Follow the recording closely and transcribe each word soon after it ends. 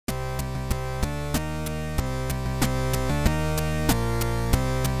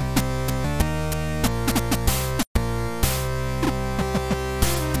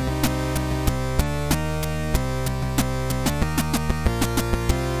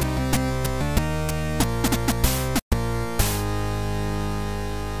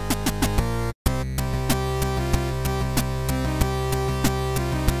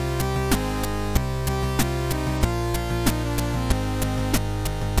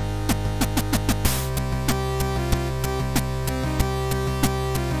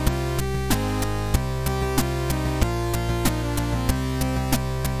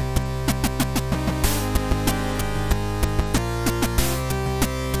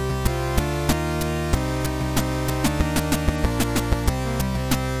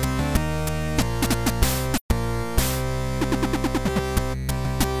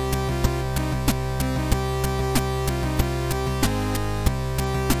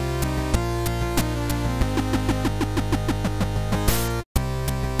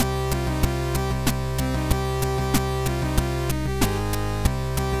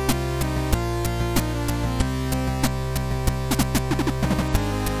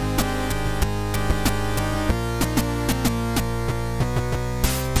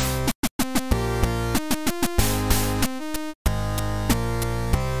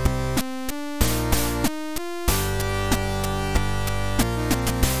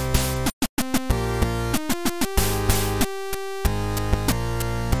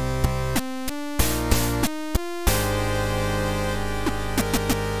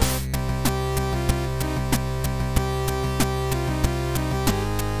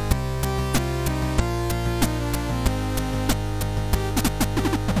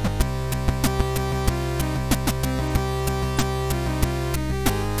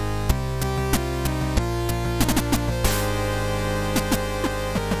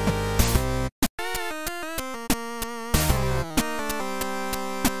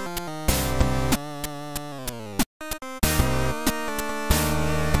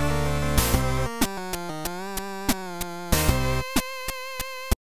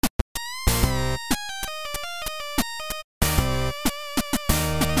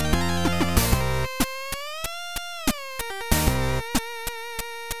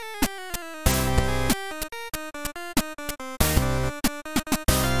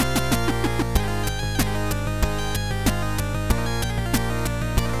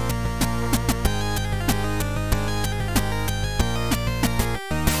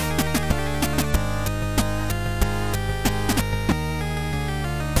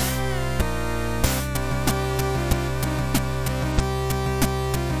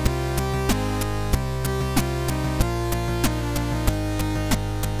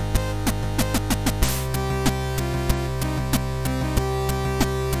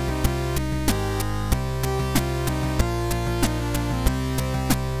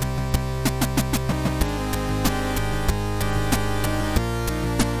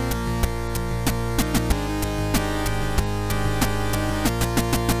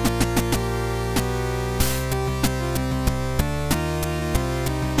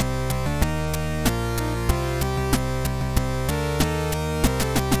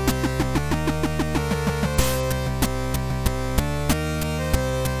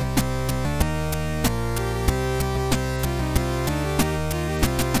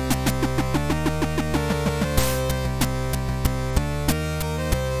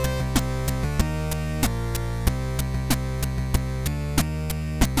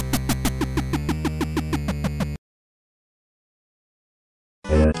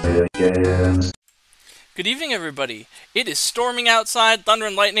begins. Good evening, everybody. It is storming outside, thunder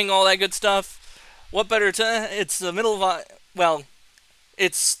and lightning, all that good stuff. What better to... It's the middle of... Well,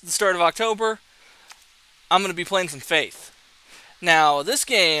 it's the start of October. I'm going to be playing some Faith. Now, this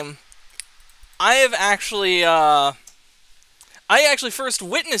game, I actually first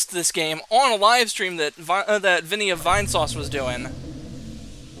witnessed this game on a live stream that Vinny of Vinesauce was doing.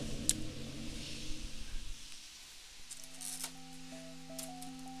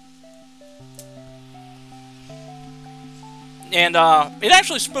 And, it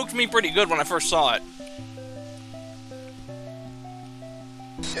actually spooked me pretty good when I first saw it.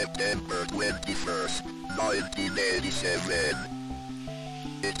 September 21st, 1987.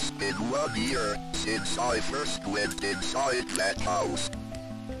 It's been 1 year since I first went inside that house.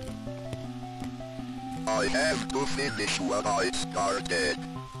 I have to finish what I started.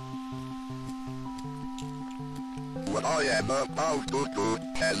 What I am about to do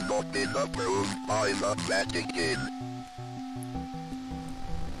has not been approved by the Vatican.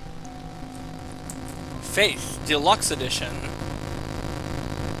 Faith Deluxe Edition.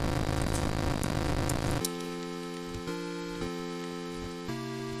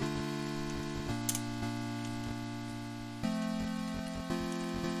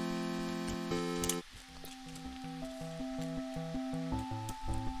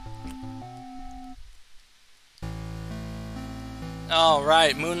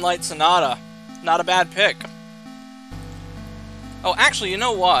 Alright, Moonlight Sonata. Not a bad pick. Oh, actually, you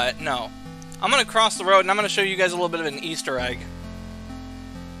know what? No. I'm going to cross the road and I'm going to show you guys a little bit of an Easter egg.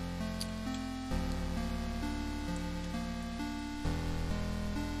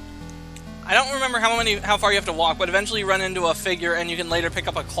 I don't remember how far you have to walk, but eventually you run into a figure and you can later pick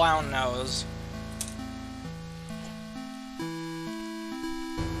up a clown nose.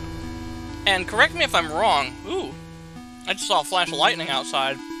 And correct me if I'm wrong. Ooh, I just saw a flash of lightning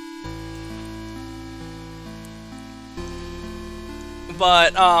outside.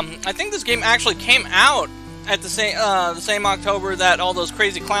 But I think this game actually came out at the same October that all those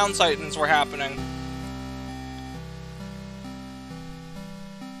crazy clown sightings were happening.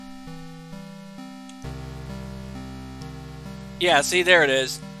 Yeah, see, there it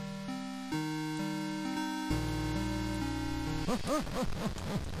is.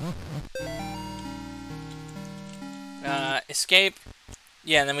 Escape.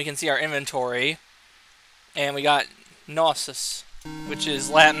 Yeah, and then we can see our inventory. And we got Gnosis, which is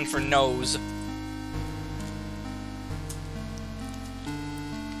Latin for nose.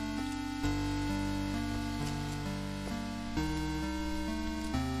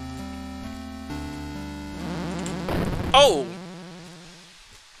 Oh!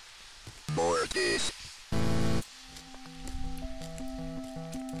 More of this.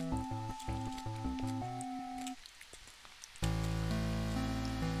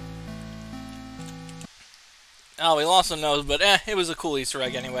 Oh, we lost a nose, but it was a cool Easter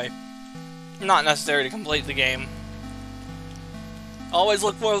egg anyway. Not necessary to complete the game. Always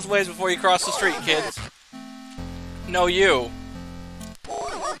look both ways before you cross the street, kids. No, you.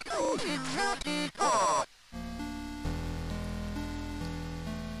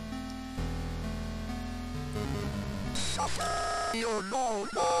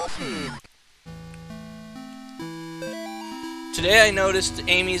 Today I noticed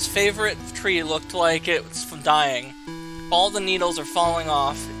Amy's favorite tree looked like it's dying. All the needles are falling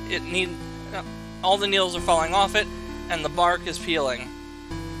off. All the needles are falling off it, and the bark is peeling.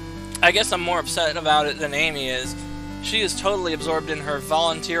 I guess I'm more upset about it than Amy is. She is totally absorbed in her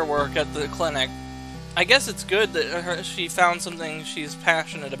volunteer work at the clinic. I guess it's good that she found something she's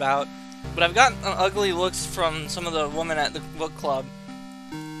passionate about, but I've gotten ugly looks from some of the women at the book club.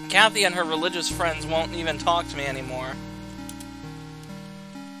 Kathy and her religious friends won't even talk to me anymore.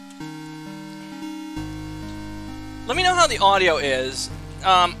 Let me know how the audio is.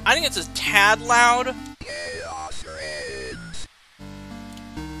 I think it's a tad loud.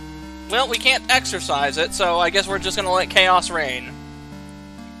 Well, we can't exercise it, so I guess we're just gonna let chaos reign.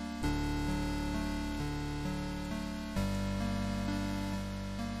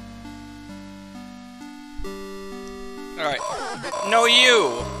 Alright. No,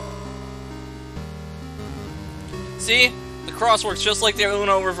 you! See? The cross works just like the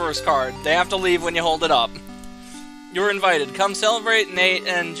Uno reverse card. They have to leave when you hold it up. You're invited. Come celebrate Nate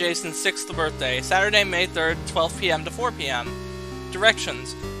and Jason's 6th birthday. Saturday, May 3rd, 12 p.m. to 4 p.m.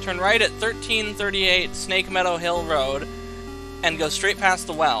 Directions. Turn right at 1338 Snake Meadow Hill Road and go straight past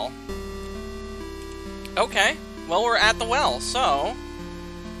the well. Okay. Well, we're at the well, so...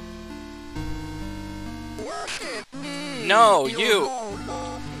 No, you!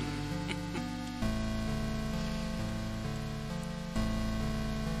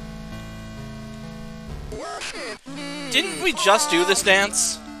 Didn't we just do this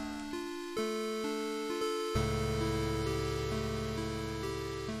dance?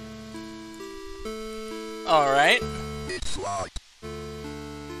 Alright. It's locked.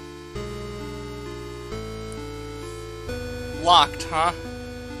 Locked, huh?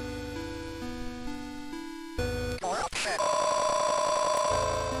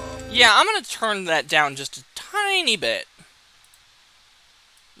 Yeah, I'm gonna turn that down just a tiny bit.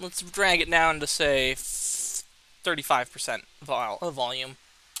 Let's drag it down to, say, 35% volume.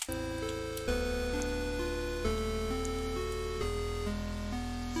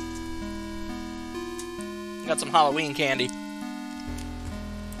 Got some Halloween candy.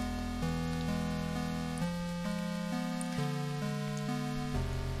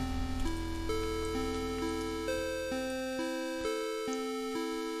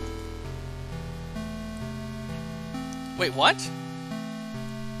 Wait, what?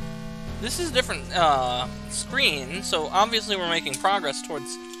 This is a different screen, so obviously we're making progress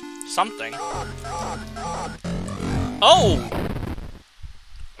towards something. Oh!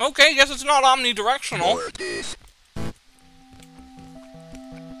 Okay, guess it's not omnidirectional.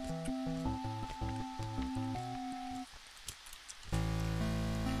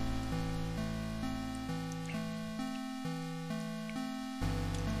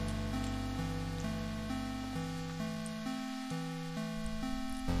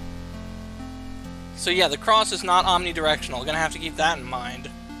 So yeah, the cross is not omnidirectional. Gonna have to keep that in mind.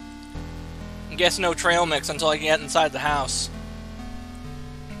 I guess no trail mix until I get inside the house.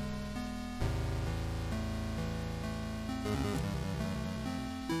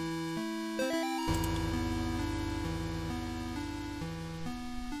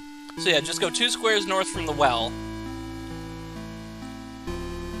 So yeah, just go 2 squares north from the well.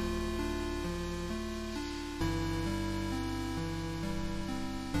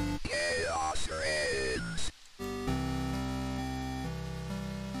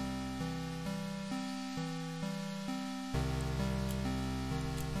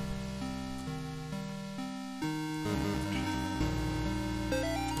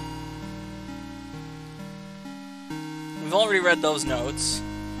 We've already read those notes.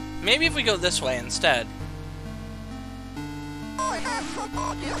 Maybe if we go this way instead.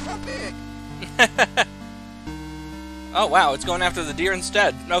 Oh wow, it's going after the deer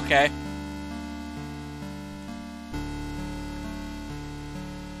instead. Okay.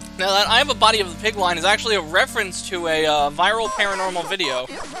 Now that I have a body of the pig line is actually a reference to a viral paranormal video.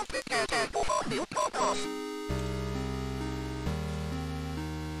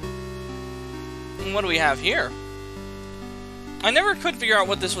 And what do we have here? I never could figure out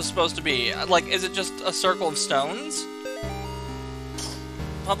what this was supposed to be. Like, is it just a circle of stones?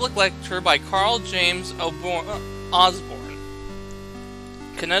 Public lecture by Carl James Osborne.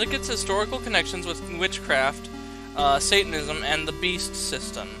 Connecticut's historical connections with witchcraft, Satanism, and the beast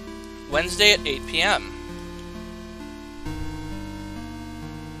system. Wednesday at 8 p.m.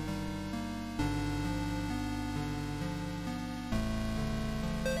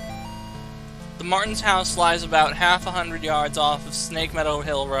 The Martin's house lies about half 100 yards off of Snake Meadow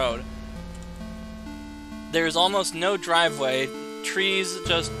Hill Road. There is almost no driveway. Trees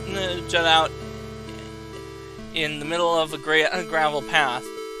just jut out in the middle of a gravel path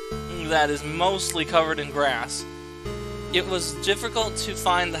that is mostly covered in grass. It was difficult to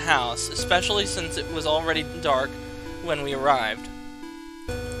find the house, especially since it was already dark when we arrived.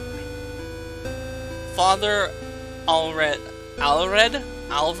 Father Alred?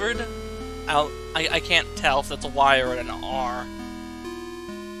 I can't tell if that's a Y or an R.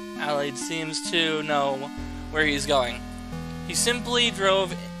 Allied seems to know where he's going. He simply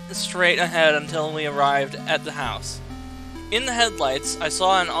drove straight ahead until we arrived at the house. In the headlights, I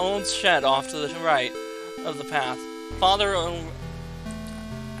saw an old shed off to the right of the path. Father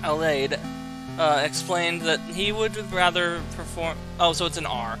Alred explained that he would rather perform... Oh, so it's an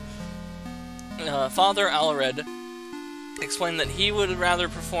R. Father Alred explained that he would rather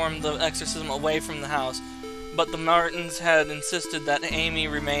perform the exorcism away from the house, but the Martins had insisted that Amy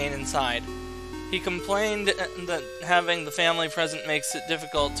remain inside. He complained that having the family present makes it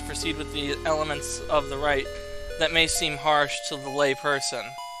difficult to proceed with the elements of the rite that may seem harsh to the lay person.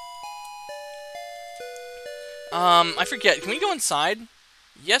 I forget, can we go inside?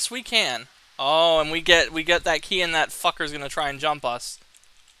 Yes, we can. Oh, and we get that key and that fucker's gonna try and jump us.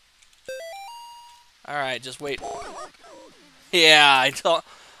 Alright, just wait. Yeah, I don't...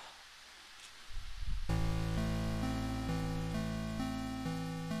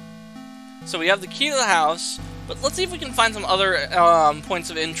 So we have the key to the house, but let's see if we can find some other points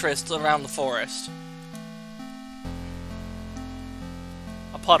of interest around the forest.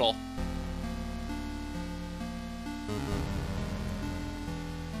 A puddle.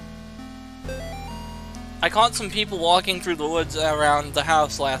 I caught some people walking through the woods around the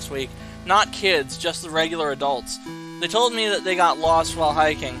house last week. Not kids, just the regular adults. They told me that they got lost while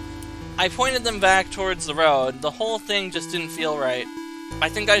hiking. I pointed them back towards the road. The whole thing just didn't feel right. I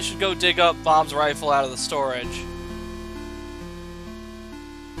think I should go dig up Bob's rifle out of the storage.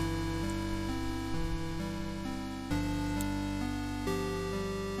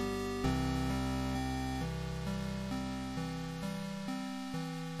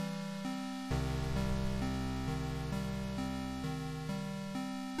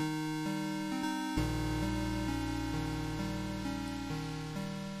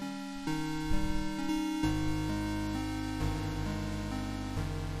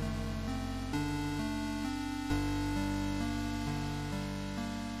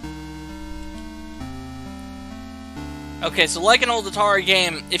 Okay, so like an old Atari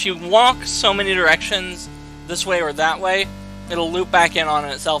game, if you walk so many directions, this way or that way, it'll loop back in on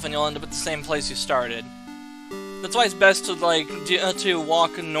itself and you'll end up at the same place you started. That's why it's best to, like, to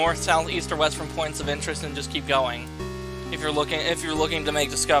walk north, south, east, or west from points of interest and just keep going. If you're looking to make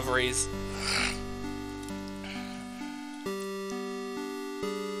discoveries.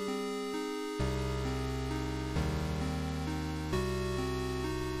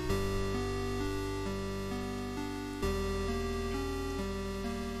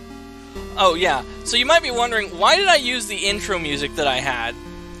 Oh yeah, so you might be wondering, why did I use the intro music that I had?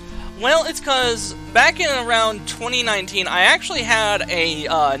 Well, it's because back in around 2019, I actually had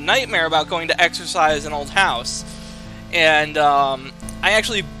a nightmare about going to exercise an old house. And I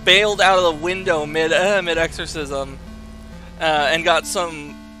actually bailed out of the window mid-exorcism and got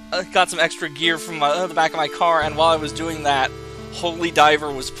some extra gear from the back of my car, and while I was doing that, Holy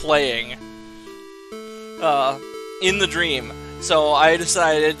Diver was playing in the dream. So I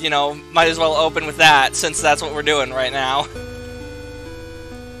decided, you know, might as well open with that, since that's what we're doing right now.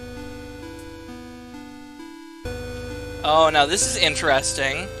 Oh, now this is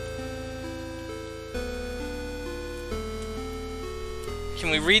interesting.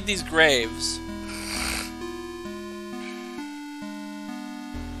 Can we read these graves?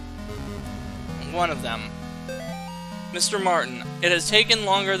 One of them. Mr. Martin, it has taken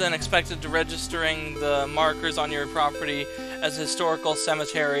longer than expected to registering the markers on your property as a historical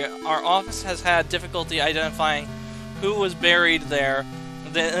cemetery. Our office has had difficulty identifying who was buried there.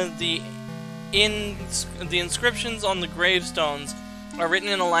 The inscriptions on the gravestones are written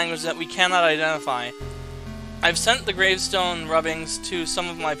in a language that we cannot identify. I've sent the gravestone rubbings to some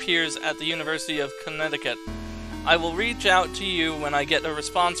of my peers at the University of Connecticut. I will reach out to you when I get a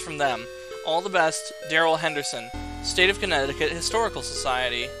response from them. All the best, Daryl Henderson, State of Connecticut Historical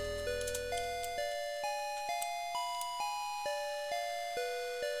Society.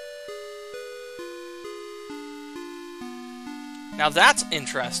 Now that's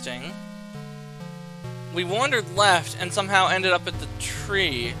interesting. We wandered left and somehow ended up at the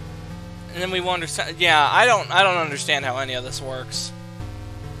tree. And then we wandered... Yeah, I don't understand how any of this works.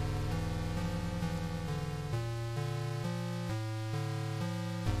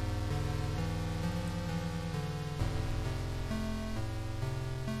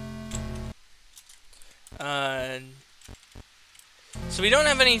 So we don't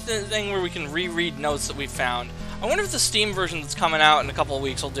have anything where we can reread notes that we found. I wonder if the Steam version that's coming out in a couple of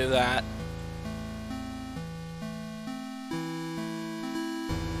weeks will do that.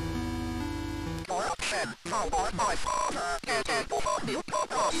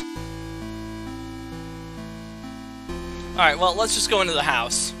 Alright, well, let's just go into the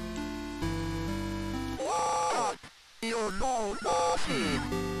house.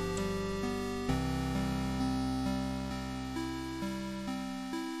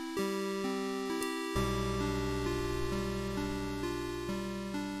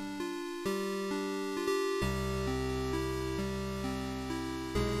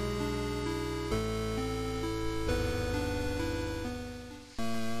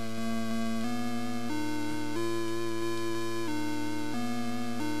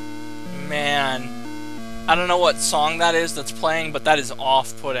 Man, I don't know what song that is that's playing, but that is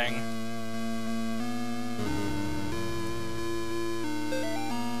off-putting.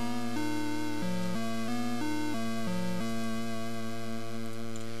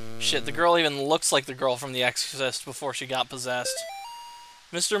 Shit, the girl even looks like the girl from The Exorcist before she got possessed.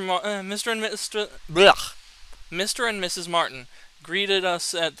 Mr. and Mrs. Martin greeted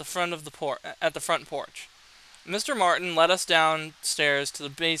us at the front of the front porch. Mr. Martin led us downstairs to the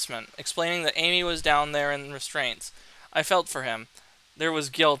basement, explaining that Amy was down there in restraints. I felt for him. There was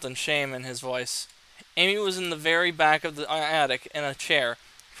guilt and shame in his voice. Amy was in the very back of the attic in a chair,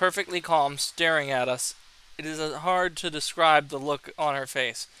 perfectly calm, staring at us. It is hard to describe the look on her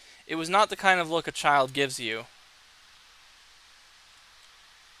face. It was not the kind of look a child gives you.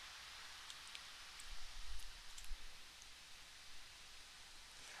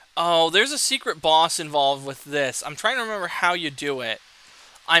 Oh, there's a secret boss involved with this. I'm trying to remember how you do it.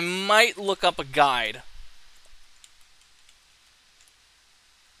 I might look up a guide.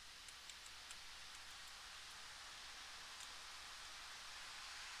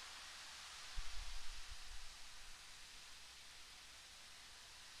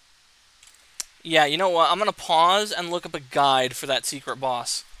 Yeah, you know what? I'm going to pause and look up a guide for that secret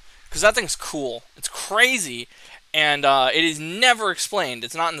boss. Because that thing's cool. It's crazy. And it is never explained.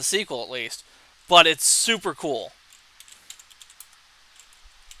 It's not in the sequel, at least. But it's super cool.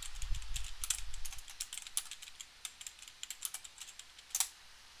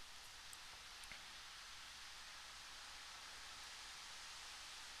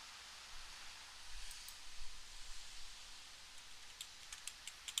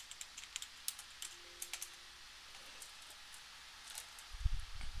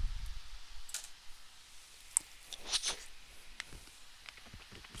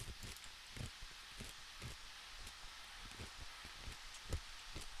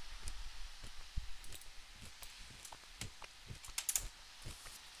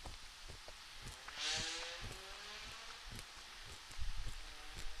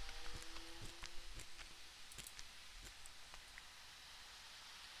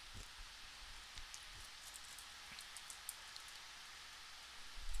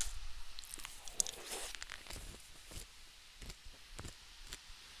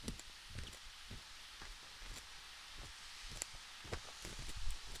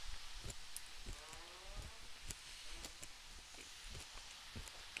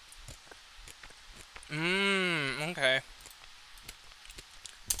 Okay.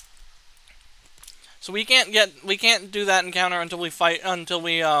 So we can't do that encounter until we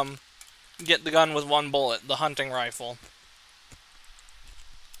get the gun with one bullet, the hunting rifle.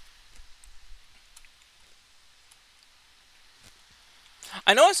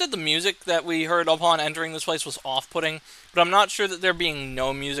 I know I said the music that we heard upon entering this place was off-putting, but I'm not sure that there being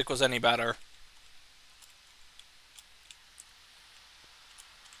no music was any better.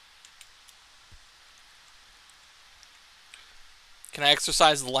 Can I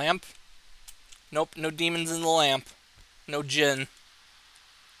exercise the lamp? Nope, no demons in the lamp. No djinn.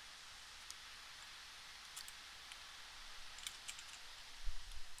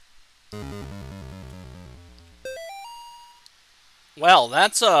 Well,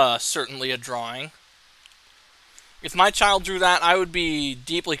 that's certainly a drawing. If my child drew that, I would be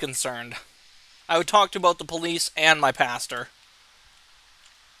deeply concerned. I would talk to both the police and my pastor.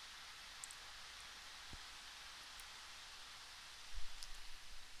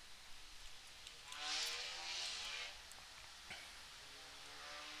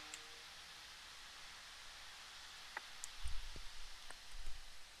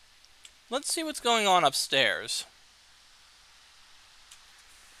 Let's see what's going on upstairs.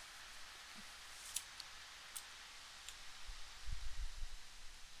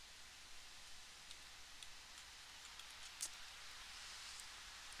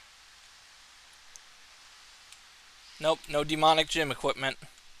 Nope, no demonic gym equipment.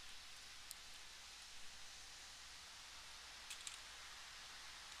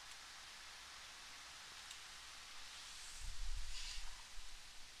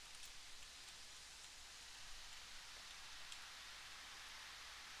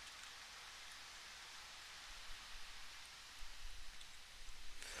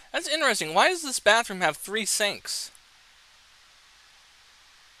 That's interesting. Why does this bathroom have 3 sinks?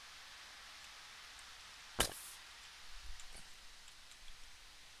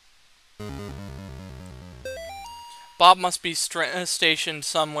 Bob must be stationed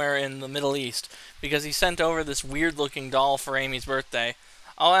somewhere in the Middle East, because he sent over this weird-looking doll for Amy's birthday.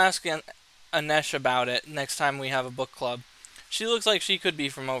 I'll ask Anesh about it next time we have a book club. She looks like she could be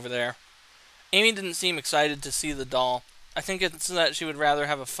from over there. Amy didn't seem excited to see the doll. I think it's that she would rather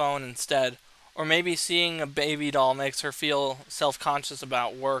have a phone instead. Or maybe seeing a baby doll makes her feel self-conscious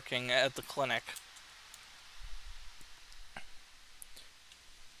about working at the clinic.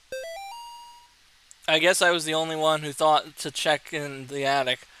 I guess I was the only one who thought to check in the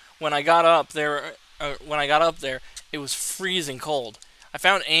attic. When I got up there, it was freezing cold. I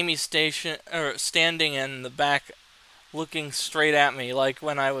found Amy standing in the back, looking straight at me, like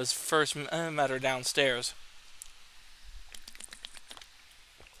when I was first met her downstairs.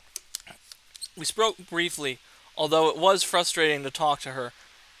 We spoke briefly, although it was frustrating to talk to her,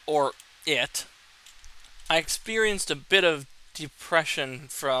 or it. I experienced a bit of depression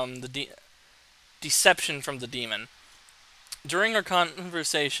from the deception from the demon. During our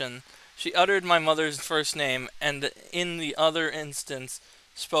conversation, she uttered my mother's first name, and in the other instance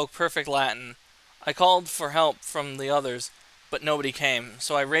spoke perfect Latin. I called for help from the others, but nobody came,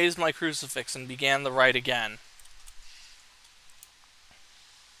 so I raised my crucifix and began the rite again.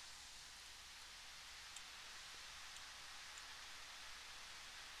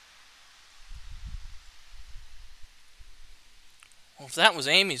 Well, if that was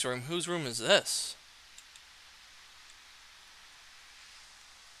Amy's room, whose room is this?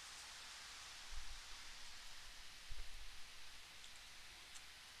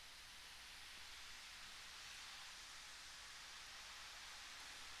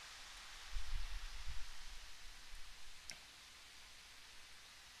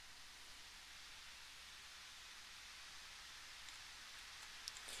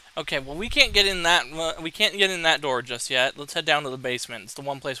 Okay, well we can't get in that door just yet. Let's head down to the basement. It's the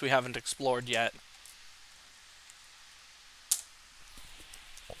one place we haven't explored yet.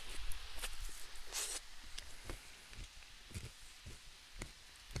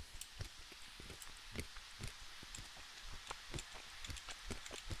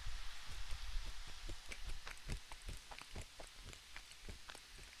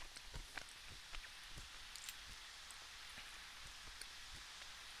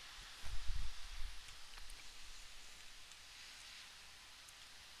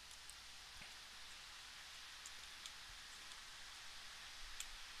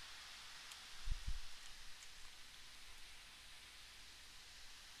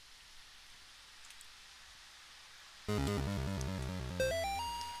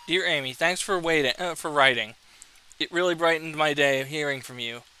 Dear Amy, thanks for writing. It really brightened my day hearing from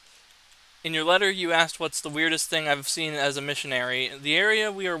you. In your letter, you asked what's the weirdest thing I've seen as a missionary. The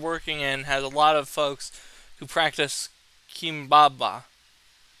area we are working in has a lot of folks who practice Kimbamba.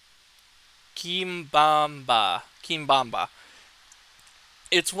 Kimbamba.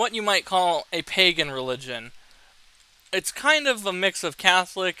 It's what you might call a pagan religion. It's kind of a mix of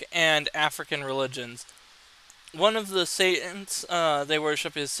Catholic and African religions. One of the saints they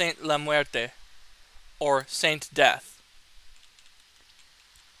worship is Saint La Muerte, or Saint Death.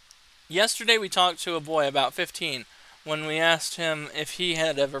 Yesterday we talked to a boy about 15. When we asked him if he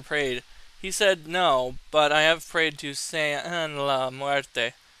had ever prayed, he said no, but I have prayed to Saint La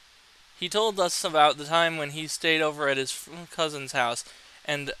Muerte. He told us about the time when he stayed over at his cousin's house,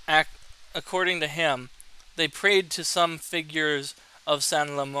 and according to him, they prayed to some figures of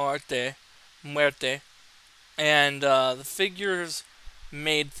San La Muerte, and the figures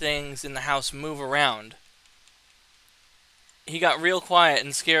made things in the house move around. He got real quiet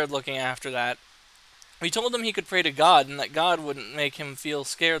and scared looking after that. We told him he could pray to God, and that God wouldn't make him feel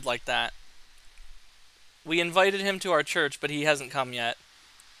scared like that. We invited him to our church, but he hasn't come yet.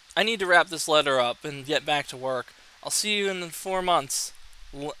 I need to wrap this letter up and get back to work. I'll see you in 4 months.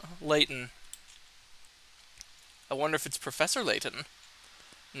 Layton. I wonder if it's Professor Layton.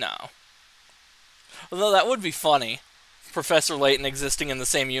 No. Although that would be funny. Professor Layton existing in the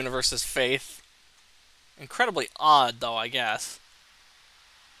same universe as Faith. Incredibly odd, though, I guess.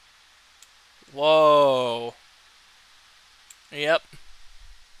 Whoa. Yep.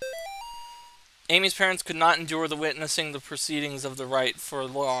 Amy's parents could not endure the witnessing the proceedings of the rite for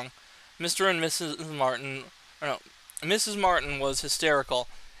long. Mr. and Mrs. Martin was hysterical,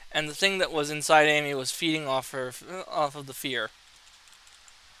 and the thing that was inside Amy was feeding off of the fear.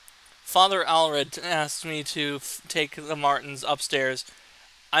 Father Allred asked me to take the Martins upstairs.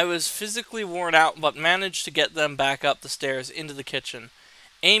 I was physically worn out, but managed to get them back up the stairs into the kitchen.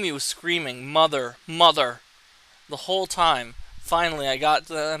 Amy was screaming, "Mother, Mother," the whole time. Finally, I got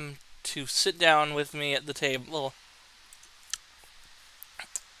them to sit down with me at the table.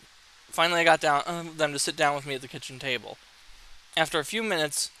 Finally, I got them to sit down with me at the kitchen table. After a few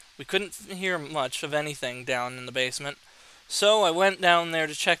minutes, we couldn't hear much of anything down in the basement. So I went down there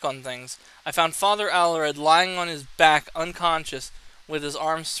to check on things. I found Father Allred lying on his back unconscious with his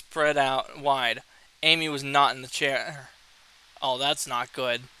arms spread out wide. Amy was not in the chair. Oh, that's not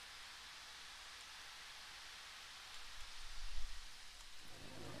good.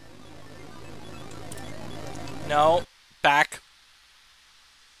 No. Back.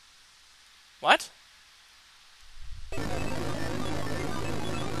 What?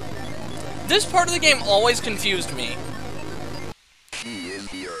 This part of the game always confused me. She is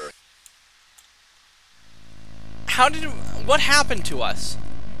here. What happened to us?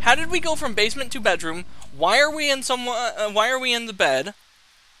 How did we go from basement to bedroom? Why are we in the bed?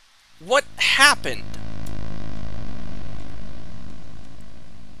 What happened?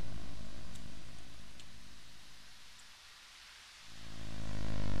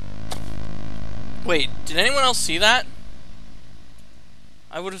 Wait, did anyone else see that?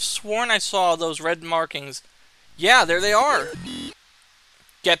 I would have sworn I saw those red markings. Yeah, there they are!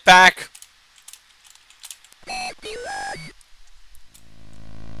 Get back!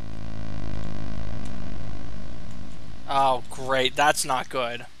 Oh, great. That's not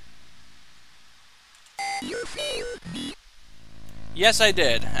good. Yes, I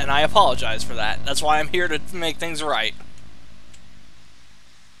did, and I apologize for that. That's why I'm here to make things right.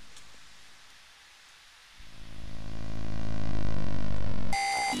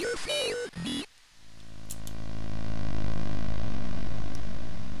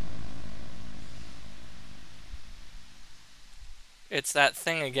 It's that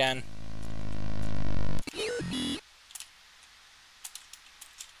thing again.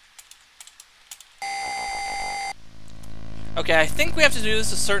 Okay, I think we have to do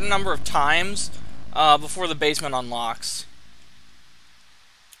this a certain number of times before the basement unlocks.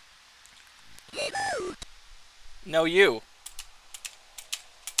 No, you.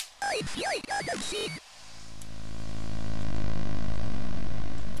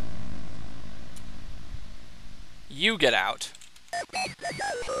 You get out.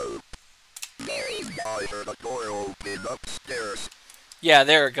 I heard a door open upstairs. Yeah,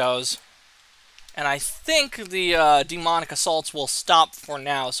 there it goes. And I think the demonic assaults will stop for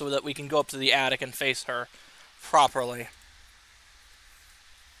now so that we can go up to the attic and face her properly.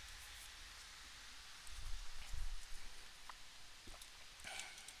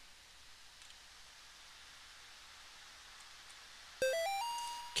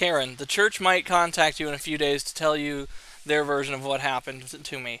 Karen, the church might contact you in a few days to tell you their version of what happened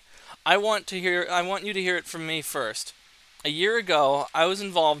to me. I want you to hear it from me first. A year ago, I was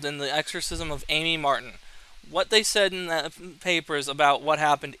involved in the exorcism of Amy Martin. What they said in the papers about what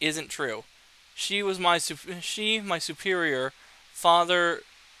happened isn't true. She was my superior father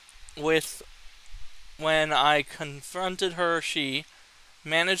when I confronted her, she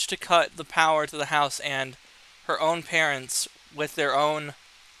managed to cut the power to the house and her own parents with their own.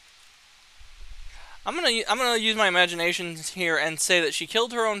 I'm gonna use my imagination here and say that she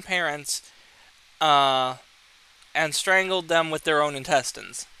killed her own parents, and strangled them with their own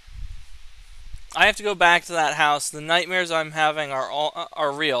intestines. I have to go back to that house. The nightmares I'm having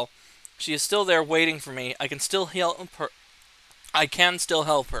are real. She is still there waiting for me. I can still help her.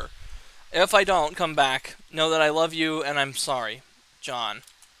 If I don't come back, know that I love you and I'm sorry, John.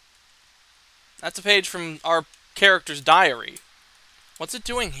 That's a page from our character's diary. What's it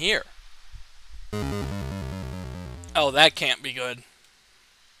doing here? Oh, that can't be good.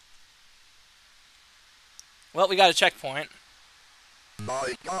 Well, we got a checkpoint.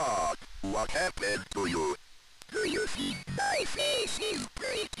 My God, what happened to you? Do you think my face is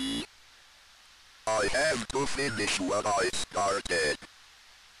pretty? I have to finish what I started.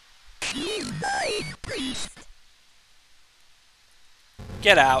 She's my priest.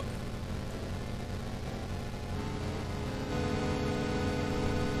 Get out.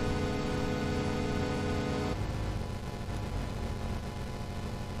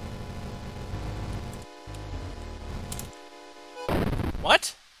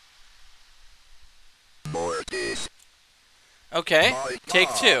 What? Mortis. Okay, My take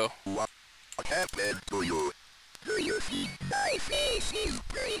God, two. what happened to you? Do you think my face is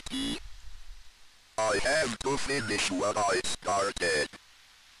pretty? I have to finish what I started.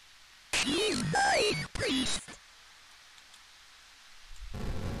 She's my priest.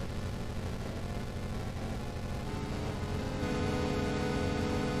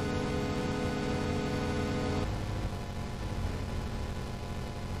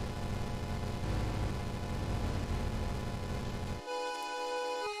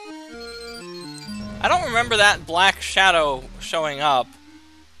 I don't remember that black shadow showing up.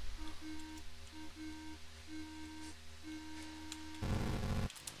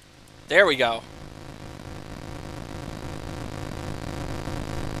 There we go.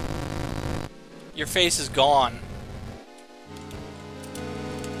 Your face is gone.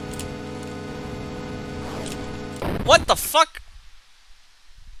 What the fuck?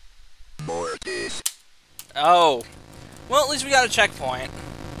 Mortis. Oh. Well, at least we got a checkpoint.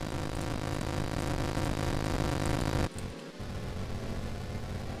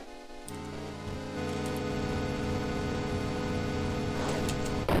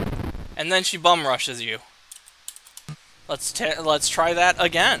 And then she bum rushes you. Let's try that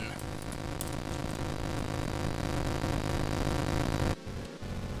again.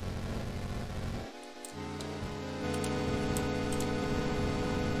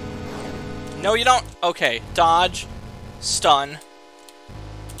 No, you don't. Okay, dodge, stun.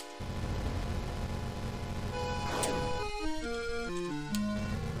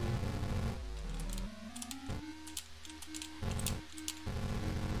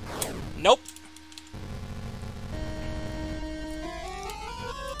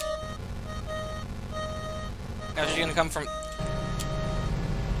 Now she's gonna come from...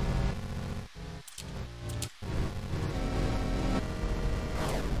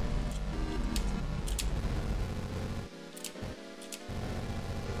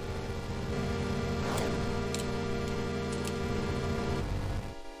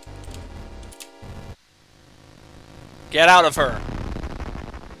 Get out of her.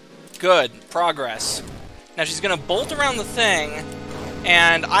 Good. Progress. Now she's gonna bolt around the thing,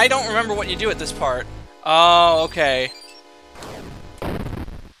 and I don't remember what you do at this part. Oh, okay.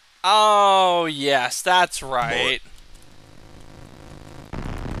 Oh, yes, that's right.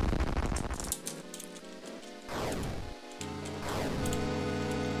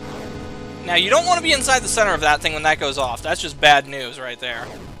 Now, you don't want to be inside the center of that thing when that goes off. That's just bad news right there.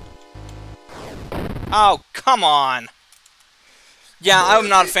 Oh, come on. Yeah, I'm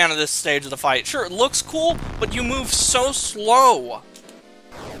not a fan of this stage of the fight. Sure, it looks cool, but you move so slow.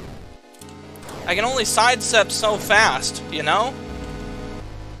 I can only sidestep so fast, you know?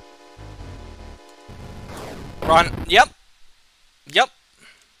 Run. Yep. Yep.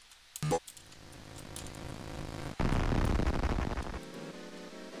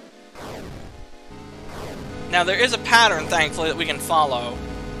 Now, there is a pattern, thankfully, that we can follow.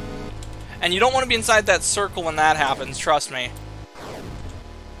 And you don't want to be inside that circle when that happens, trust me.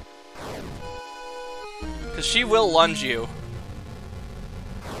 Because she will lunge you.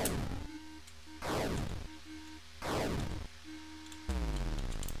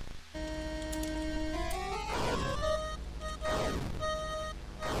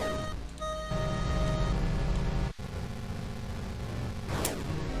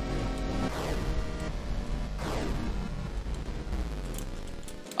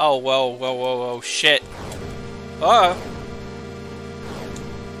 Oh, whoa, whoa, whoa, whoa, shit.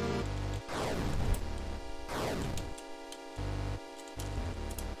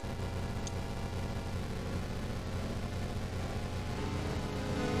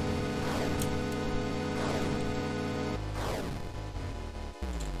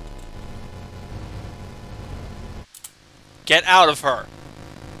 Get out of her.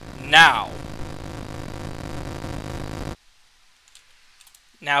 Now.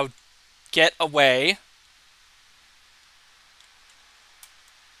 Now, get away.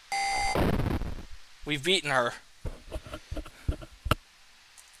 We've beaten her.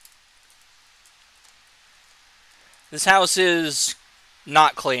 This house is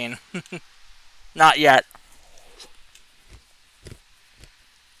not clean. Not yet.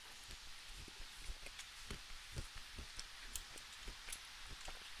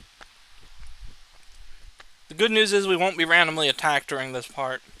 The good news is we won't be randomly attacked during this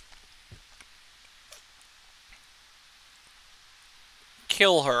part.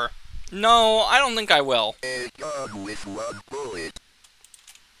 Kill her. No, I don't think I will. With one bullet.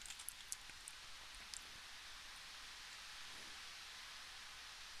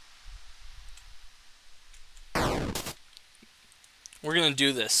 We're gonna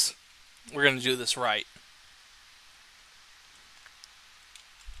do this. We're gonna do this right.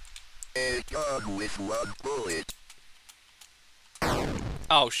 With one bullet.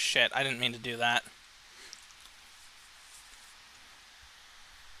 Oh shit, I didn't mean to do that.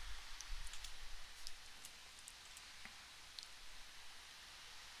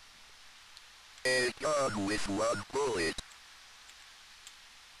 With one bullet.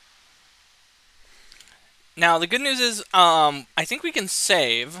 Now, the good news is, I think we can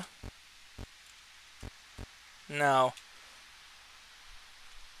save. No.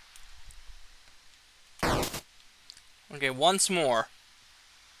 Okay, once more.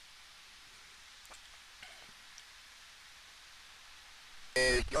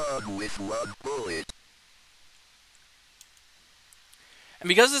 With one bullet. And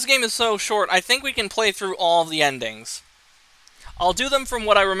because this game is so short, I think we can play through all of the endings. I'll do them from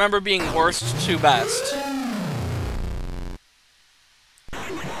what I remember being worst to best.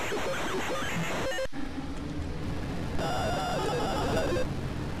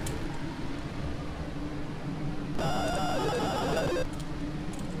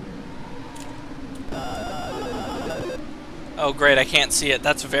 Oh great, I can't see it.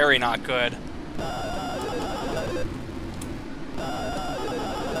 That's very not good.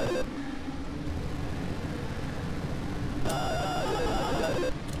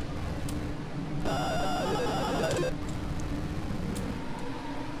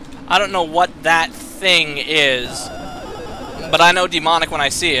 I don't know what that thing is, but I know demonic when I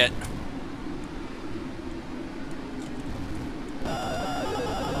see it.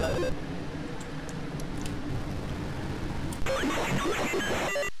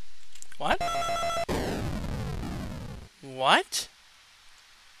 What? What?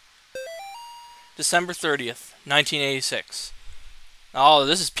 December 30th, 1986. Oh,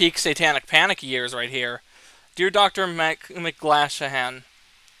 this is peak satanic panic years right here. Dear Dr. McGlashan.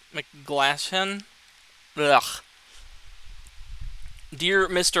 McGlashan? Ugh. Dear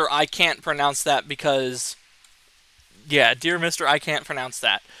Mr. I can't pronounce that because... Yeah, dear Mr. I can't pronounce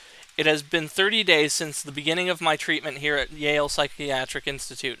that. It has been 30 days since the beginning of my treatment here at Yale Psychiatric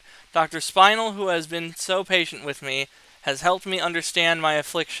Institute. Dr. Spinal, who has been so patient with me, has helped me understand my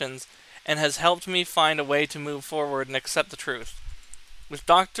afflictions, and has helped me find a way to move forward and accept the truth. With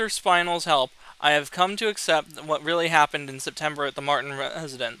Dr. Spinal's help, I have come to accept what really happened in September at the Martin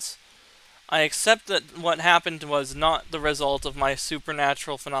residence. I accept that what happened was not the result of my any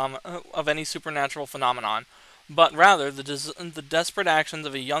supernatural phenomenon, but rather the desperate actions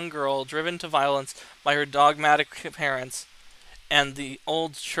of a young girl driven to violence by her dogmatic parents and the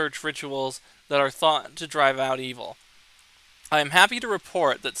old church rituals that are thought to drive out evil. I am happy to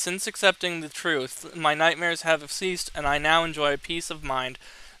report that since accepting the truth, my nightmares have ceased, and I now enjoy a peace of mind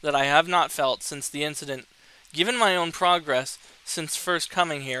that I have not felt since the incident. Given my own progress since first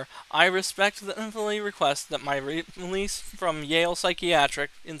coming here, I respectfully request that my release from Yale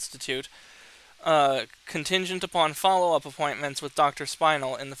Psychiatric Institute, contingent upon follow-up appointments with Dr.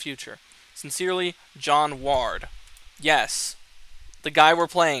 Spinal in the future. Sincerely, John Ward. Yes, the guy we're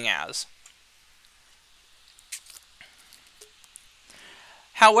playing as.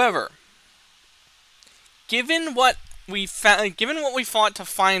 However, given what we fought to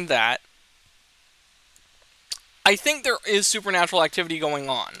find that, I think there is supernatural activity going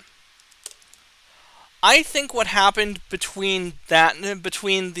on. I think what happened between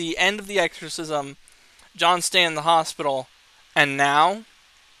the end of the exorcism, John staying in the hospital, and now,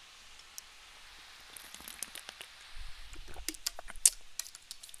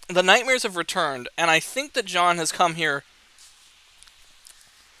 the nightmares have returned, and I think that John has come here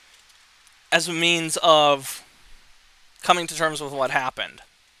as a means of coming to terms with what happened.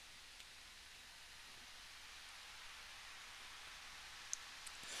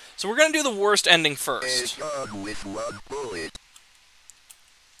 So we're going to do the worst ending first.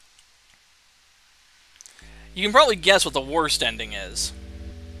 You can probably guess what the worst ending is.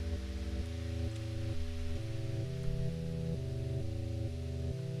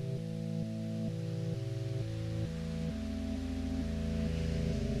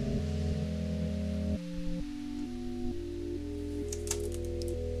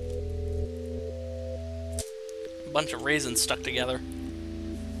 A bunch of raisins stuck together.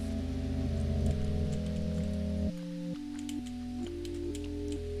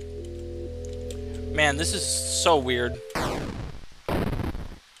 Man, this is so weird.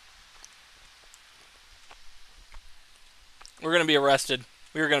 We're gonna be arrested.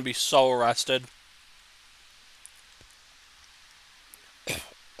 We're gonna be so arrested.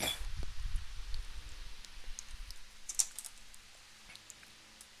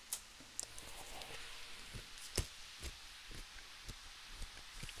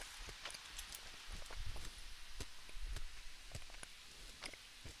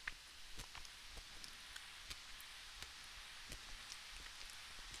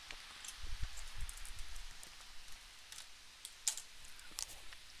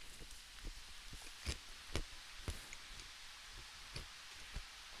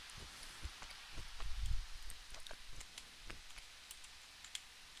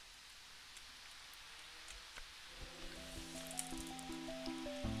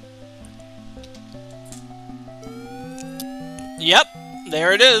 Yep,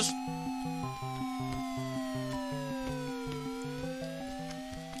 there it is.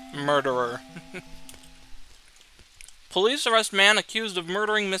 Murderer. Police arrest man accused of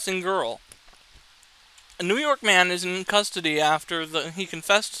murdering missing girl. A New York man is in custody after he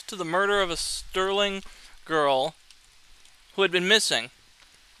confessed to the murder of a Sterling girl who had been missing.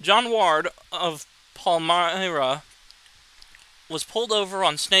 John Ward of Palmyra was pulled over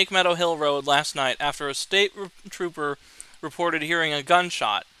on Snake Meadow Hill Road last night after a state trooper reported hearing a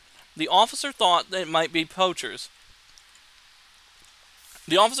gunshot. The officer thought that it might be poachers.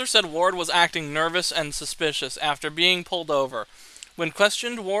 The officer said Ward was acting nervous and suspicious after being pulled over. When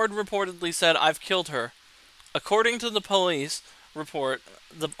questioned, Ward reportedly said, "I've killed her." According to the police report,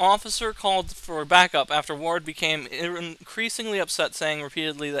 the officer called for backup after Ward became increasingly upset, saying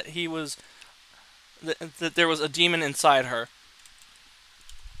repeatedly that that there was a demon inside her.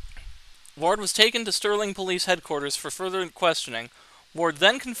 Ward was taken to Sterling Police Headquarters for further questioning. Ward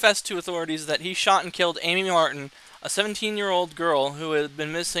then confessed to authorities that he shot and killed Amy Martin, a 17-year-old girl who had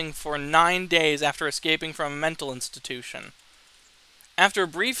been missing for 9 days after escaping from a mental institution. After a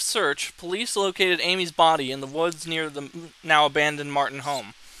brief search, police located Amy's body in the woods near the now abandoned Martin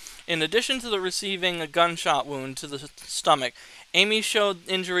home. In addition to receiving a gunshot wound to the stomach, Amy showed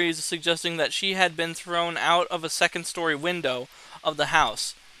injuries suggesting that she had been thrown out of a second-story window of the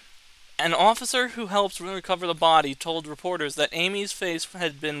house. An officer who helped recover the body told reporters that Amy's face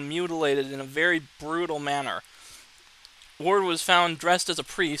had been mutilated in a very brutal manner. Ward was found dressed as a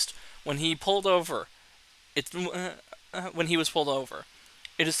priest when he was pulled over. It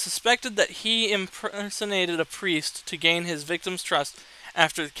is suspected that he impersonated a priest to gain his victim's trust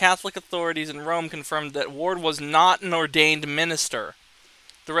after the Catholic authorities in Rome confirmed that Ward was not an ordained minister.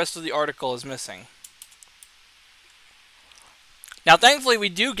 The rest of the article is missing. Now, thankfully, we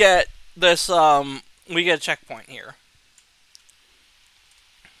do get this, we get a checkpoint here.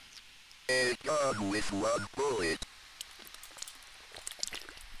 A gun with one bullet.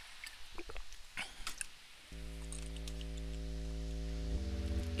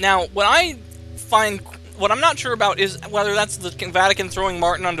 Now, what I'm not sure about is whether that's the Vatican throwing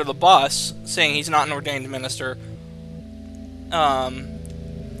Martin under the bus, saying he's not an ordained minister.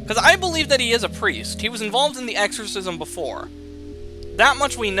 Because I believe that he is a priest. He was involved in the exorcism before. That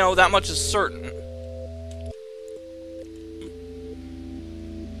much we know, that much is certain.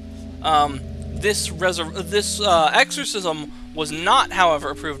 This exorcism was not,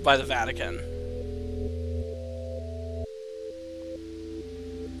 however, approved by the Vatican.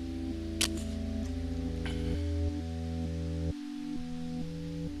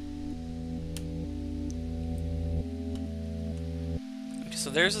 Okay, so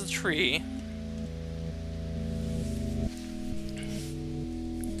there's the tree.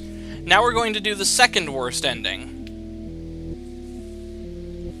 Now we're going to do the second worst ending.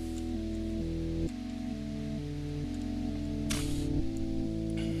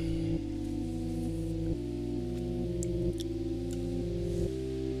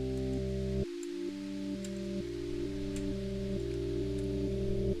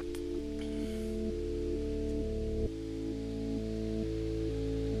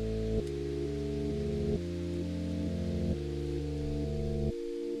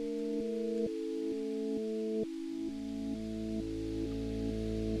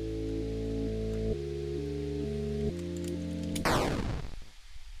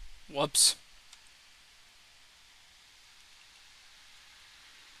 Whoops.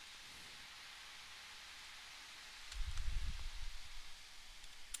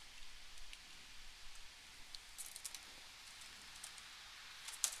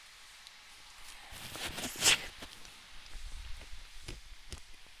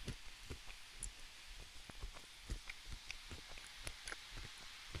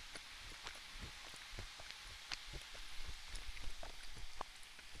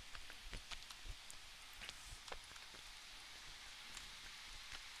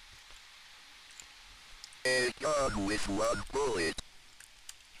 A gun with one bullet.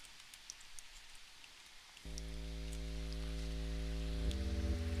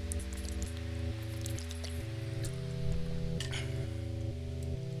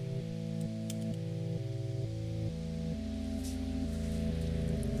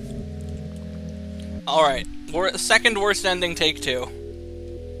 Alright, second worst ending, take two.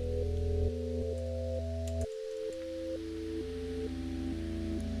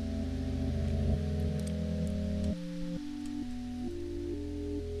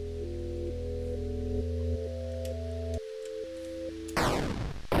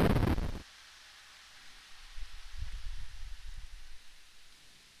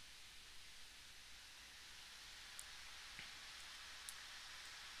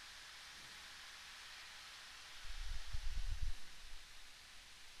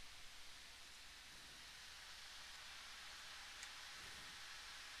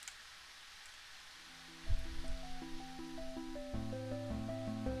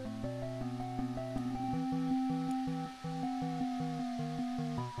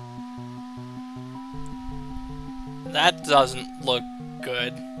 That doesn't look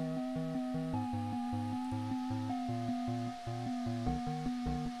good.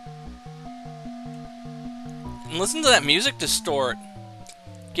 And listen to that music distort.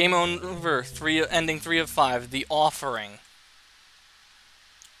 Game over. Ending 3 of 5. The Offering.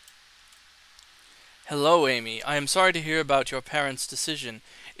 Hello, Amy. I am sorry to hear about your parents' decision.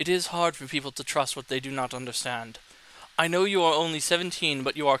 It is hard for people to trust what they do not understand. I know you are only 17,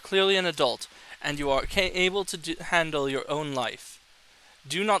 but you are clearly an adult, and you are able to handle your own life.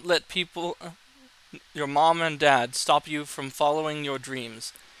 Do not let people, your mom and dad, stop you from following your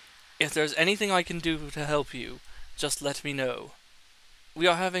dreams. If there's anything I can do to help you, just let me know. We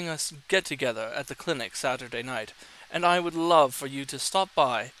are having a get-together at the clinic Saturday night, and I would love for you to stop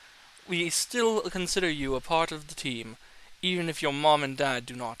by. We still consider you a part of the team, even if your mom and dad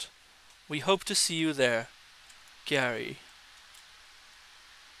do not. We hope to see you there, Gary.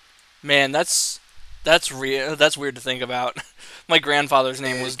 Man, that's real. That's weird to think about. My grandfather's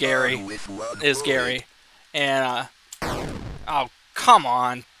name was Gary. Is Gary, and oh come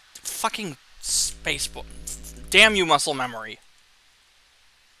on, fucking spaceball! Damn you, muscle memory.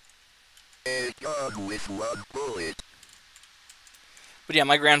 But yeah,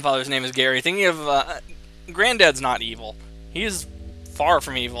 my grandfather's name is Gary. Thinking of Granddad's not evil. He's far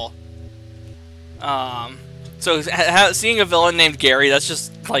from evil. So seeing a villain named Gary, that's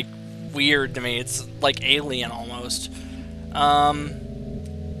just like weird to me. It's like Alien almost. Alright,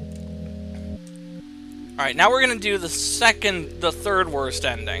 now we're gonna do the third worst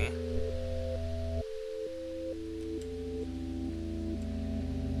ending.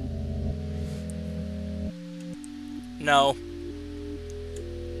 No.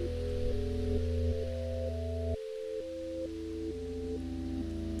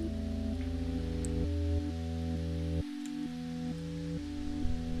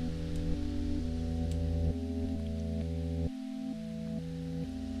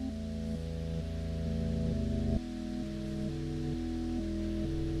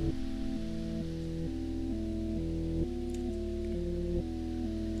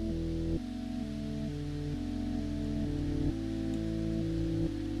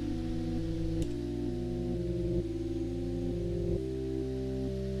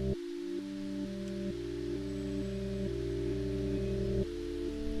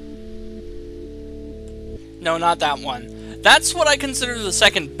 No, not that one. That's what I consider the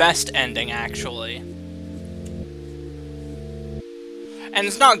second best ending, actually. And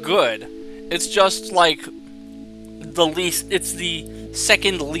it's not good. It's just, like, it's the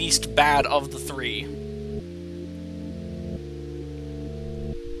second least bad of the three.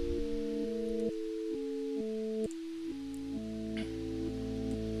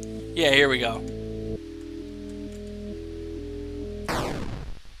 Yeah, here we go.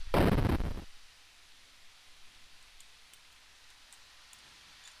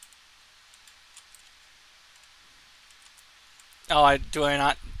 Oh, do I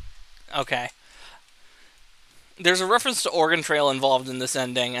not? Okay. There's a reference to Oregon Trail involved in this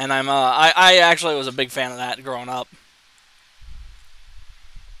ending, and I actually was a big fan of that growing up.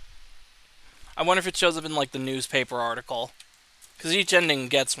 I wonder if it shows up in, like, the newspaper article. Because each ending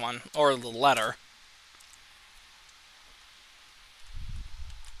gets one, or the letter.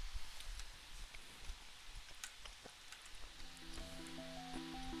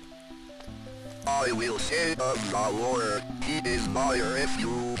 I will say of the Lord, He is my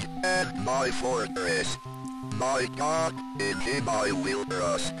refuge and my fortress. My God, in Him I will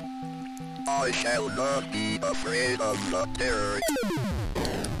trust. I shall not be afraid of the terror.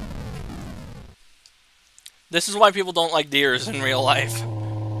 This is why people don't like deers in real life.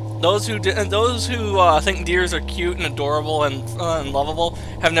 Those who think deers are cute and adorable and lovable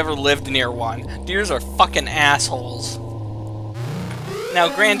have never lived near one. Deers are fucking assholes.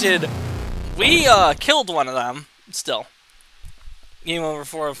 Now, granted, we killed one of them. Still, game over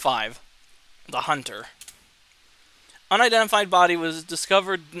 4 of 5. The hunter. Unidentified body was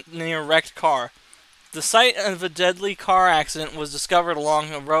discovered near a wrecked car. The site of a deadly car accident was discovered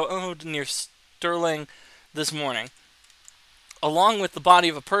along a road near Sterling this morning, along with the body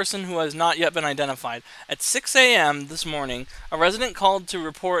of a person who has not yet been identified. At 6 a.m. this morning, a resident called to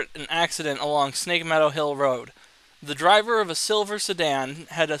report an accident along Snake Meadow Hill Road. The driver of a silver sedan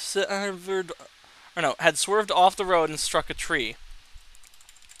had swerved off the road and struck a tree.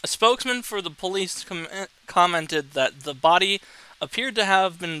 A spokesman for the police commented that the body appeared to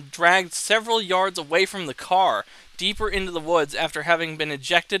have been dragged several yards away from the car, deeper into the woods after having been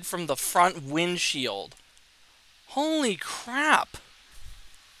ejected from the front windshield. Holy crap!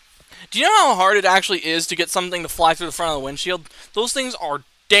 Do you know how hard it actually is to get something to fly through the front of the windshield? Those things are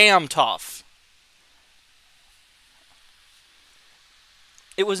damn tough.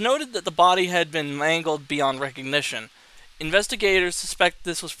 It was noted that the body had been mangled beyond recognition. Investigators suspect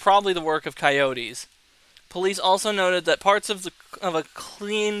this was probably the work of coyotes. Police also noted that parts of a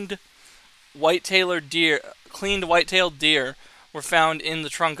cleaned white-tailed deer were found in the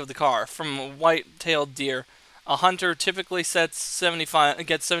trunk of the car. From a white-tailed deer, a hunter typically gets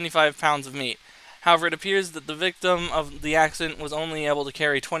 75 pounds of meat. However, it appears that the victim of the accident was only able to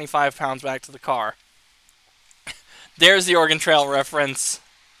carry 25 pounds back to the car. There's the Oregon Trail reference.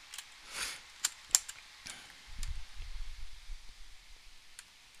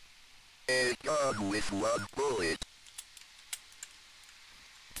 A gun with one bullet.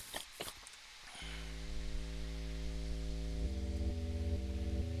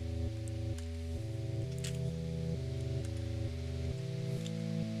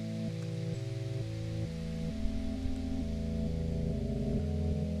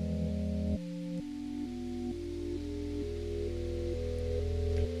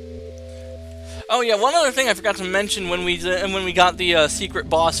 Oh yeah, one other thing I forgot to mention when we got the secret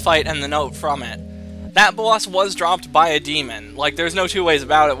boss fight and the note from it. That boss was dropped by a demon. Like, there's no two ways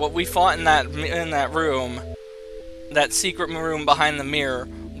about it. What we fought in that room, that secret room behind the mirror,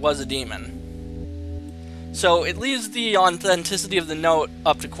 was a demon. So it leaves the authenticity of the note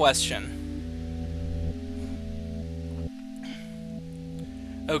up to question.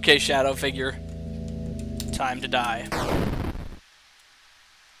 Okay, shadow figure. Time to die.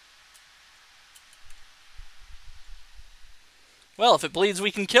 Well, if it bleeds,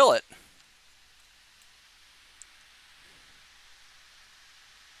 we can kill it.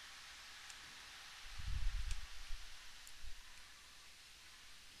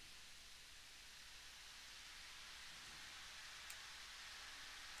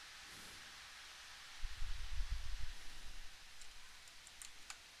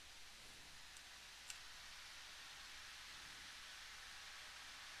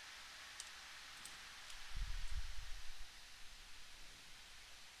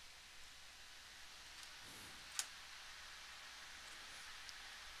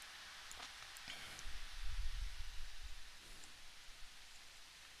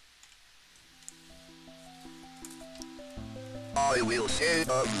 I will say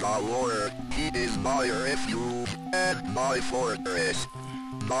of the Lord, He is my refuge and my fortress.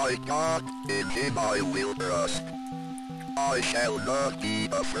 My God, in Him I will trust. I shall not be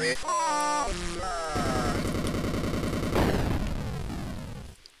afraid.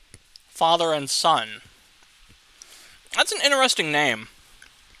 Father and Son. That's an interesting name.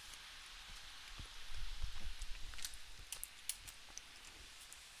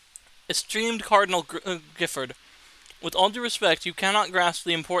 Esteemed Cardinal Gifford, with all due respect, you cannot grasp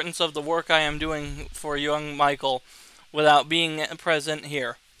the importance of the work I am doing for young Michael without being present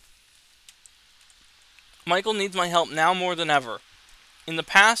here. Michael needs my help now more than ever. In the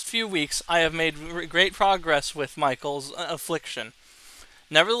past few weeks, I have made great progress with Michael's affliction.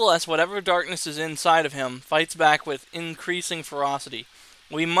 Nevertheless, whatever darkness is inside of him fights back with increasing ferocity.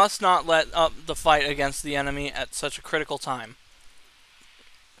 We must not let up the fight against the enemy at such a critical time.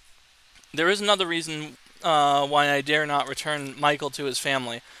 There is another reason why I dare not return Michael to his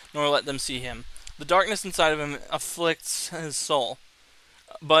family, nor let them see him. The darkness inside of him afflicts his soul,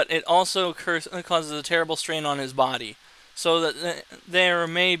 but it also causes a terrible strain on his body, so that there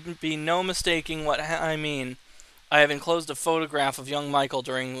may be no mistaking what I mean. I have enclosed a photograph of young Michael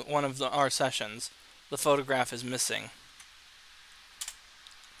during one of our sessions. The photograph is missing.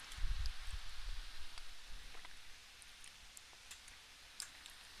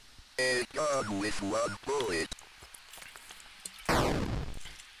 A gun with one bullet.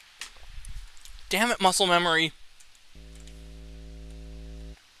 Damn it, muscle memory.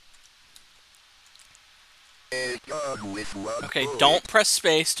 A gun with one Okay, bullet. don't press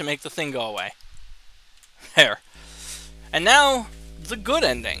space to make the thing go away. There. And now, the good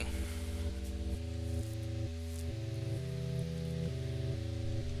ending.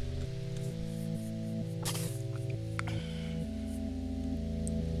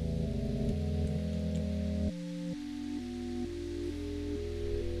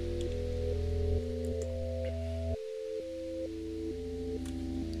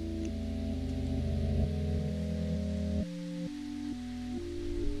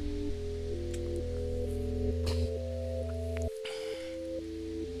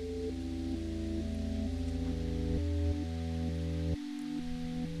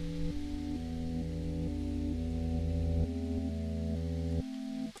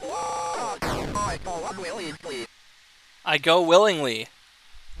 I go willingly.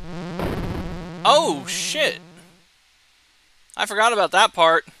 Oh, shit. I forgot about that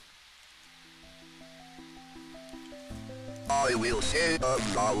part. I will say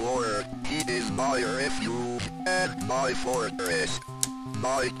of the Lord, He is my refuge and my fortress.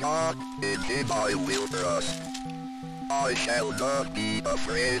 My God, in Him I will trust. I shall not be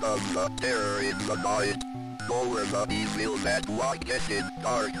afraid of the terror in the night, nor the evil that walketh in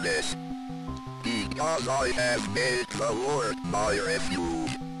darkness. Because I have made the Lord my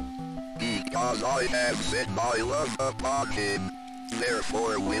refuge. Because I have set my love upon Him,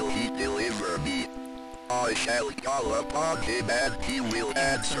 therefore will He deliver me. I shall call upon Him and He will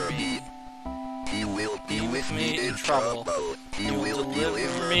answer me. He will be with me in trouble. He will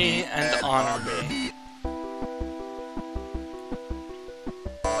deliver me and honor me.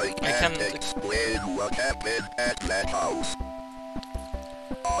 I can't explain what happened at that house.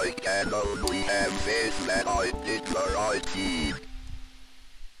 I can only have faith that I did the right deed.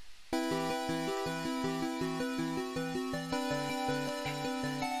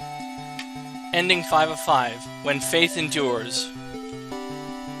 Ending 5 of 5, when faith endures.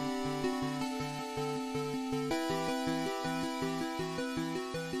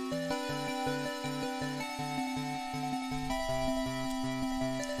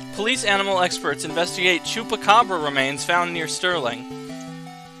 Police animal experts investigate chupacabra remains found near Sterling.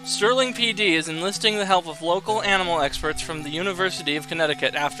 Sterling PD is enlisting the help of local animal experts from the University of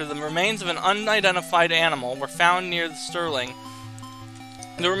Connecticut after the remains of an unidentified animal were found near the Sterling.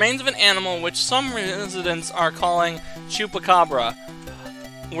 The remains of an animal which some residents are calling chupacabra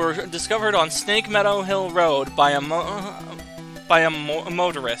were discovered on Snake Meadow Hill Road by a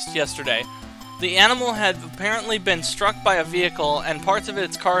motorist yesterday. The animal had apparently been struck by a vehicle, and parts of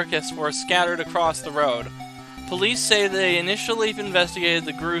its carcass were scattered across the road. Police say they initially investigated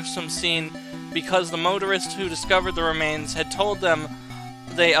the gruesome scene because the motorist who discovered the remains had told them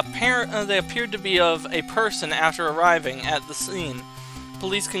they appeared to be of a person after arriving at the scene.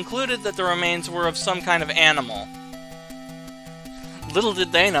 Police concluded that the remains were of some kind of animal. Little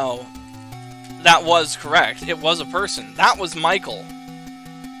did they know, that was correct. It was a person. That was Michael.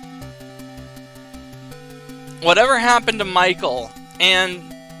 Whatever happened to Michael, and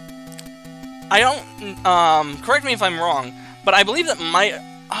I don't, correct me if I'm wrong, but I believe that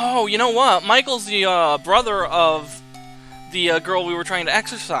oh, you know what? Michael's the, brother of the, girl we were trying to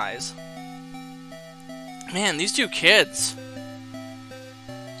exorcise. Man, these two kids.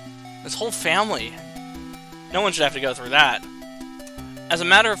 This whole family. No one should have to go through that. As a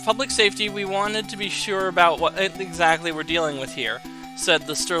matter of public safety, we wanted to be sure about what exactly we're dealing with here, said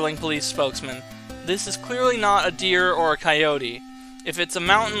the Sterling police spokesman. This is clearly not a deer or a coyote. If it's a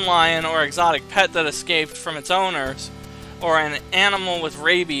mountain lion or exotic pet that escaped from its owners, or an animal with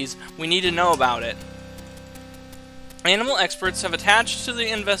rabies, we need to know about it. Animal experts attached to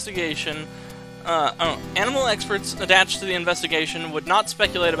the investigation would not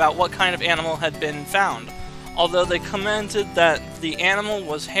speculate about what kind of animal had been found, although they commented that the animal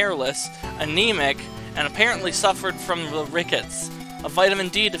was hairless, anemic, and apparently suffered from the rickets, a vitamin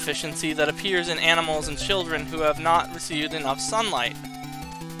D deficiency that appears in animals and children who have not received enough sunlight.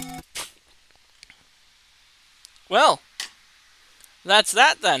 Well, that's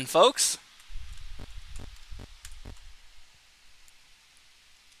that then, folks.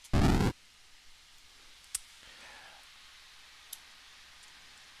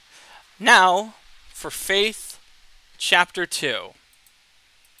 Now, for Faith, Chapter 2.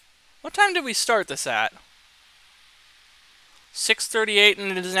 What time did we start this at? 6:38,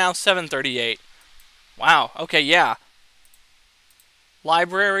 and it is now 7:38. Wow, okay, yeah.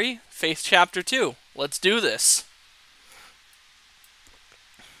 Library, Faith Chapter 2. Let's do this.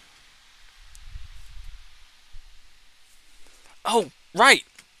 Oh, right!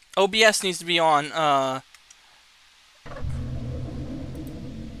 OBS needs to be on,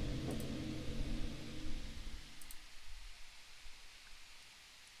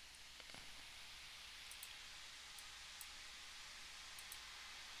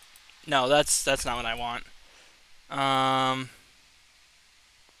 No, that's not what I want.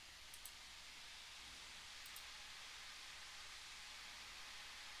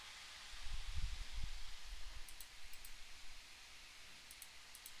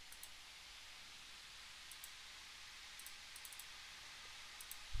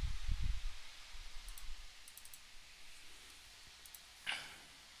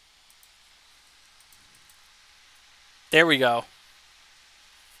 There we go.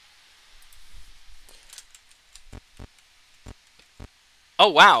 Oh,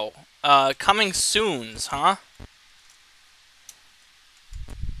 wow. Coming soons, huh?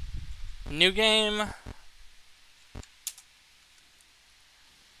 New game.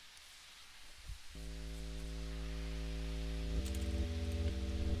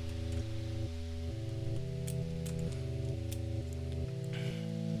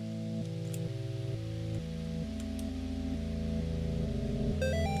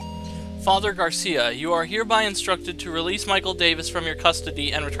 Father Garcia, you are hereby instructed to release Michael Davis from your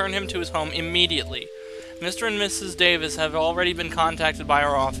custody and return him to his home immediately. Mr. and Mrs. Davis have already been contacted by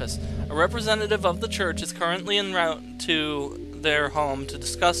our office. A representative of the church is currently en route to their home to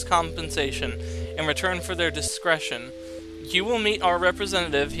discuss compensation in return for their discretion. You will meet our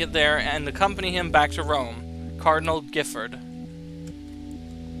representative there and accompany him back to Rome. Cardinal Gifford. Can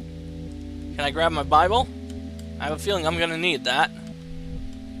I grab my Bible? I have a feeling I'm going to need that.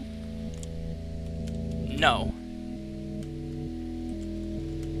 No.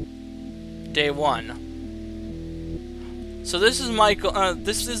 Day 1. So this is Michael,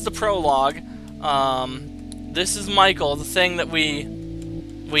 this is the prologue. This is Michael, the thing that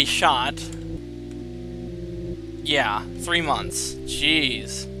we shot. Yeah, 3 months.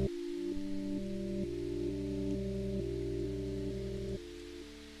 Jeez.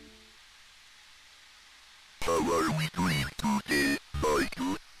 How are we doing today,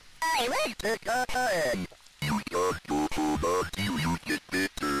 Michael? I like the cotton. You can't go home until you get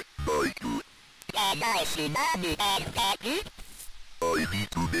better. I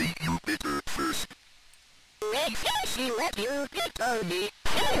need to make you better first. Reviews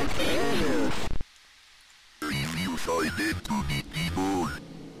I need to be people.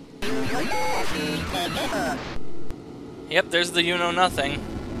 Yep, there's the you-know-nothing.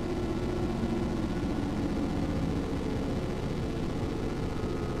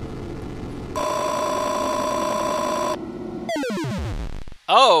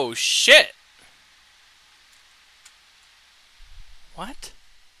 Oh, shit! What?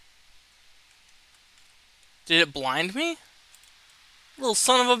 Did it blind me? Little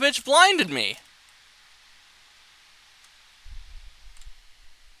son of a bitch blinded me!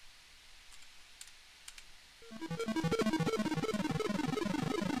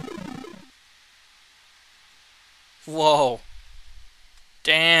 Whoa.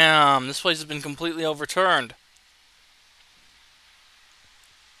 Damn, this place has been completely overturned.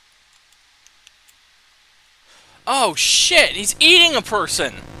 Oh shit, he's eating a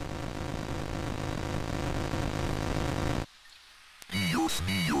person! Dios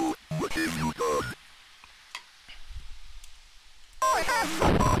mío, what have you done? I have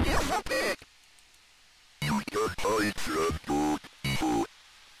someone disappeared! You can't hide from God, evil.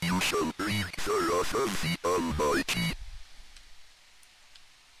 You shall bring the wrath of the Almighty.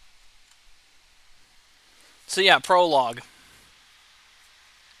 So yeah, prologue.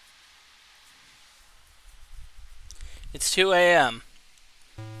 It's 2 a.m.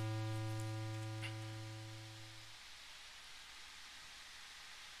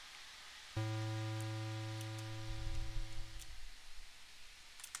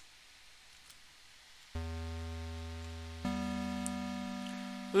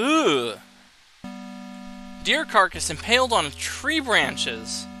 Ooh. Deer carcass impaled on tree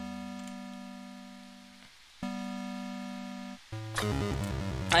branches.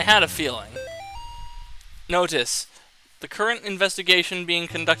 I had a feeling. Notice, the current investigation being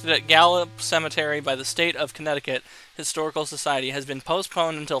conducted at Gallup Cemetery by the State of Connecticut Historical Society has been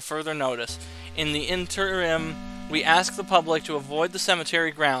postponed until further notice. In the interim, we ask the public to avoid the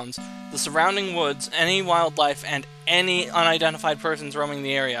cemetery grounds, the surrounding woods, any wildlife, and any unidentified persons roaming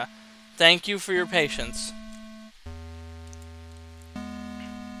the area. Thank you for your patience.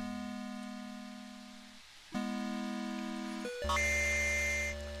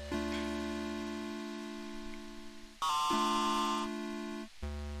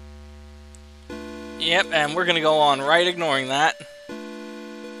 Yep, and we're gonna go on right ignoring that.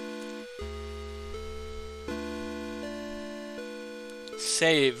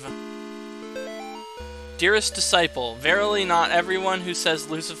 Save. Dearest disciple, verily not everyone who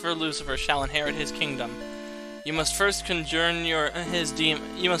says Lucifer, Lucifer shall inherit his kingdom. You must first conjure his demon.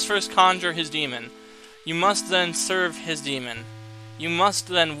 You must first conjure his demon. You must then serve his demon. You must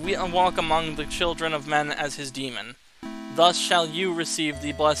then walk among the children of men as his demon. Thus shall you receive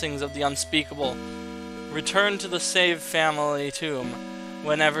the blessings of the unspeakable. Return to the saved family tomb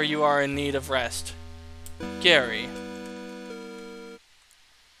whenever you are in need of rest. Gary.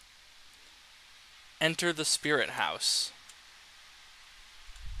 Enter the spirit house.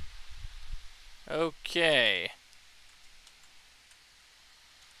 Okay.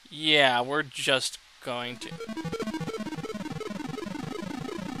 Yeah, we're just going to...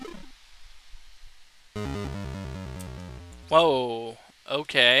 Whoa.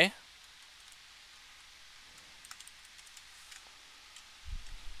 Okay.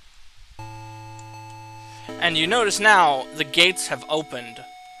 And you notice now, the gates have opened.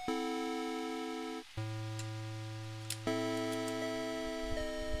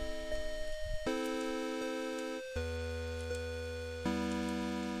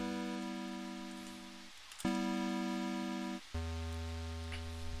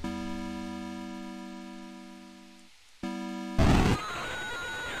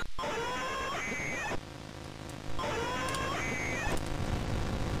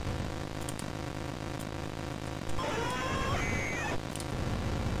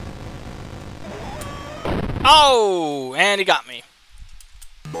 Oh, and he got me.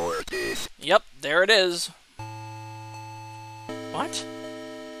 Mortis. Yep, there it is. What?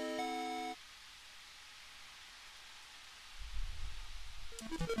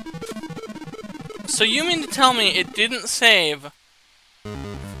 So you mean to tell me it didn't save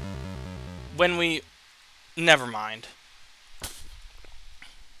when we... Never mind.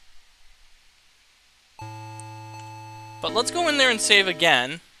 But let's go in there and save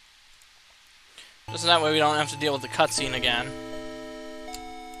again. Just so that way we don't have to deal with the cutscene again.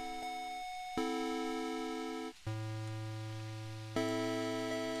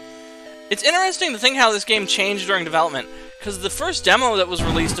 It's interesting to think how this game changed during development, Because the first demo that was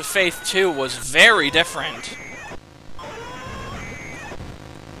released of Faith 2 was very different.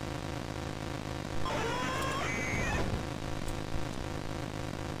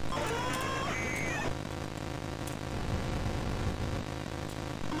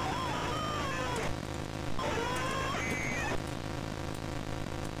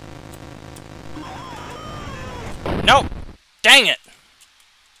 Nope! Dang it!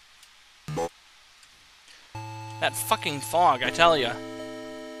 That fucking fog, I tell ya.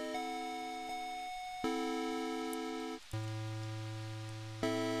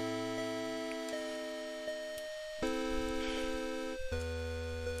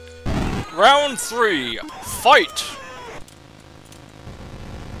 Round 3, fight!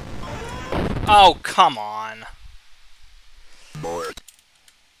 Oh, come on.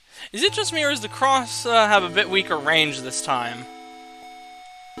 Is it just me, or does the cross have a bit weaker range this time?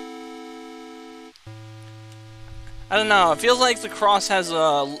 I don't know, it feels like the cross has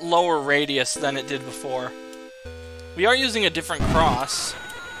a lower radius than it did before. We are using a different cross.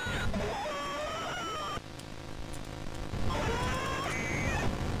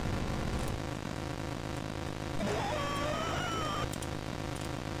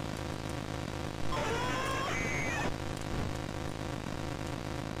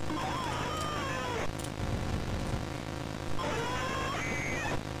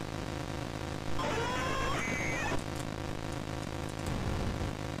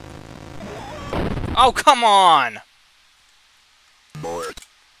 Oh, come on! Bored.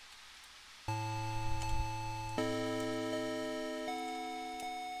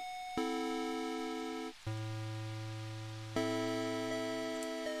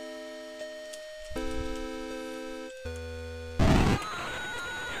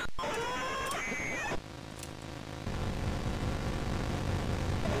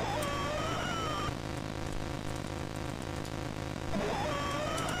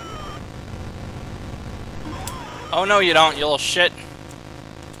 Oh no you don't, you little shit.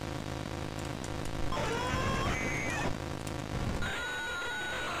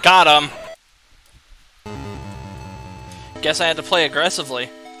 Got him. Guess I had to play aggressively.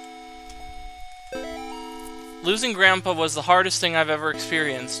 Losing Grandpa was the hardest thing I've ever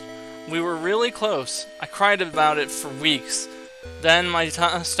experienced. We were really close. I cried about it for weeks. Then my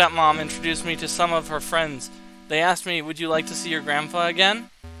stepmom introduced me to some of her friends. They asked me, "Would you like to see your grandpa again?"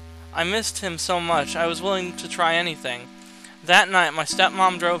 I missed him so much, I was willing to try anything. That night, my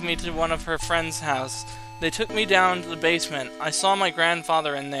stepmom drove me to one of her friends' house. They took me down to the basement. I saw my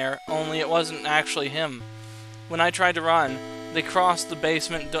grandfather in there, only it wasn't actually him. When I tried to run, they closed the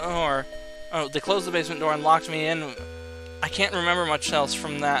basement door and locked me in. I can't remember much else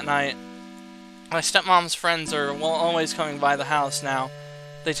from that night. My stepmom's friends are always coming by the house now.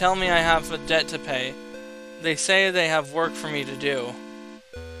 They tell me I have a debt to pay. They say they have work for me to do.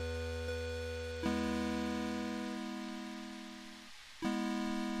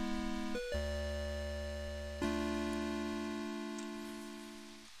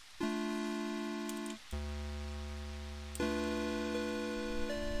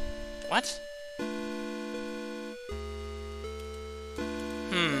 What?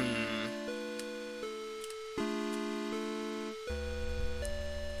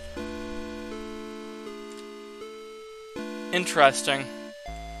 Interesting.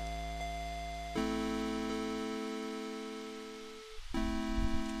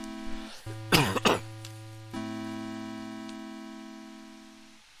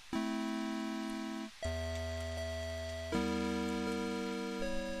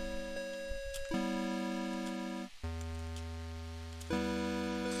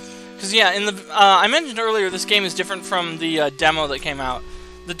 Because, yeah, in the I mentioned earlier this game is different from the demo that came out.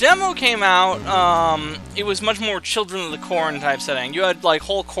 The demo came out, it was much more Children of the Corn type setting. You had, like,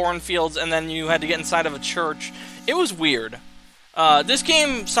 whole cornfields, and then you had to get inside of a church. It was weird. This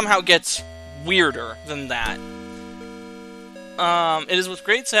game somehow gets weirder than that. It is with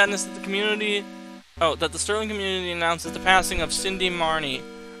great sadness that the Sterling community announces the passing of Cindy Mari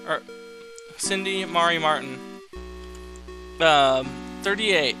Martin,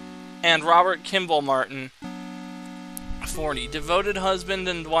 38, and Robert Kimball Martin, 40, devoted husband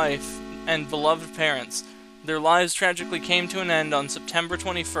and wife and beloved parents. Their lives tragically came to an end on September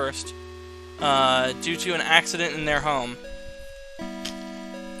 21st due to an accident in their home.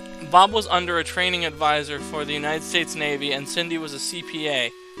 Bob was under a training advisor for the United States Navy, and Cindy was a CPA,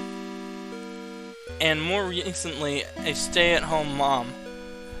 and more recently, a stay-at-home mom.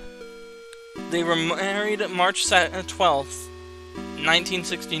 They were married March 12th,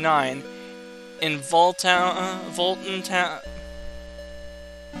 1969, in Volantown,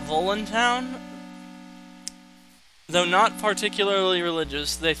 Though not particularly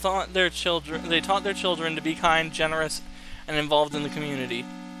religious, they taught their children to be kind, generous, and involved in the community.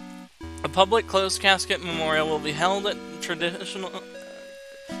 A public closed-casket memorial will be held at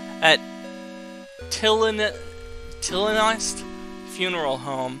Tillinist Funeral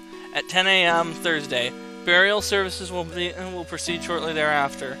Home at 10 a.m. Thursday. Burial services will proceed shortly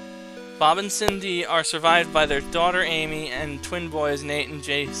thereafter. Bob and Cindy are survived by their daughter Amy and twin boys Nate and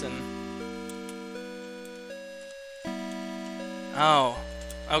Jason. Oh,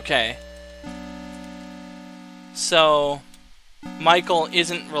 okay. So, Michael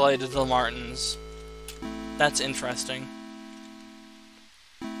isn't related to the Martins. That's interesting.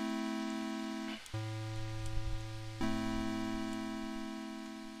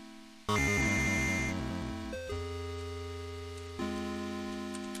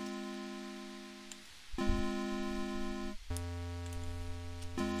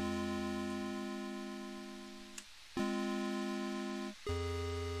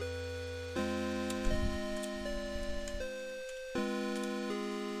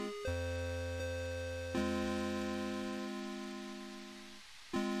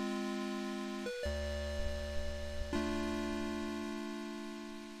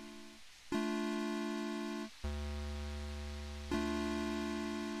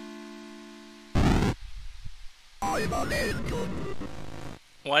 I'm an angel.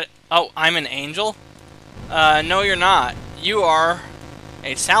 What? Oh, I'm an angel? No you're not. You are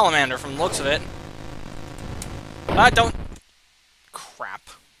a salamander from the looks of it. Don't... Crap.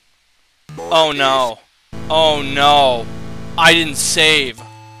 Oh no. Oh no. I didn't save.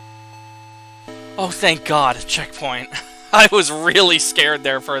 Oh, thank God, a checkpoint. I was really scared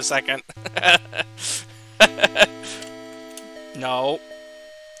there for a second. No.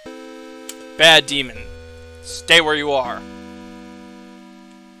 Bad demon. Stay where you are.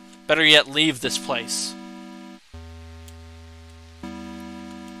 Better yet, leave this place.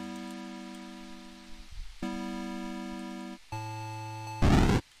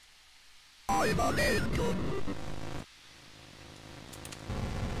 I'm an angel.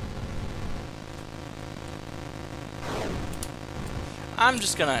 I'm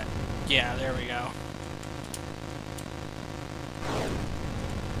just gonna... Yeah, there we go.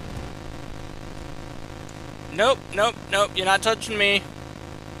 Nope, nope, nope, you're not touching me.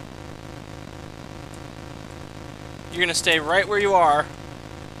 You're gonna stay right where you are.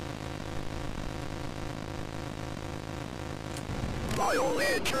 Vile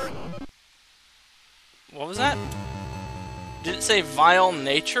nature. What was that? Did it say vile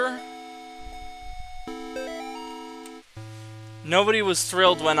nature? Nobody was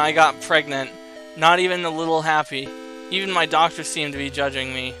thrilled when I got pregnant. Not even a little happy. Even my doctor seemed to be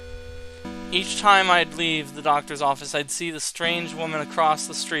judging me. Each time I'd leave the doctor's office, I'd see the strange woman across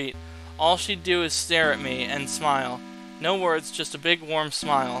the street. All she'd do is stare at me and smile. No words, just a big warm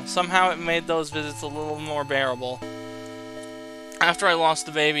smile. Somehow it made those visits a little more bearable. After I lost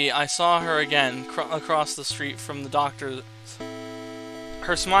the baby, I saw her again across the street from the doctor's.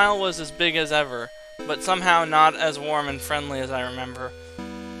 Her smile was as big as ever, but somehow not as warm and friendly as I remember.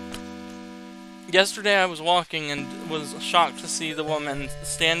 Yesterday I was walking and was shocked to see the woman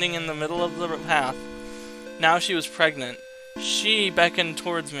standing in the middle of the path. Now she was pregnant. She beckoned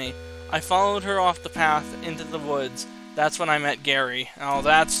towards me. I followed her off the path into the woods. That's when I met Gary. Oh,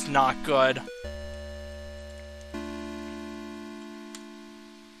 that's not good.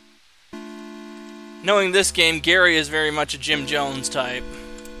 Knowing this game, Gary is very much a Jim Jones type.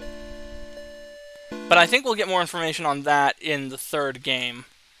 But I think we'll get more information on that in the third game.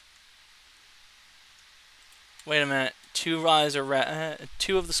 Wait a minute. Two eyes are red.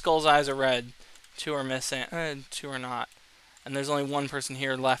 Two of the skull's eyes are red. Two are missing. Two are not. And there's only one person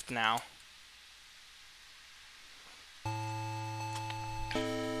here left now.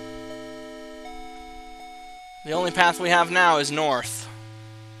 The only path we have now is north.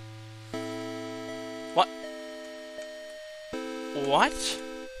 What? What?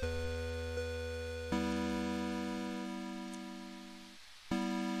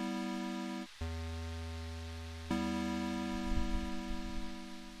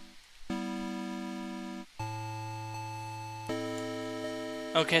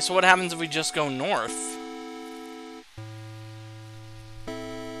 Okay, so what happens if we just go north?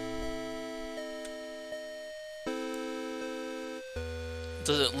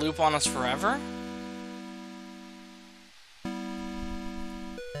 Does it loop on us forever?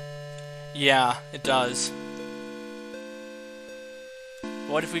 Yeah, it does.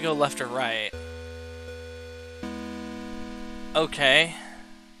 What if we go left or right? Okay.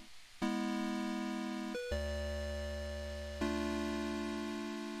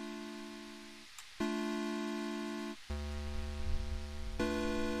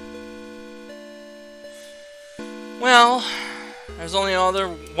 Well, there's only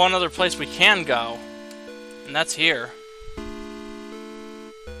one other place we can go, and that's here.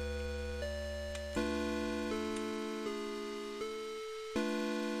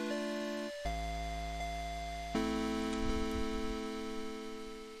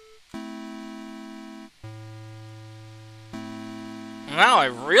 Now I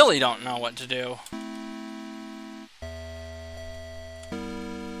really don't know what to do.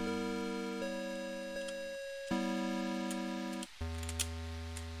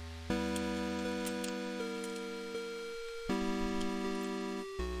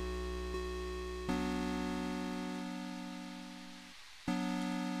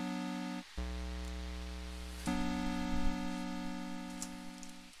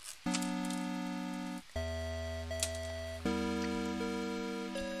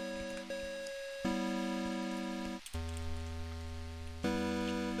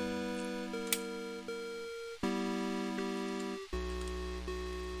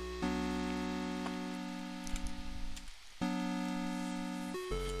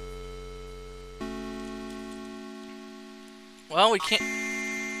 Well, we can't...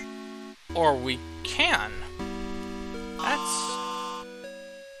 Or we can. That's...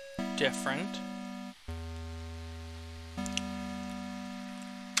 different.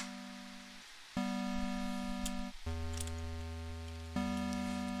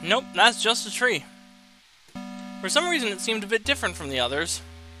 Nope, that's just a tree. For some reason it seemed a bit different from the others.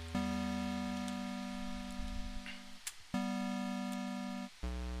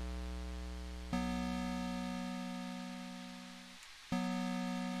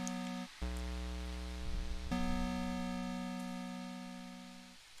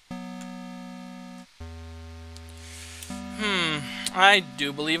 I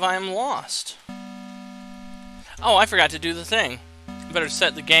do believe I am lost. Oh, I forgot to do the thing. I better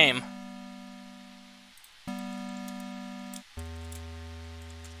set the game.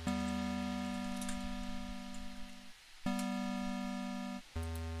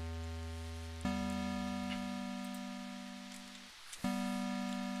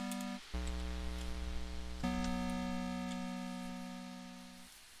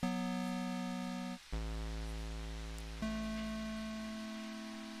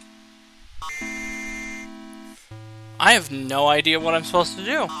 I have no idea what I'm supposed to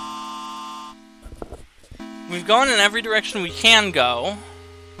do. We've gone in every direction we can go.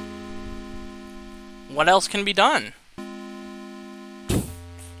 What else can be done?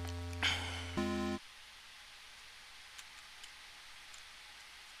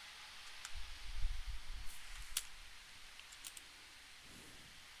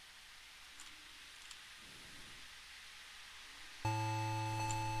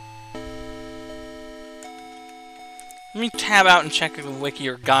 Let me tab out and check the wiki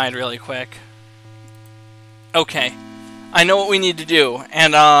or guide really quick. Okay, I know what we need to do,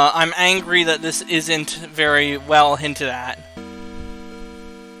 and I'm angry that this isn't very well hinted at.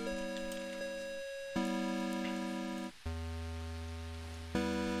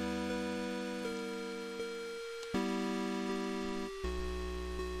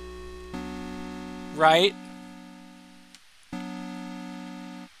 Right?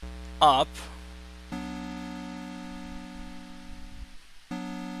 Up.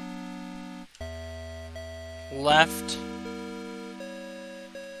 Left.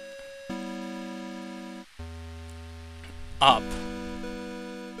 Up.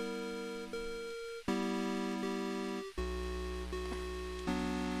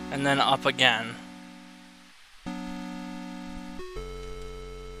 And then up again.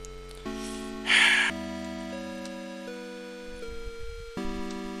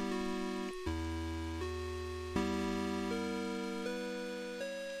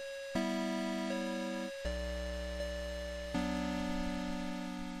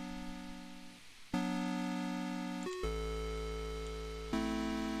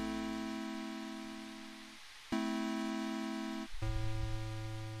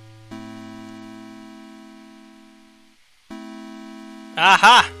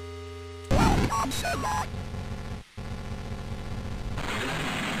 Aha!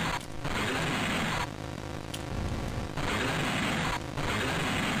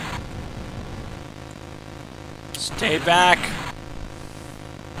 Stay back.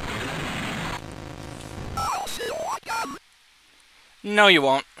 No, you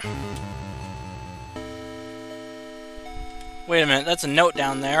won't. Wait a minute, that's a note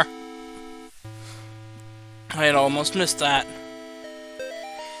down there. I had almost missed that.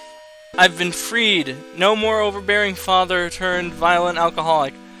 I've been freed. No more overbearing father turned violent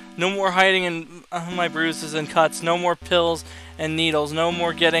alcoholic. No more hiding in my bruises and cuts. No more pills and needles. No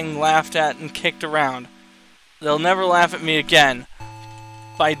more getting laughed at and kicked around. They'll never laugh at me again.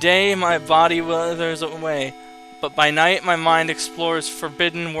 By day, my body withers away, but by night my mind explores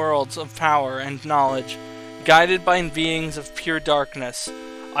forbidden worlds of power and knowledge, guided by beings of pure darkness.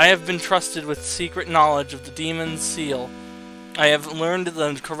 I have been trusted with secret knowledge of the demon's seal. I have learned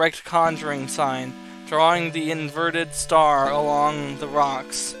the correct conjuring sign, drawing the inverted star along the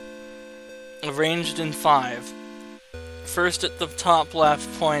rocks, arranged in 5. First at the top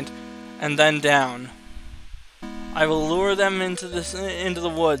left point, and then down. I will lure them into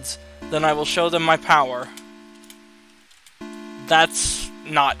the woods, then I will show them my power. That's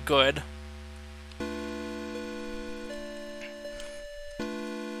not good.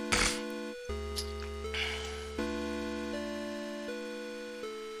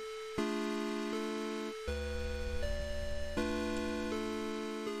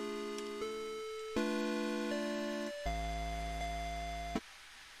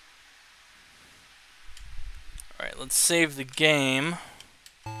 Alright, let's save the game.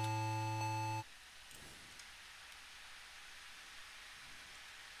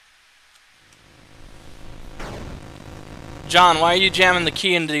 John, why are you jamming the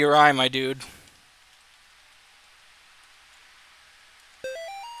key into your eye, my dude?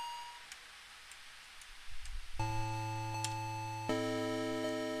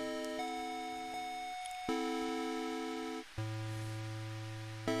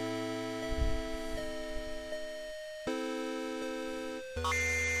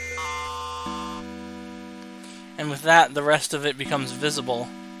 And with that, the rest of it becomes visible.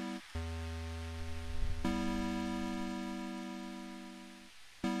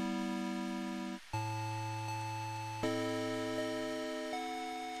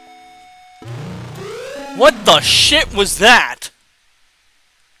 What the shit was that?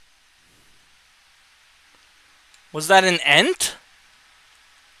 Was that an Ent?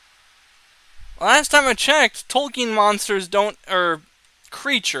 Last time I checked, Tolkien monsters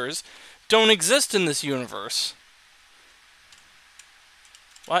creatures don't exist in this universe.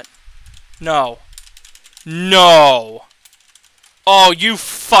 What? No. No! Oh, you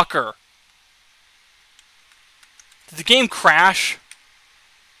fucker! Did the game crash?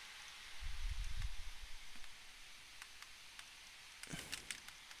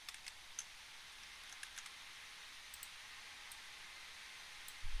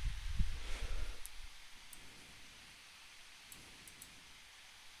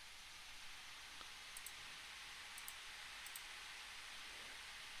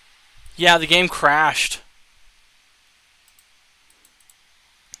 Yeah, the game crashed.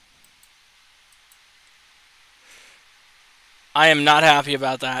 I am not happy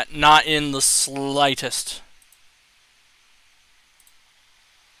about that. Not in the slightest.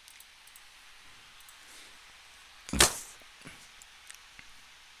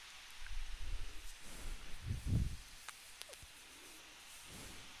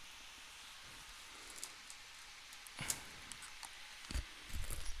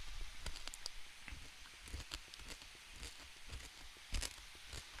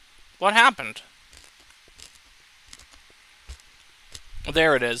 What happened?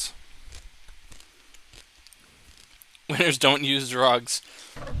 There it is. Winners don't use drugs.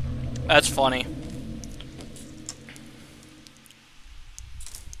 That's funny.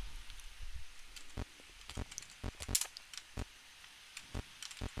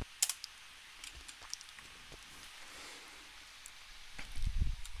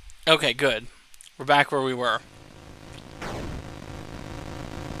 Okay, good. We're back where we were.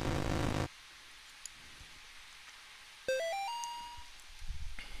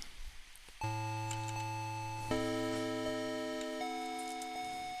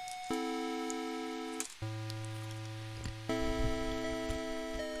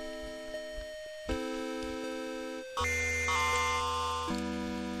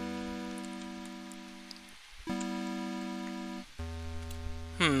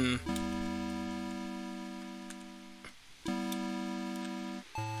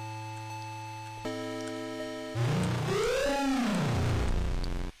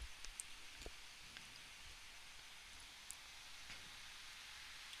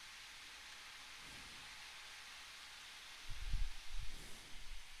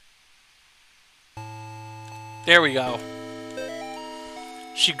 There we go.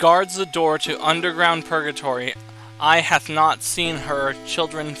 She guards the door to underground purgatory. Eye hath not seen her,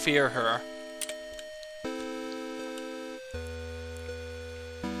 children fear her.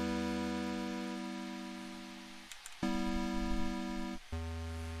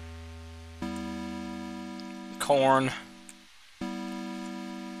 Corn.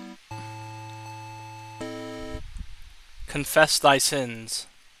 Confess thy sins.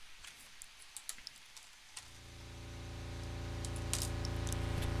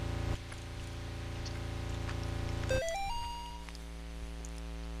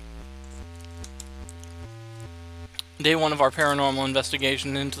 Day one of our paranormal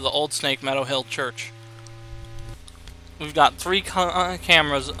investigation into the old Snake Meadow Hill Church. We've got 3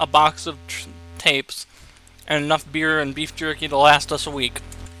 cameras, a box of tapes, and enough beer and beef jerky to last us a week.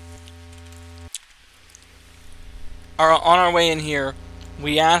 On our way in here,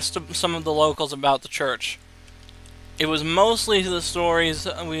 we asked some of the locals about the church. It was mostly the stories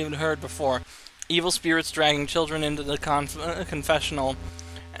we had heard before. Evil spirits dragging children into the confessional,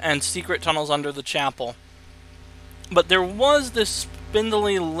 and secret tunnels under the chapel. But there was this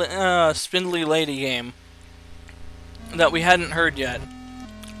spindly lady game that we hadn't heard yet.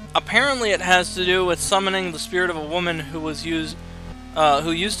 Apparently it has to do with summoning the spirit of a woman who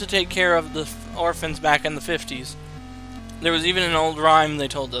used to take care of the orphans back in the 50s. There was even an old rhyme they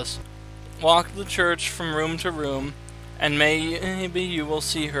told us. Walk the church from room to room, and maybe you will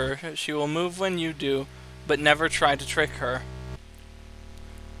see her. She will move when you do, but never try to trick her.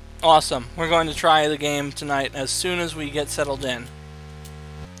 Awesome. We're going to try the game tonight as soon as we get settled in.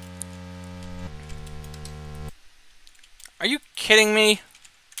 Are you kidding me?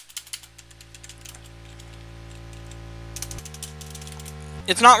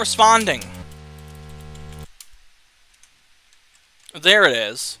 It's not responding. There it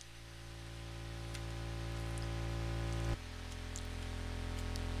is.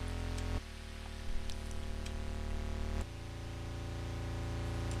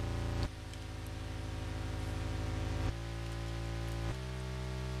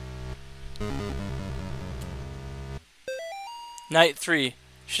 Night 3.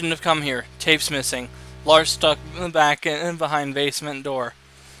 Shouldn't have come here. Tape's missing. Lars stuck back behind basement door.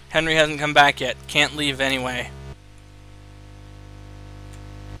 Henry hasn't come back yet. Can't leave anyway.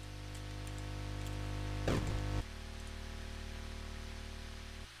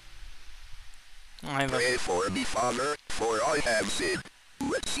 Pray for me, Father, for I have sinned.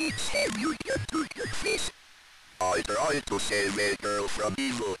 What sins have you done to confess? I tried to save a girl from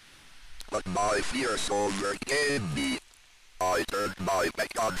evil, but my fears overcame me. I turned my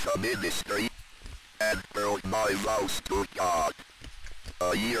back on the ministry, and broke my vows to God.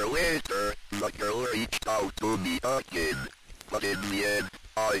 A year later, the girl reached out to me again, but in the end,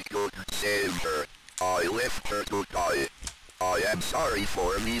 I couldn't save her. I left her to die. I am sorry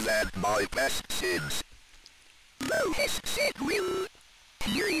for me and my past sins. Thou hast said will.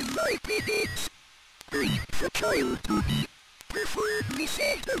 Here is my penance. Bring the child to me. Perform the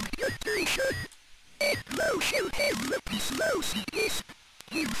sanctification. And thou shalt have the peace thou seekest.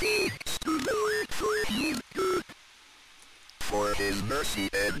 Give thanks to the Lord for his good. For his mercy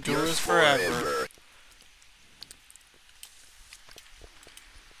endures forever.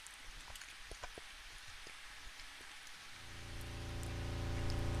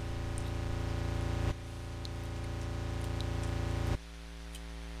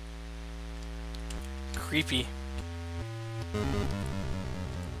 Creepy.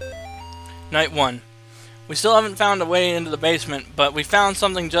 Night 1. We still haven't found a way into the basement, but we found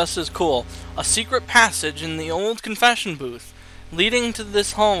something just as cool. A secret passage in the old confession booth. Leading to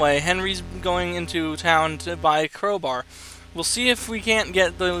this hallway, Henry's going into town to buy a crowbar. We'll see if we can't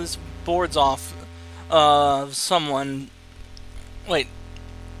get those boards off someone. Wait.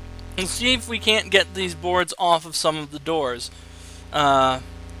 We'll see if we can't get these boards off of some of the doors. But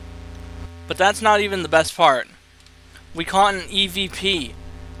that's not even the best part. We caught an EVP.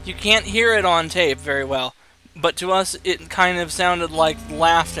 You can't hear it on tape very well, but to us it kind of sounded like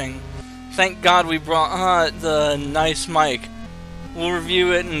laughing. Thank God we brought the nice mic. We'll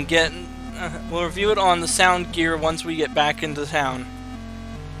review it and we'll review it on the sound gear once we get back into town.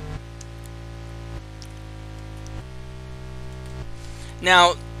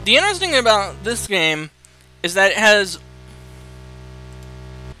 Now, the interesting thing about this game is that it has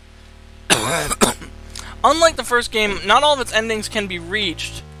unlike the first game, not all of its endings can be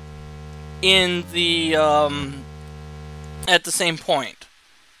reached in the at the same point.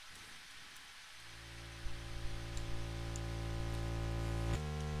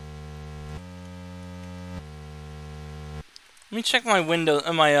 Let me check my window,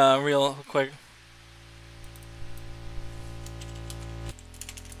 my reel quick.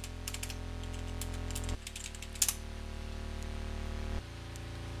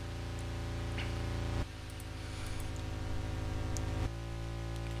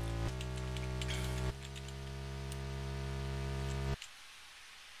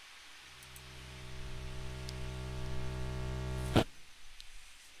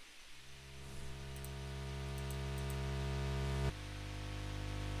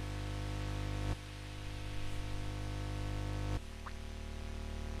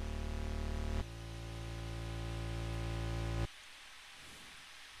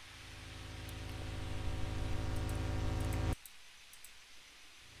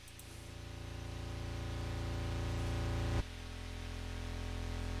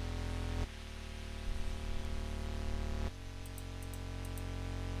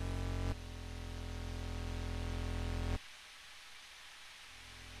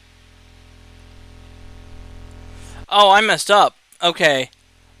 Oh, I messed up. Okay.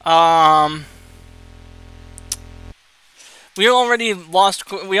 Um... We already lost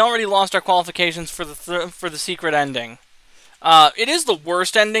our qualifications for the secret ending. It is the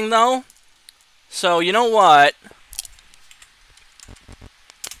worst ending though. So, you know what?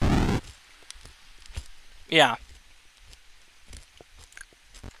 Yeah.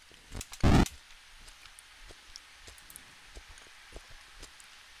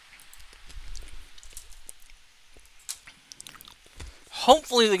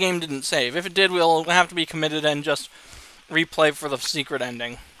 Hopefully the game didn't save. If it did, we'll have to be committed and just replay for the secret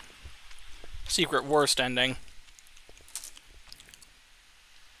ending. Secret worst ending.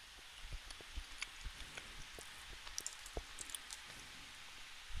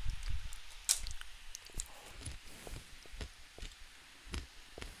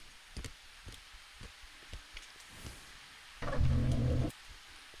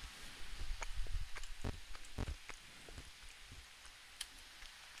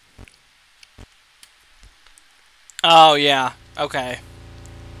 Oh, yeah. Okay.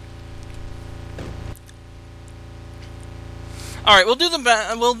 Alright, we'll do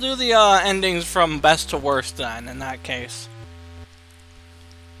the endings from best to worst then, in that case.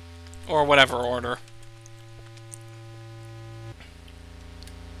 Or whatever order.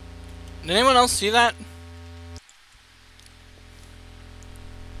 Did anyone else see that?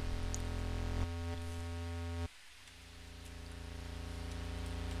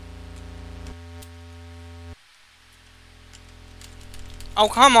 Oh,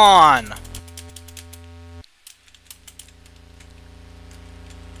 come on!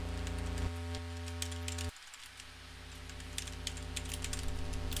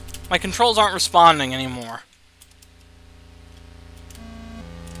 My controls aren't responding anymore.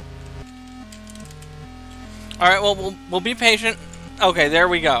 Alright, well, we'll be patient. Okay, there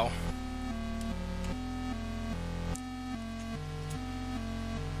we go.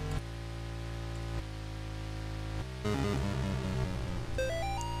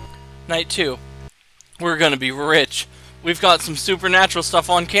 Night 2. We're gonna be rich. We've got some supernatural stuff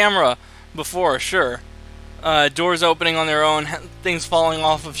on camera before, sure. Doors opening on their own, things falling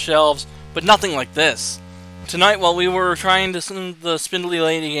off of shelves, but nothing like this. Tonight, while we were trying to sing the Spindly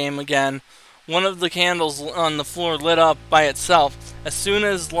Lady game again, one of the candles on the floor lit up by itself. As soon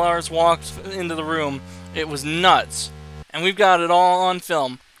as Lars walked into the room, it was nuts. And we've got it all on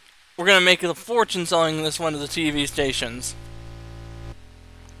film. We're gonna make a fortune selling this one to the TV stations.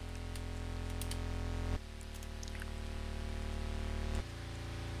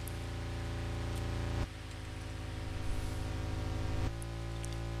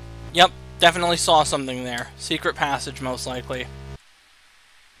 Yep, definitely saw something there. Secret passage, most likely.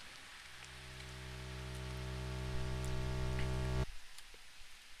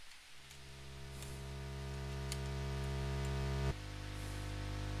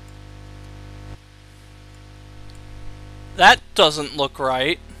 That doesn't look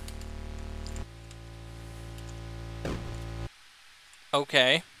right.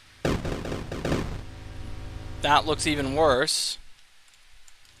 Okay. That looks even worse.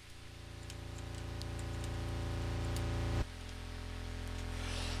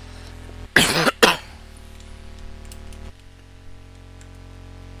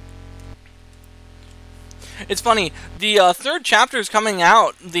 It's funny, the third chapter is coming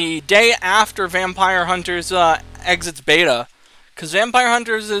out the day after Vampire Hunters exits beta. Because Vampire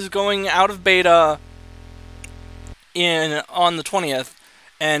Hunters is going out of beta on the 20th.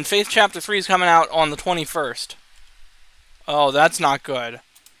 And Faith Chapter 3 is coming out on the 21st. Oh, that's not good.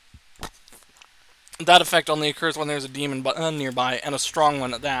 That effect only occurs when there's a demon nearby, and a strong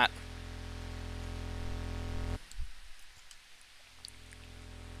one at that.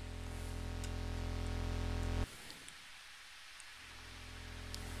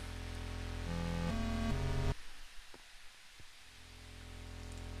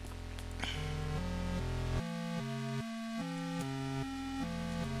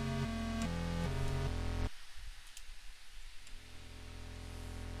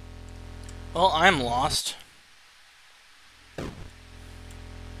 Well, I'm lost.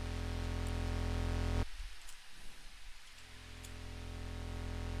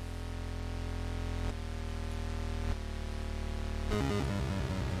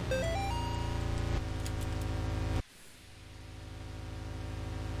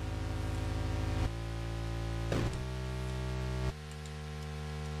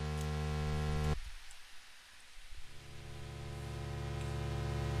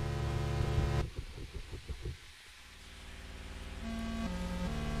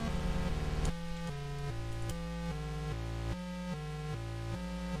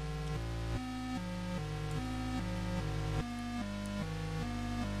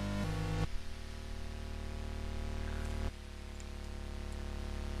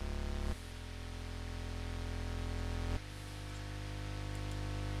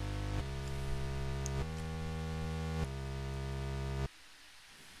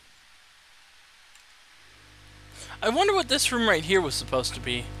 I wonder what this room right here was supposed to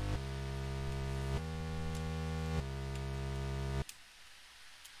be.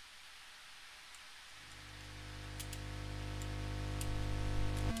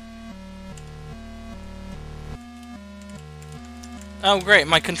 Oh great,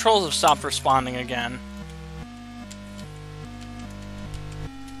 my controls have stopped responding again.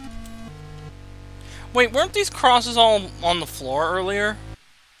 Wait, weren't these crosses all on the floor earlier?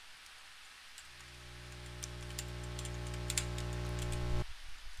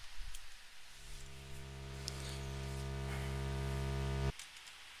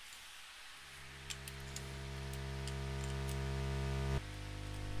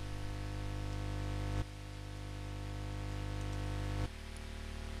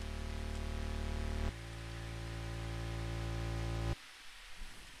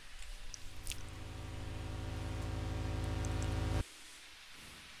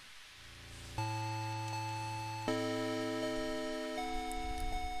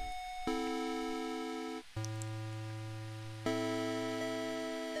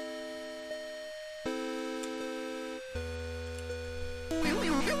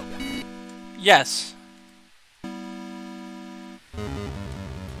 Yes.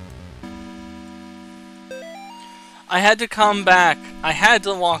 I had to come back. I had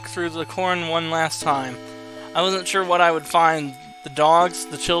to walk through the corn one last time. I wasn't sure what I would find. The dogs,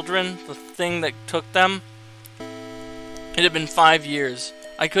 the children, the thing that took them. It had been 5 years.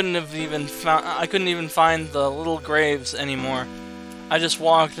 I couldn't even find the little graves anymore. I just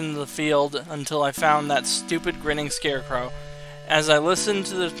walked into the field until I found that stupid grinning scarecrow. As I listened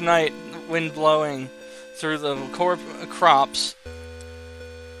to the night wind blowing through the crops,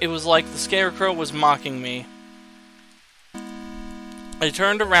 it was like the scarecrow was mocking me. I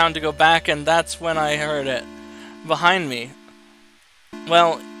turned around to go back, and that's when I heard it. Behind me.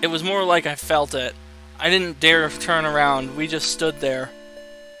 Well, it was more like I felt it. I didn't dare turn around. We just stood there.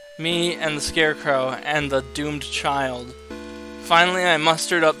 Me and the scarecrow and the doomed child. Finally, I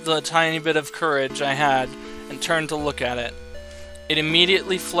mustered up the tiny bit of courage I had and turned to look at it. It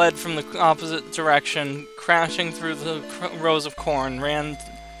immediately fled from the opposite direction, crashing through the rows of corn.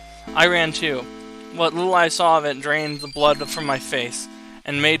 I ran too. What little I saw of it drained the blood from my face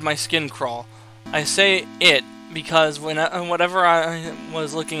and made my skin crawl. I say it because whatever I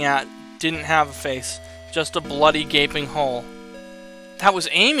was looking at didn't have a face, just a bloody gaping hole. That was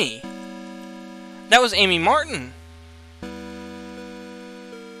Amy! That was Amy Martin!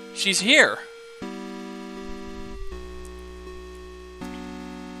 She's here!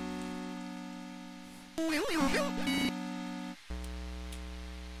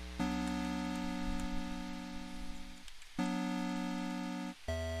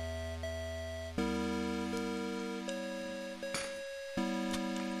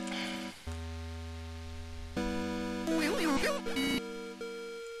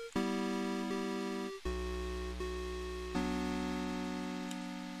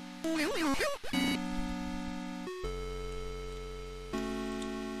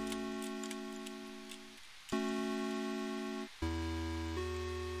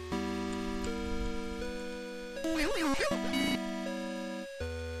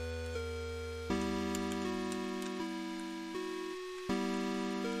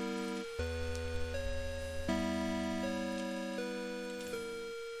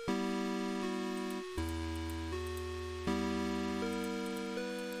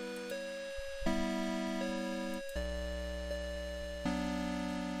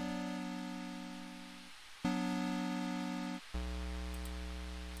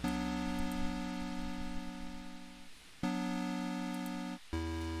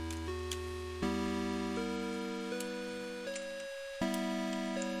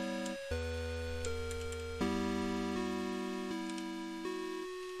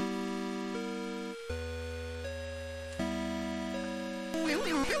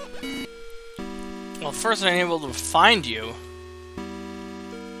 Well, first I'm able to find you.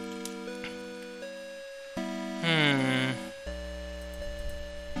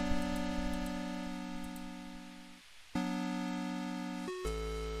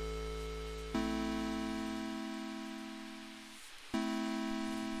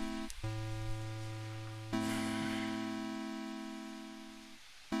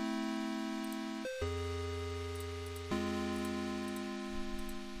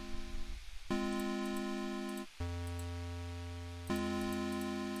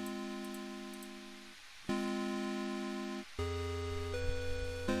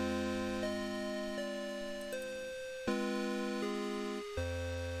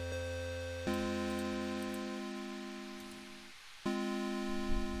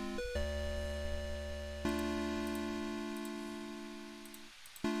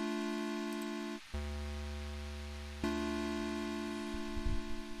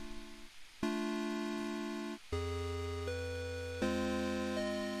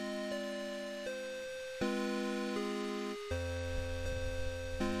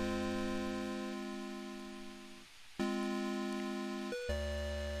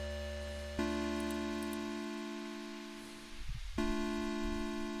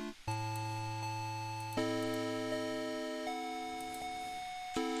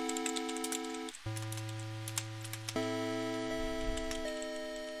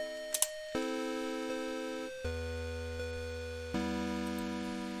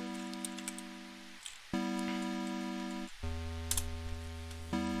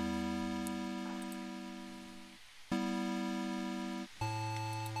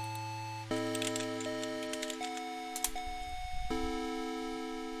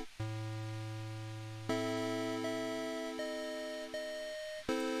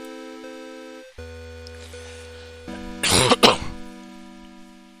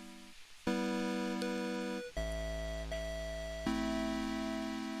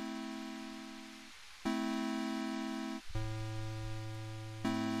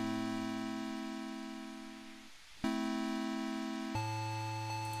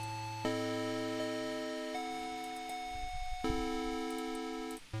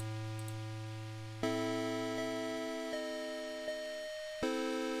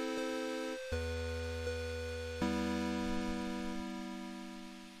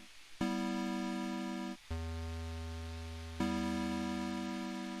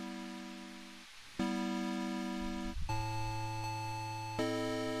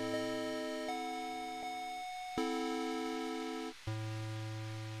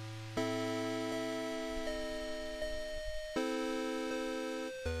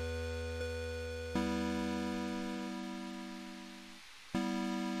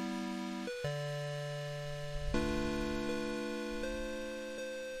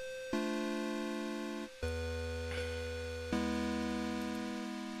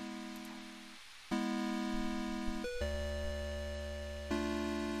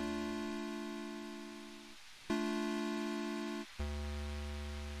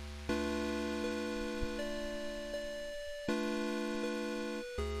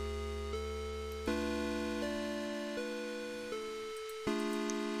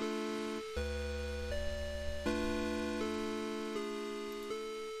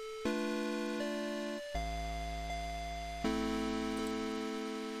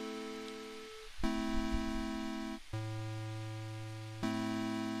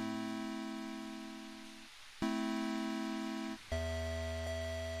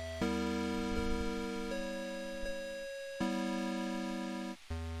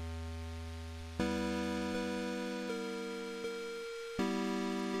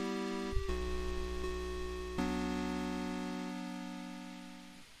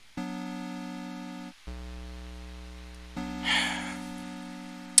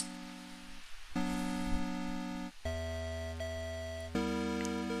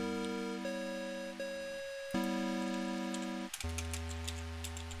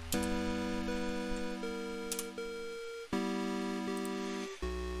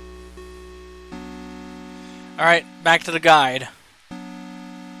 Alright, back to the guide.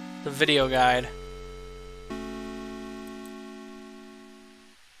 The video guide.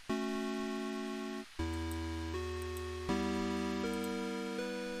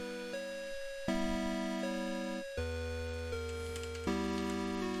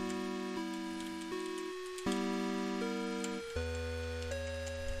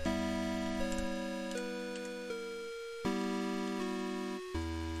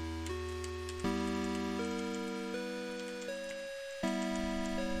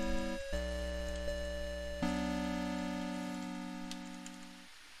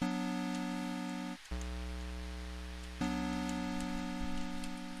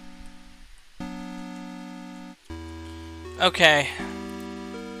 Okay.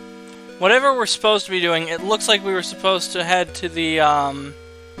 Whatever we're supposed to be doing, it looks like we were supposed to head to the,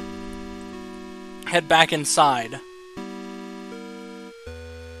 head back inside.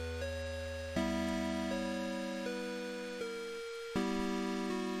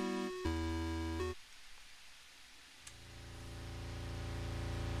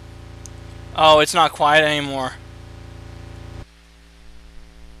 Oh, it's not quiet anymore.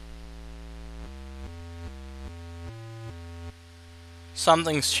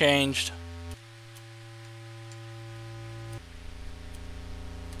 Something's changed.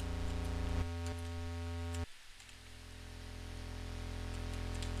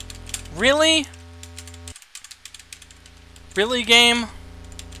 Really? Really, game?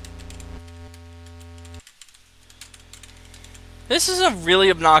 This is a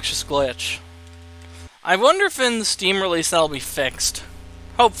really obnoxious glitch. I wonder if in the Steam release that'll be fixed.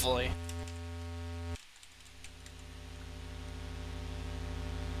 Hopefully.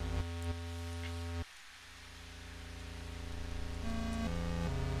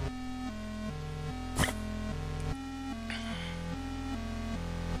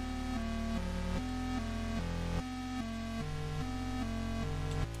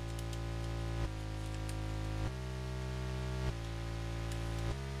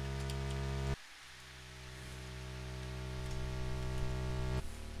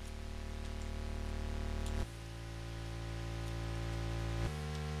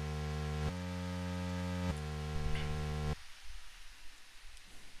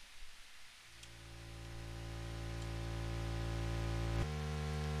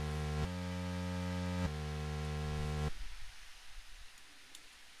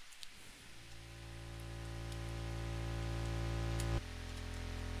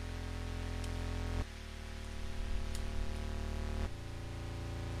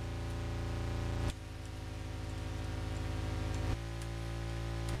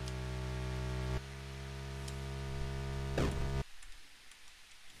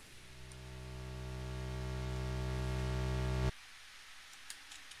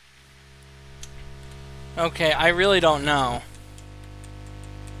 Okay, I really don't know.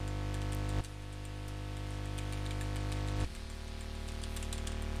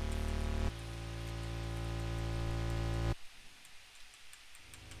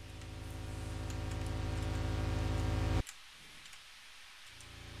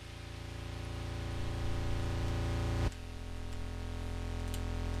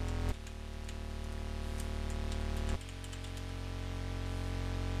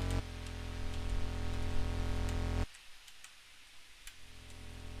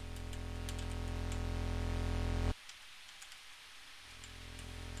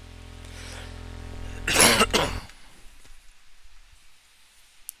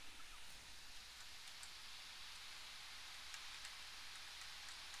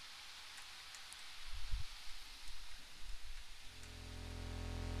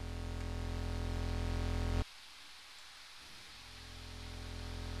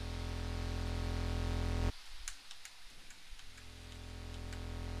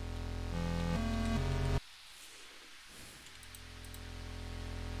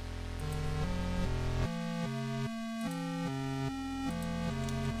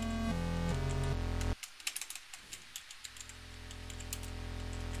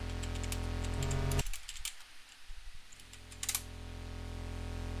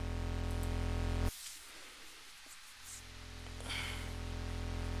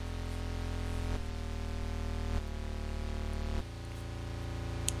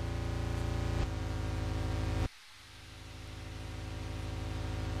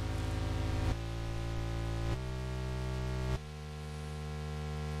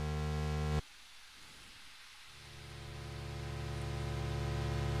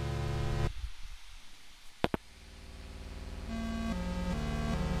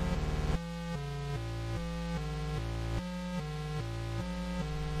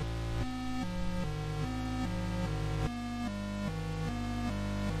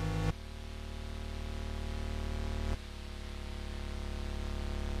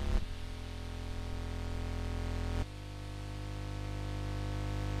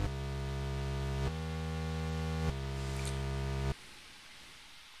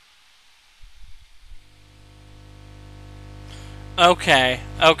 Okay,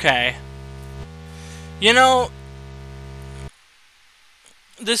 okay. You know,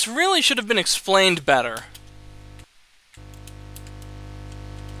 this really should have been explained better.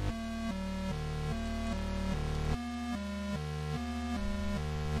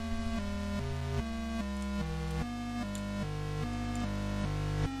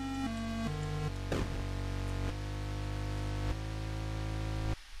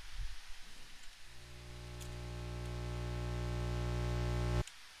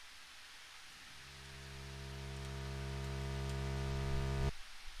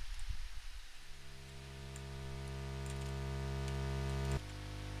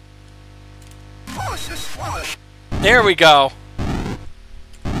 There we go.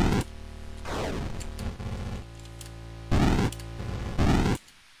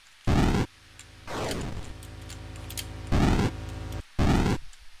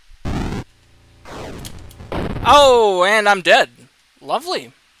 Oh, and I'm dead.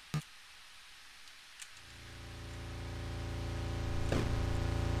 Lovely.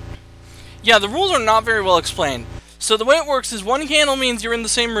 Yeah, the rules are not very well explained. So the way it works is one candle means you're in the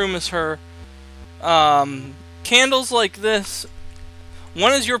same room as her. Candles like this,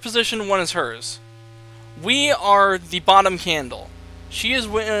 one is your position, one is hers. We are the bottom candle. She is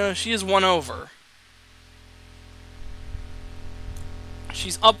one over.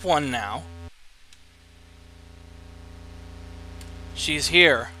 She's up one now. She's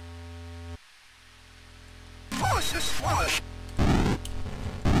here.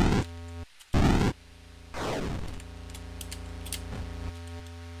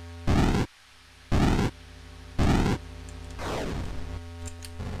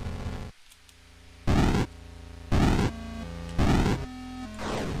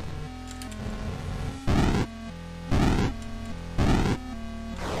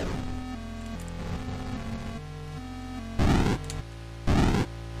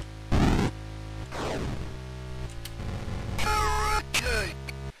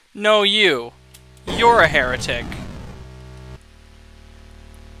 No, you. You're a heretic.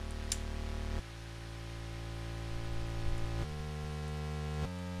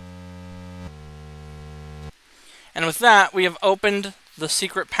 And with that, we have opened the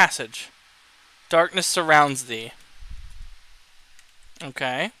secret passage. Darkness surrounds thee.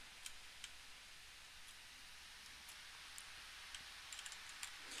 Okay.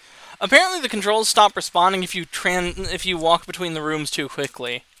 Apparently the controls stop responding if you walk between the rooms too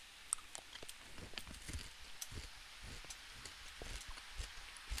quickly.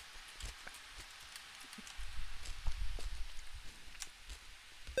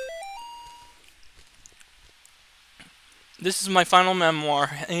 This is my final memoir,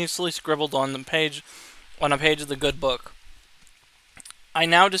 hastily scribbled on a page of the good book. I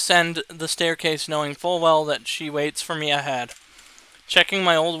now descend the staircase knowing full well that she waits for me ahead. Checking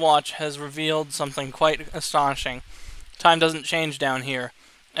my old watch has revealed something quite astonishing. Time doesn't change down here,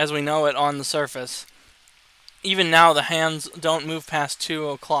 as we know it on the surface. Even now the hands don't move past 2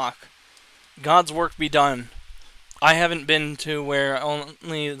 o'clock. God's work be done. I haven't been to where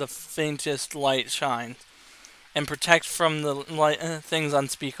only the faintest light shines, and protect from the things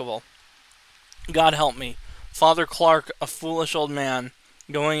unspeakable. God help me. Father Clark, a foolish old man,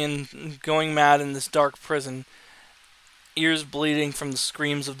 going mad in this dark prison, ears bleeding from the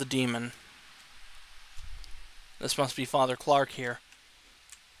screams of the demon. This must be Father Clark here.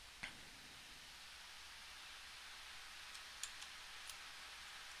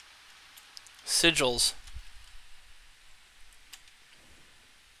 Sigils.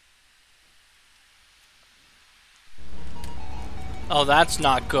 Oh, that's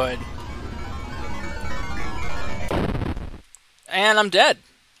not good. And I'm dead.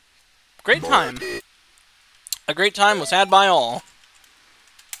 Great time. A great time was had by all.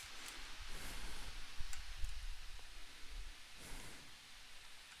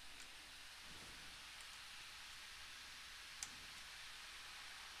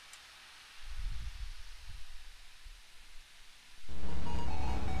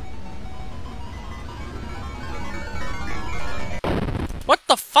 What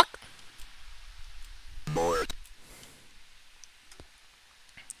the fuck? Bored.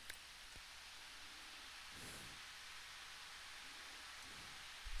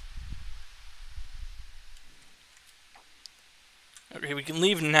 Okay, we can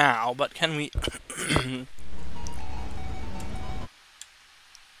leave now, but can we...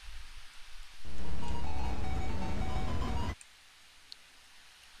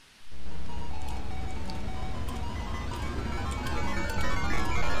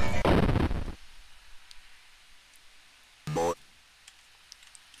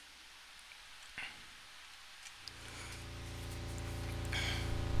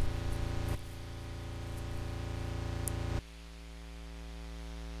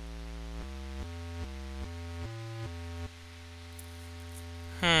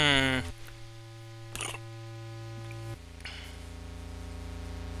 Hmm.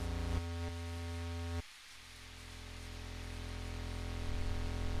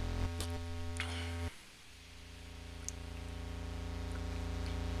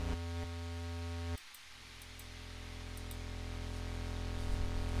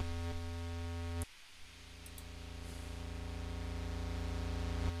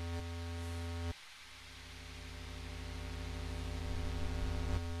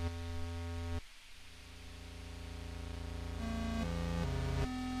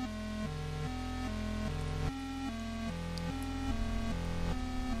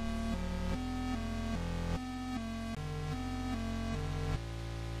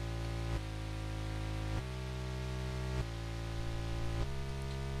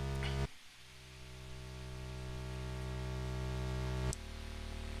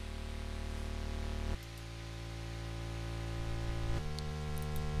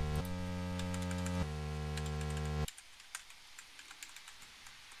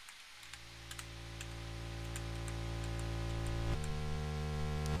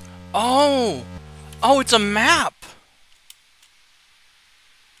 Oh! Oh, it's a map!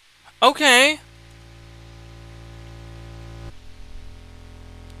 Okay.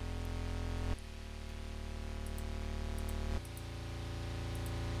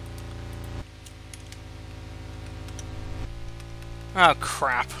 Oh,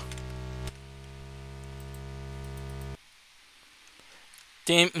 crap.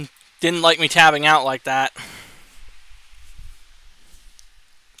 Didn't like me tabbing out like that.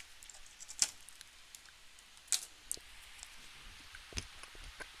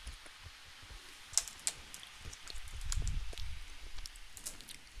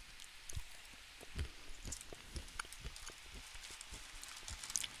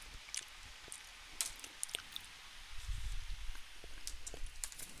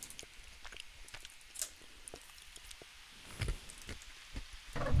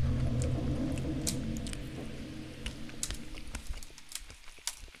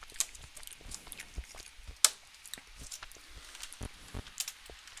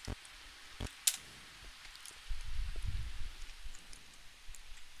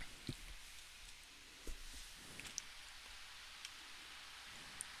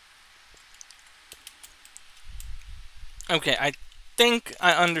 Okay, I think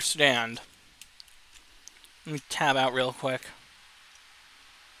I understand. Let me tab out real quick.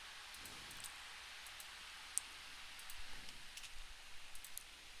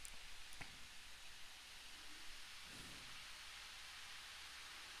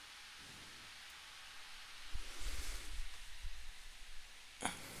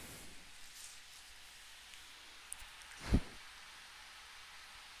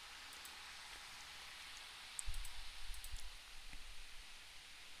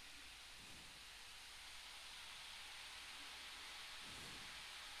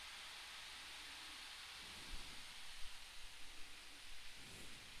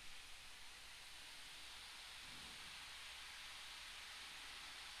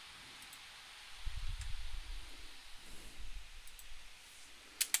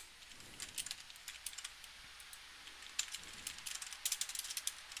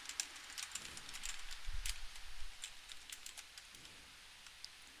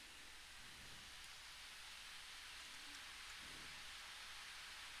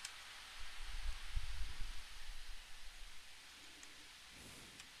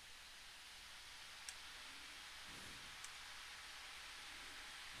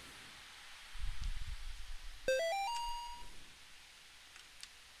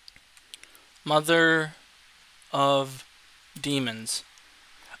 Mother of Demons.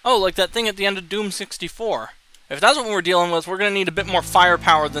 Oh, like that thing at the end of Doom 64. If that's what we're dealing with, we're gonna need a bit more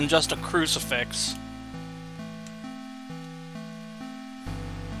firepower than just a crucifix.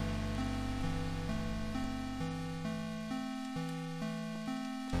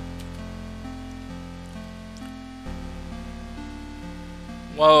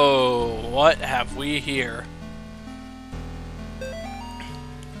 Whoa, what have we here?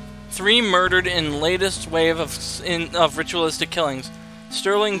 3 murdered in latest wave of ritualistic killings.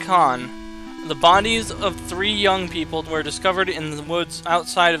 Sterling Khan. The bodies of 3 young people were discovered in the woods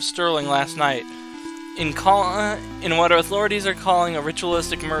outside of Sterling last night. In what authorities are calling a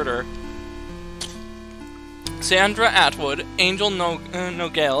ritualistic murder. Sandra Atwood, Angel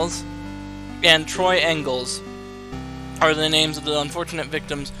Nogales, and Troy Engels are the names of the unfortunate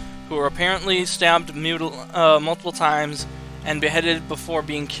victims who were apparently stabbed multiple times and beheaded before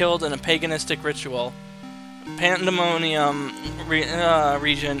being killed in a paganistic ritual. Pandemonium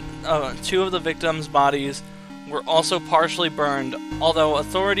region, 2 of the victims' bodies were also partially burned, although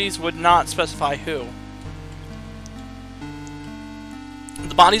authorities would not specify who.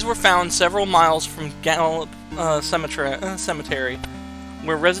 The bodies were found several miles from Gallup Cemetery,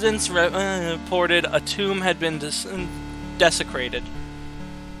 where residents reported a tomb had been desecrated.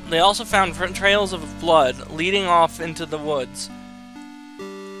 They also found trails of blood leading off into the woods.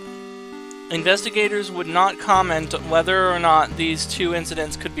 Investigators would not comment whether or not these two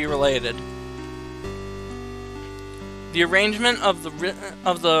incidents could be related. The arrangement of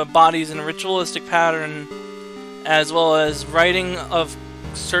the bodies in a ritualistic pattern, as well as writing of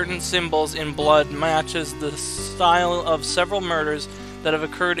certain symbols in blood, matches the style of several murders that have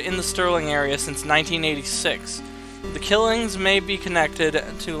occurred in the Sterling area since 1986. The killings may be connected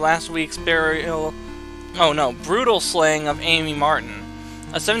to last week's brutal slaying of Amy Martin,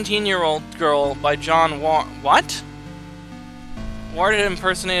 a 17-year-old girl by John What? Ward had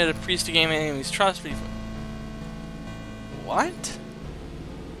impersonated a priest to gain Amy's trust before. What?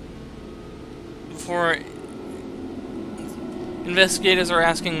 Before investigators are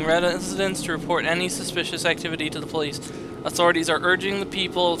asking residents to report any suspicious activity to the police. Authorities are urging the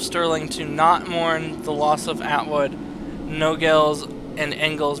people of Sterling to not mourn the loss of Atwood, Nogales, and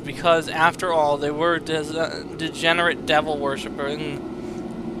Engels because, after all, they were degenerate devil-worshipping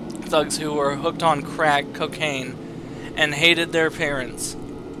thugs who were hooked on crack cocaine and hated their parents.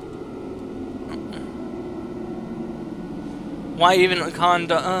 Why even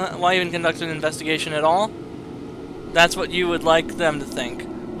conduct an investigation at all? That's what you would like them to think,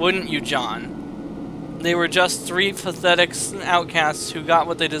 wouldn't you, John? They were just three pathetic outcasts who got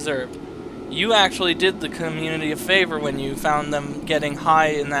what they deserved. You actually did the community a favor when you found them getting high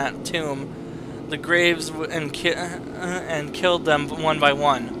in that tomb, the graves, and killed them one by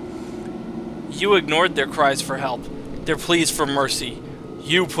one. You ignored their cries for help, their pleas for mercy.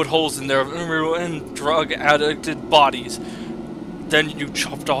 You put holes in their drug-addicted bodies. Then you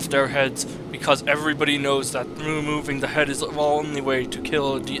chopped off their heads, because everybody knows that removing the head is the only way to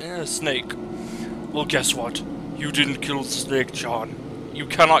kill a snake. Well, guess what? You didn't kill the snake, John. You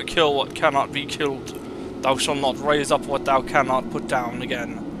cannot kill what cannot be killed. Thou shalt not raise up what thou cannot put down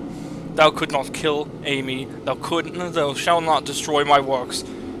again. Thou could not kill Amy. Thou shalt not destroy my works,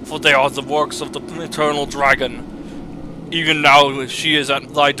 for they are the works of the eternal dragon. Even now she is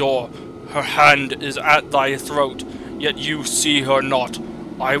at thy door. Her hand is at thy throat, yet you see her not.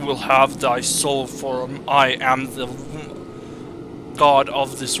 I will have thy soul, for I am the God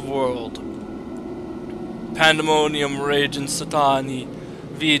of this world. Pandemonium regent satani,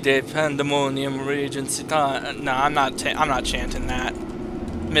 vide pandemonium regent satani. Nah, I'm not chanting that.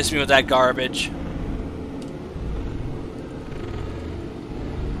 Miss me with that garbage.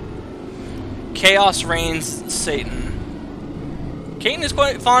 Chaos reigns Satan. Caton is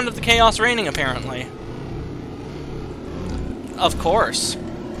quite fond of the chaos reigning, apparently. Of course.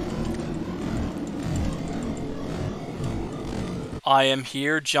 I am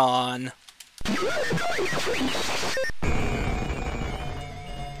here, John.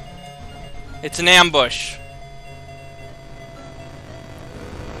 It's an ambush.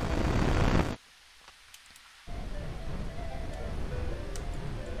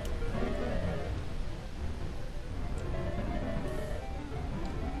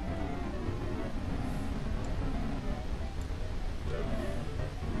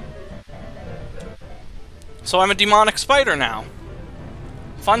 So I'm a demonic spider now.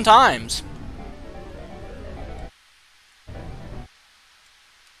 Fun times.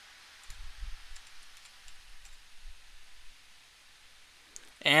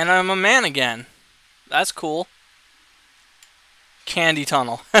 And I'm a man again. That's cool. Candy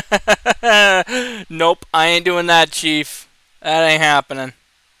tunnel. Nope, I ain't doing that, Chief. That ain't happening.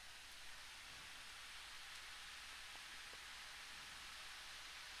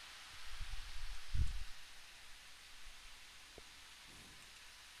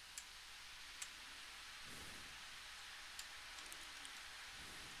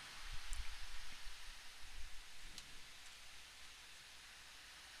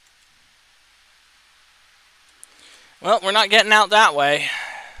 Well, we're not getting out that way.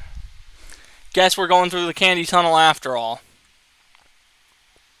 Guess we're going through the candy tunnel after all.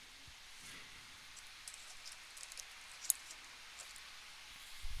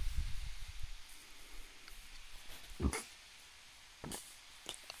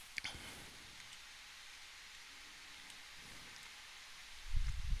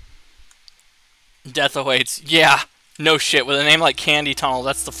 Death awaits. Yeah, no shit. With a name like Candy Tunnel,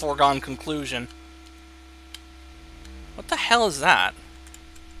 that's the foregone conclusion. What the hell is that?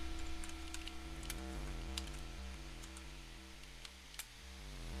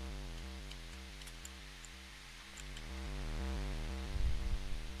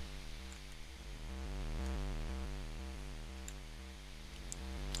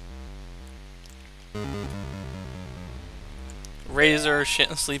 Razor,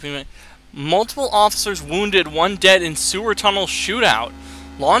 sleeping. Multiple officers wounded, one dead in sewer tunnel shootout.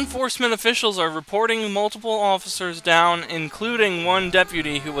 Law enforcement officials are reporting multiple officers down, including one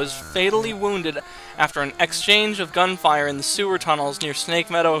deputy who was fatally wounded after an exchange of gunfire in the sewer tunnels near Snake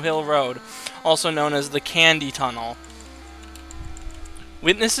Meadow Hill Road, also known as the Candy Tunnel.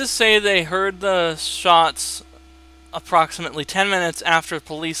 Witnesses say they heard the shots approximately 10 minutes after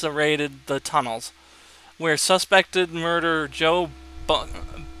police raided the tunnels, where suspected murderer Joe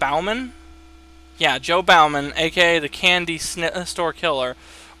Bauman? Yeah, Joe Bauman, aka the Candy Store Killer,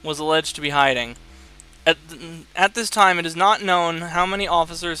 was alleged to be hiding. At this time, it is not known how many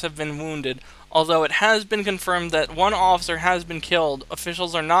officers have been wounded, although it has been confirmed that one officer has been killed.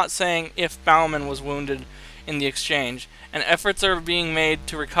 Officials are not saying if Bauman was wounded in the exchange, and efforts are being made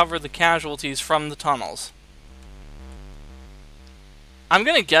to recover the casualties from the tunnels. I'm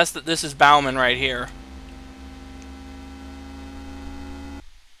gonna guess that this is Bauman right here.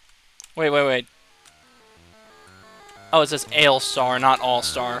 Wait. Oh, it says Ale-Star, not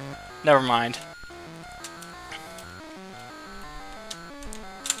All-Star. Never mind.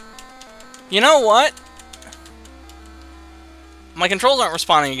 You know what? My controls aren't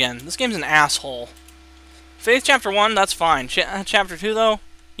responding again. This game's an asshole. Faith Chapter 1, that's fine. Chapter 2, though?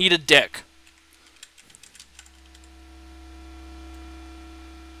 Eat a dick.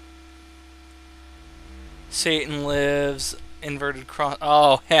 Satan lives. Inverted cross.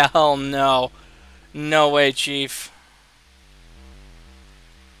 Oh, hell no. No way, Chief.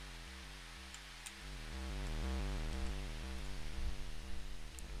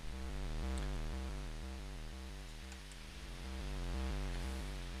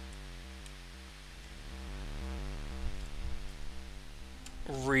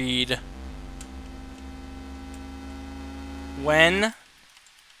 Read. When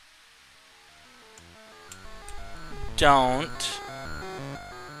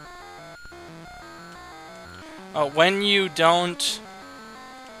when you don't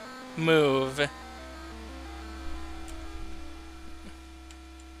move,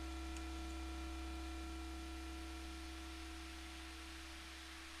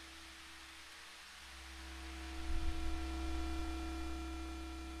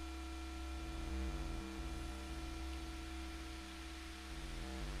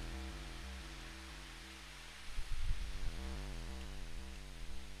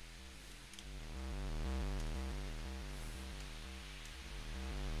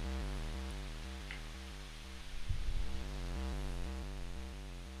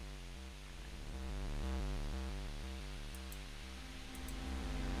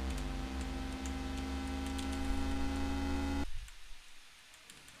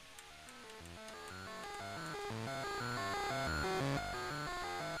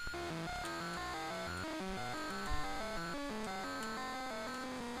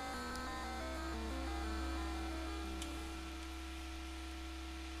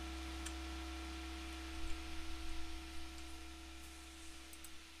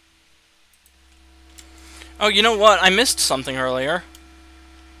 oh, you know what? I missed something earlier.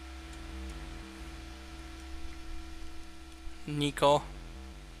 Nico.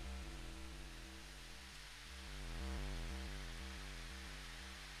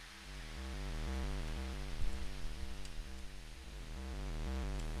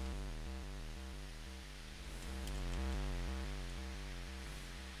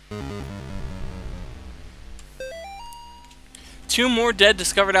 Two more dead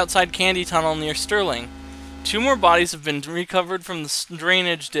discovered outside Candy Tunnel near Sterling. Two more bodies have been recovered from the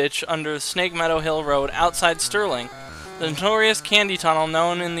drainage ditch under Snake Meadow Hill Road outside Sterling. The notorious Candy Tunnel,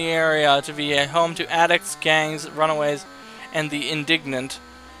 known in the area to be a home to addicts, gangs, runaways, and the indignant,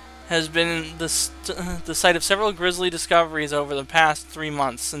 has been the site of several grisly discoveries over the past 3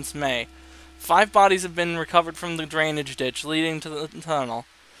 months, since May. 5 bodies have been recovered from the drainage ditch leading to the tunnel.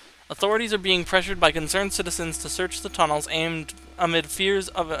 Authorities are being pressured by concerned citizens to search the tunnels amid fears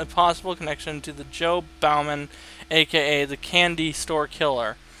of a possible connection to the Joe Bauman, aka the Candy Store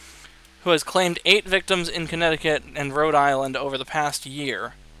Killer, who has claimed 8 victims in Connecticut and Rhode Island over the past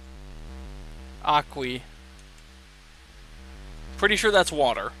year. Aqui. Pretty sure that's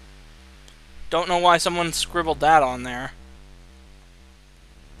water. Don't know why someone scribbled that on there.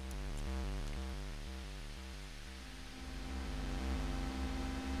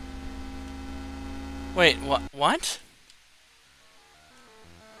 Wait, what? What?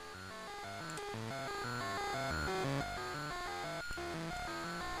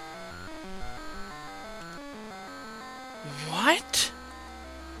 What?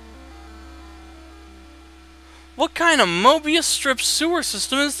 What kind of Mobius strip sewer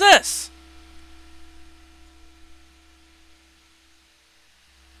system is this?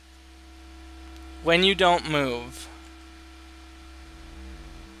 When you don't move.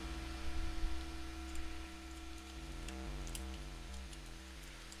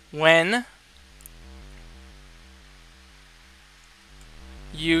 When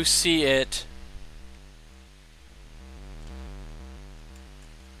you see it,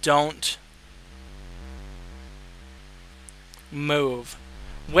 don't move.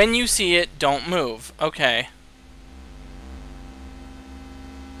 When you see it, don't move. Okay.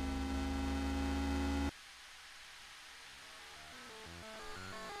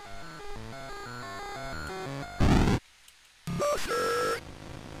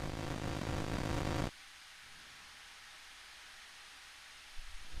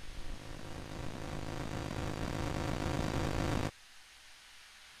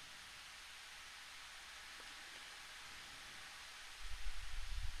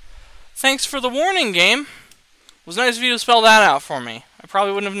 Thanks for the warning, game. It was nice of you to spell that out for me. I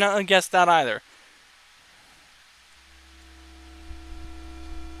probably wouldn't have guessed that either.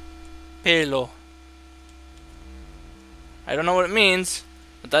 Pelo. I don't know what it means,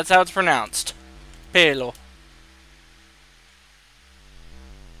 but that's how it's pronounced. Pelo.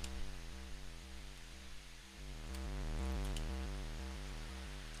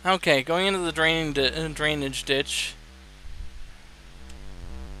 Okay, going into the drainage ditch.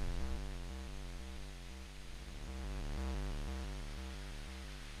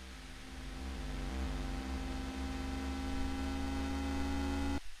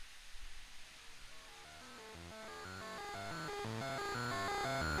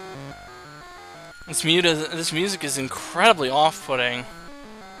 This music is incredibly off-putting.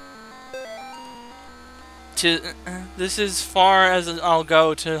 This is far as I'll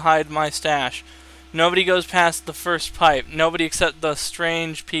go to hide my stash. Nobody goes past the first pipe. Nobody except the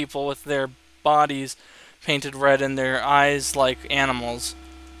strange people with their bodies painted red and their eyes like animals.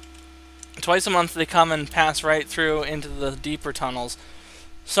 Twice a month they come and pass right through into the deeper tunnels.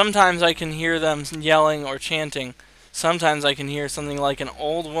 Sometimes I can hear them yelling or chanting. Sometimes I can hear something like an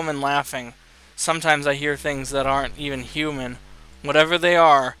old woman laughing. Sometimes I hear things that aren't even human. Whatever they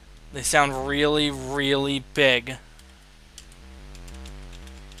are, they sound really, really big.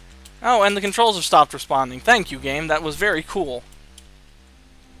 Oh, and the controls have stopped responding. Thank you, game. That was very cool.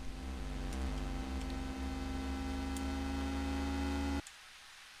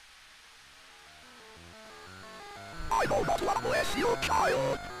 I will not bless you,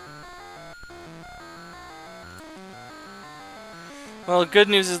 child. Well, the good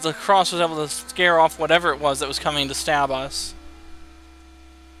news is the cross was able to scare off whatever it was that was coming to stab us.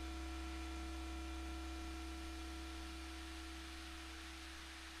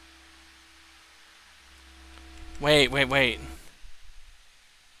 Wait.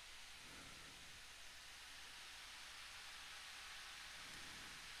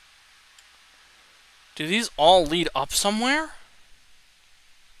 Do these all lead up somewhere?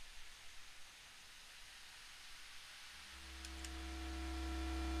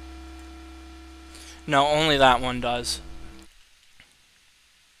 No, only that one does.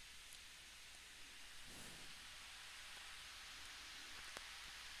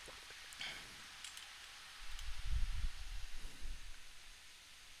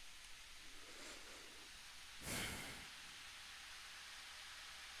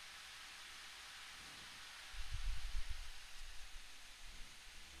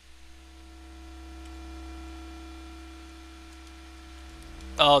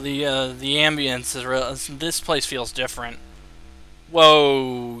 Oh, the ambience is real. This place feels different.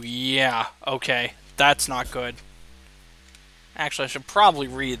 Whoa, yeah, okay. That's not good. Actually, I should probably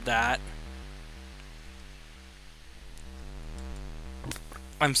read that.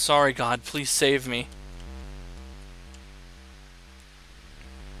 I'm sorry, God. Please save me.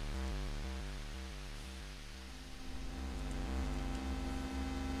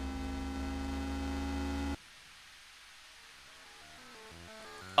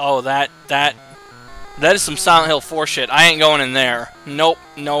 Oh, that is some Silent Hill 4 shit. I ain't going in there. Nope.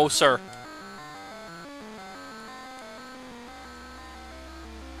 No, sir.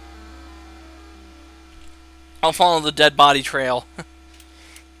 I'll follow the dead body trail.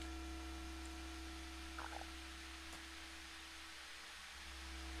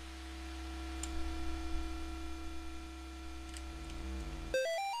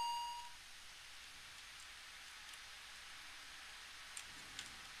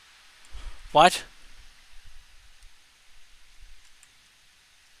 What?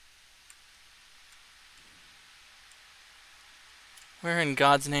 Where in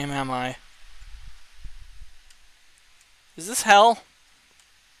God's name am I? Is this hell?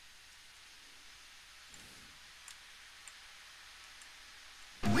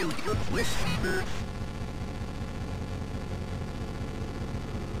 Will Listener.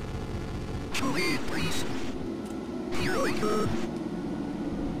 To lead, please. Here I go.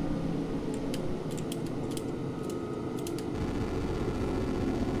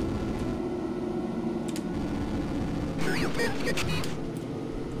 Here you can get me.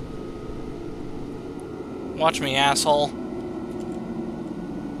 Watch me, asshole.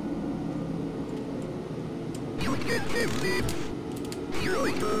 You can have me. Here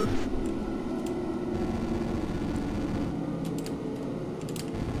I go.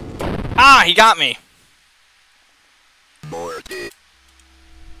 Ah, he got me. Morty.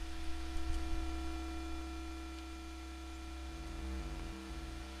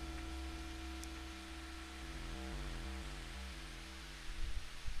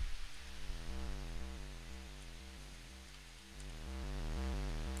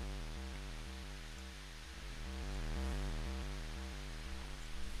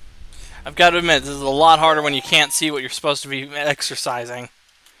 I've got to admit, this is a lot harder when you can't see what you're supposed to be exercising.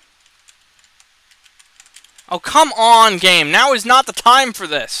 Oh, come on, game. Now is not the time for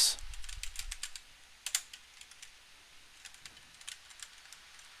this.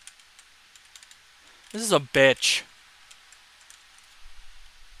 This is a bitch.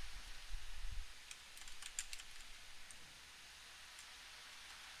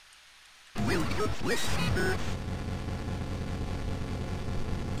 Will you listen?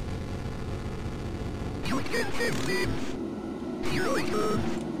 You can have me. Here I go.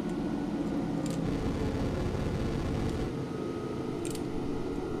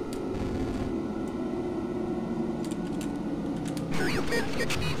 Here you can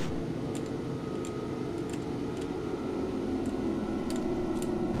get me.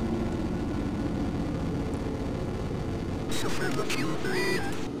 Suffer the children.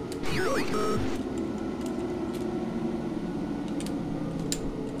 Here I go.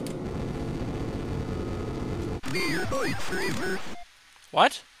 Nearby forever.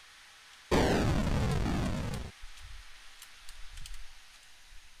 What?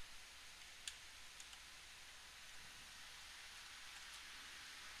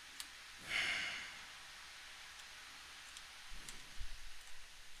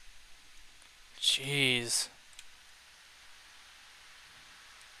 Jeez.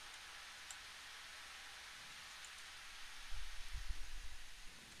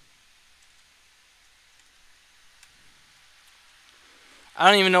 I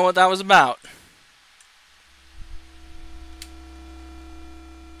don't even know what that was about.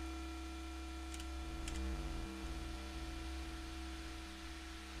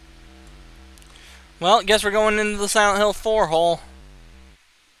 Well, guess we're going into the Silent Hill 4 hole.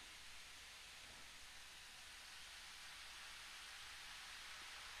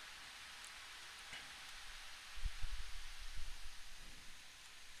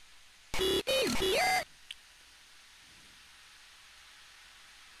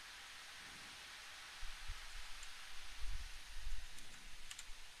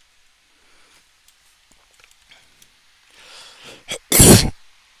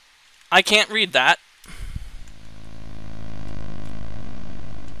 I can't read that.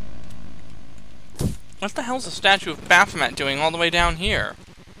 What the hell's the statue of Baphomet doing all the way down here?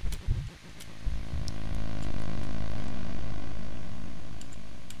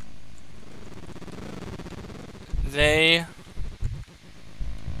 They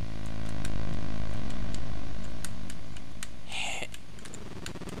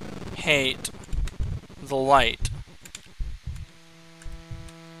hate the light.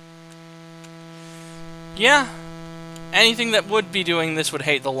 Yeah, anything that would be doing this would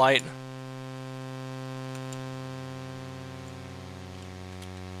hate the light.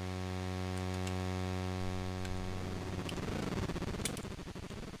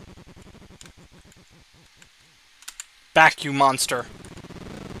 Back, you monster.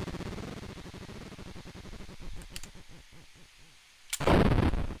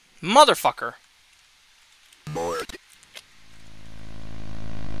 Motherfucker.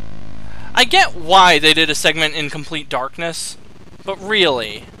 I get why they did a segment in complete darkness, but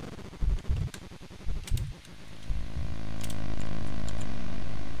really...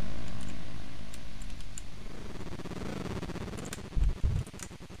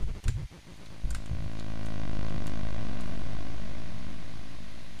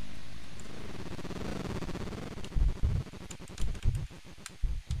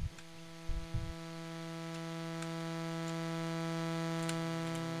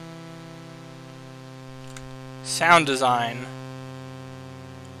 Sound design.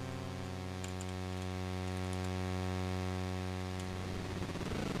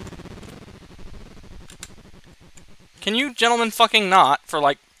 Can you gentlemen fucking not for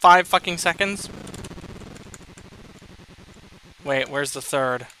like 5 fucking seconds? Wait, where's the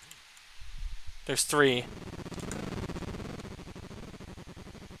third? There's 3.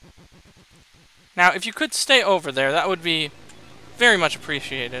 Now, if you could stay over there, that would be very much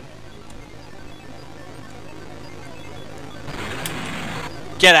appreciated.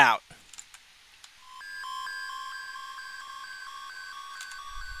 Get out.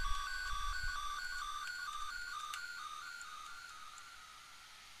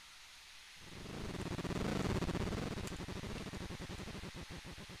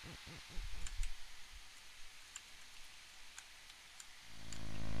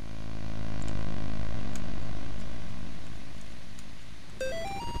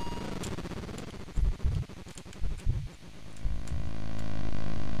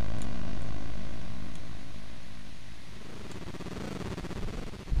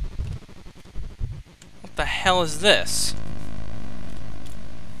 What the hell is this?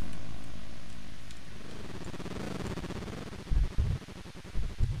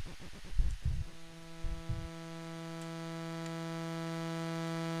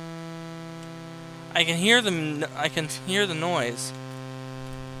 I can hear the noise.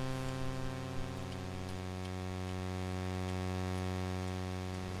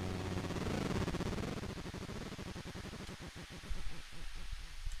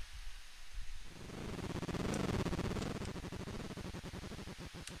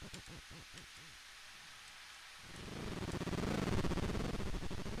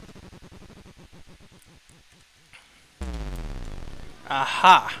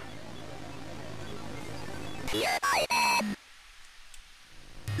 Aha! Here I am.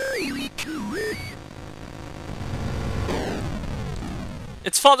 Daily to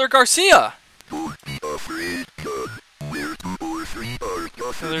It's Father Garcia! Don't be afraid, God. Where 2 or 3 are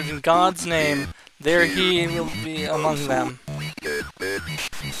gathered In God's name, there he will be among them. we can banish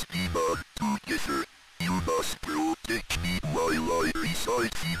this demon together. You must protect me while I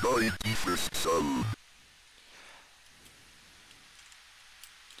recite the 91st Psalm.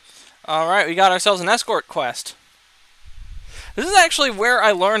 Alright, we got ourselves an escort quest. This is actually where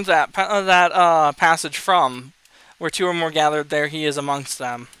I learned that passage from. Where 2 or more gathered, there he is amongst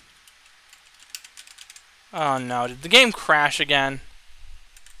them. Oh no, did the game crash again?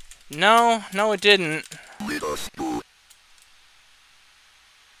 No, no it didn't. Let us go.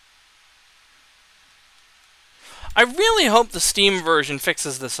 I really hope the Steam version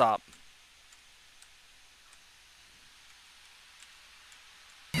fixes this up.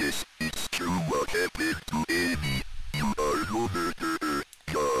 Yes, it's true what happened to Amy. You are no murderer,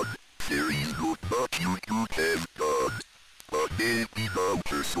 God. There is not much you could have done. But maybe now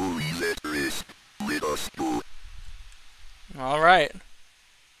her soul is at rest. Let us go. Alright.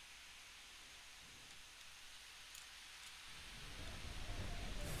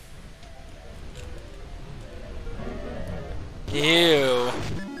 Ew.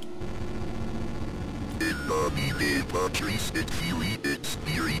 In nomine Patris et Filii et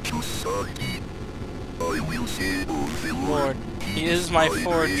Spiritus Sancti. I will say of the Lord, He is my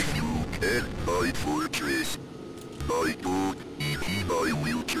fortress. refuge and my fortress. My God, in him I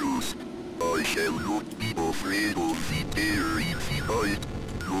will trust. I shall not be afraid of the terror in the night,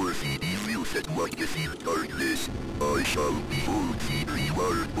 nor the evil that walketh in darkness. I shall behold the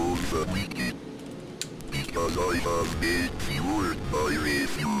reward of the wicked. Because I have made the Lord my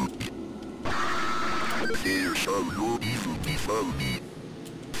refuge. There shall no evil befall me.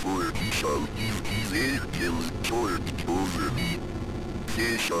 For he shall give his angels charge over me.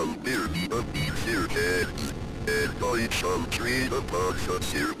 They shall bear me up in their hands, and I shall tread upon the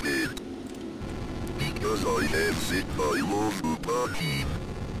serpent. Because I have set my love upon him,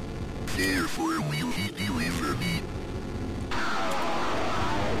 therefore will he deliver me.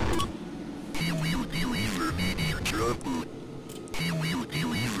 He will deliver me in trouble. He will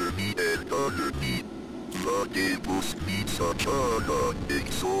deliver me and honor me. Latemos mi sacana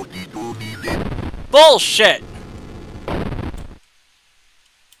exodi domine. Bullshit!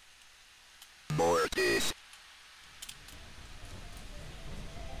 Mortis.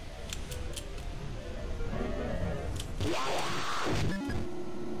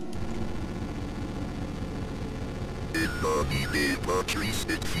 In nomine Patris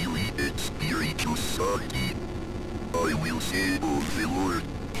et Filii et Spiritus Sancti. I will say of the Lord,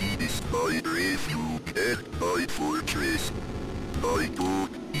 he is my refuge and my fortress. My God,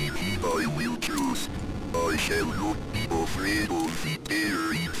 in him I will trust. I shall not be afraid of the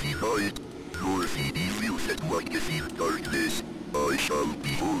terror in the night, nor the evil that walketh in darkness. I shall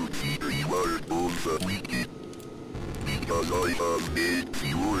behold the reward of the wicked. Because I have made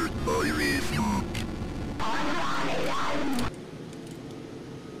the Lord my refuge.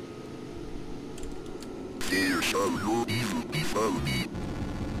 shall not even be found.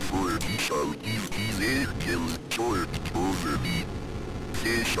 For he shall give these angels charge over me.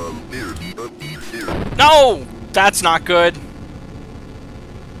 They shall bear me up to there. No! That's not good.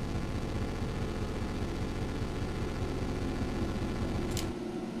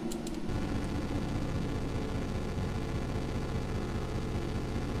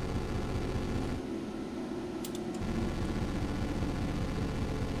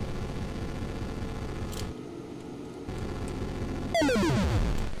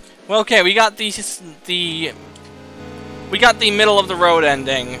 Well, okay, we got the middle of the road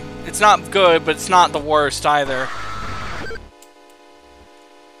ending. It's not good, but it's not the worst either.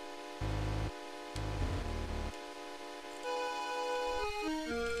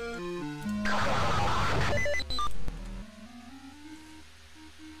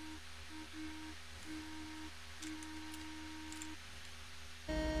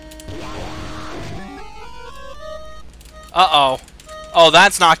 Uh-oh. Oh,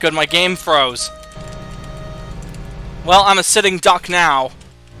 that's not good. My game froze. Well, I'm a sitting duck now.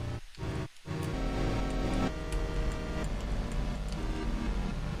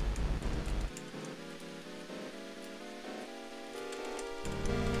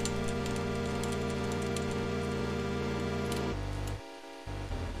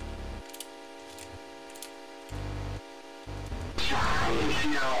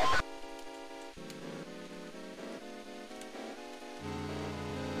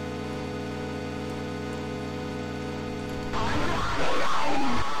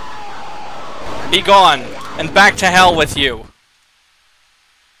 Be gone, and back to hell with you.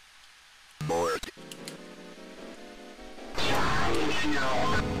 Bored.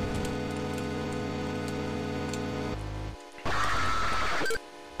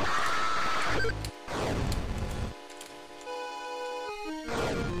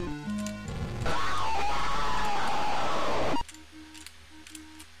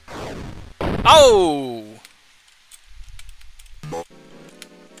 Oh!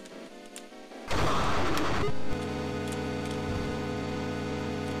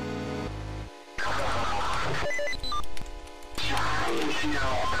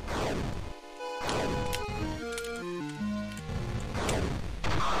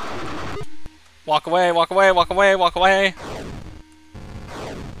 Walk away, walk away, walk away, walk away.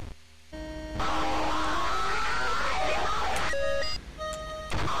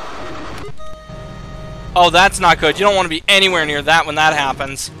 Oh, that's not good. You don't want to be anywhere near that when that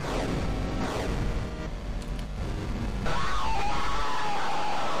happens.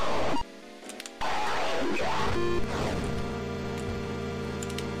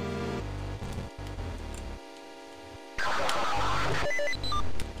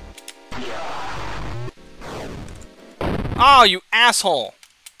 Oh, you asshole!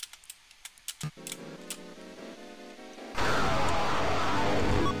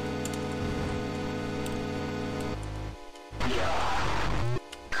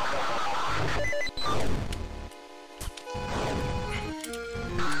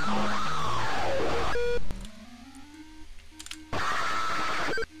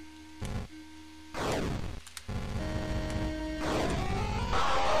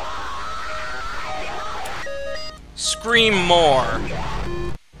 Scream more.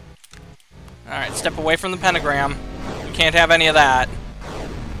 Alright, step away from the pentagram. You can't have any of that.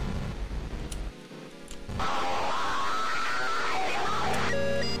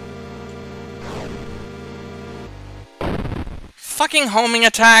 Fucking homing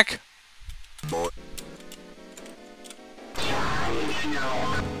attack!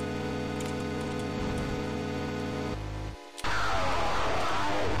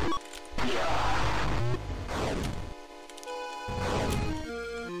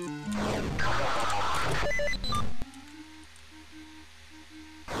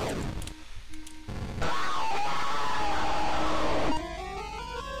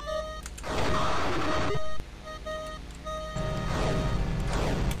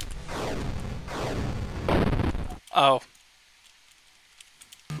 Oh.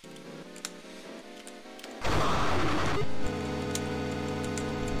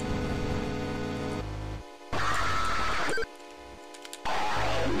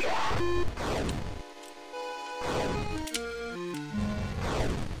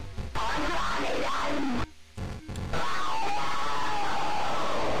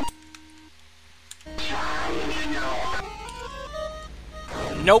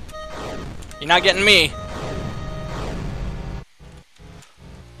 Nope. You're not getting me.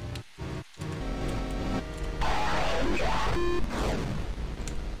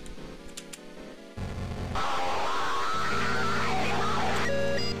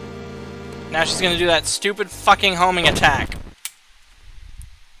 Now she's gonna do that stupid fucking homing attack.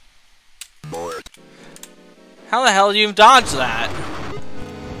 More. How the hell do you dodge that?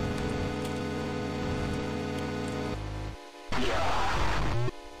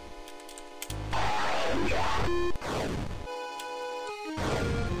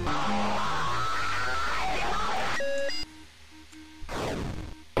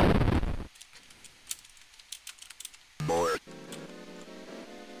 More.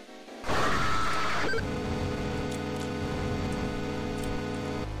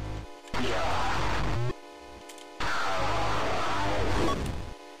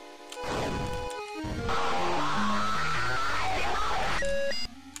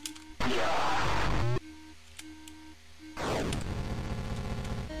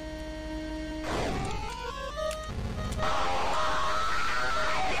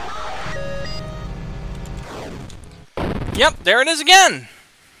 Yep, there it is again!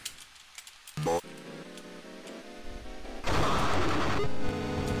 More.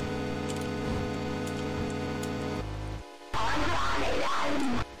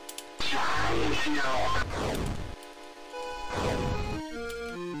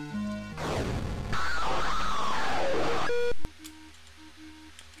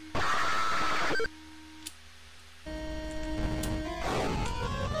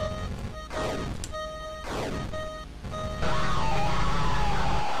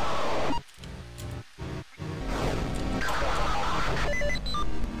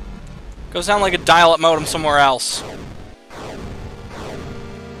 Go sound like a dial-up modem somewhere else.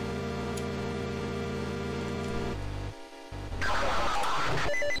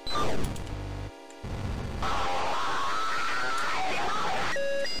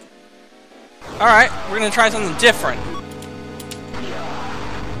 Alright, we're gonna try something different.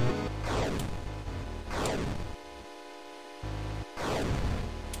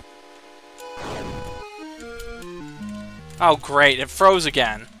 Oh great, it froze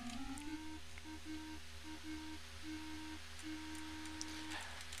again.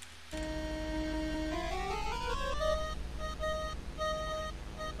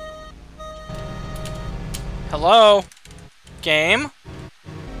 Hello? Game?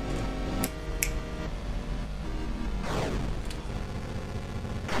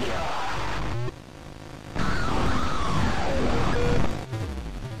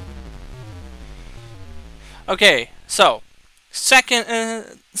 Okay, so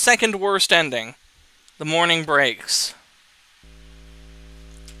second worst ending. The morning breaks.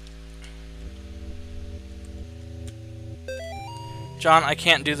 John, I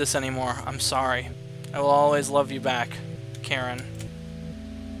can't do this anymore. I'm sorry. I will always love you back, Karen.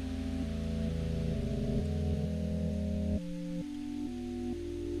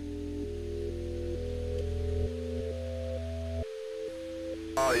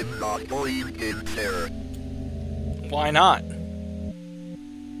 I'm not going in there. Why not?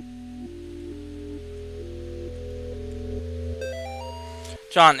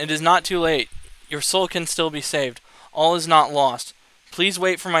 John, it is not too late. Your soul can still be saved. All is not lost. Please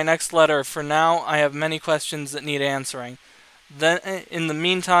wait for my next letter. For now, I have many questions that need answering. Then, in the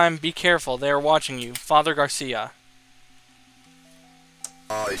meantime, be careful. They are watching you. Father Garcia.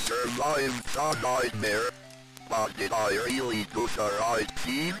 I survived the nightmare, but did I really do the right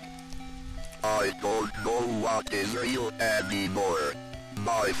thing? I don't know what is real anymore.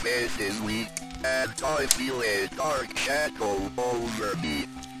 My faith is weak, and I feel a dark shadow over me.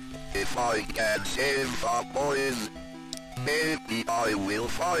 If I can save the boys, maybe I will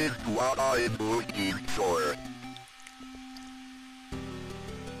find what I'm looking for.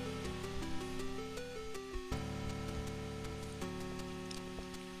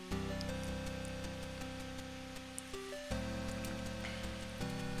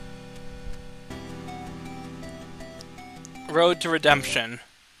 Road to Redemption.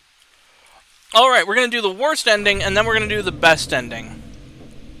 Alright, we're going to do the worst ending, and then we're going to do the best ending.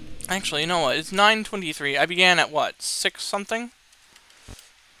 Actually, you know what? It's 9:23. I began at what? 6 something?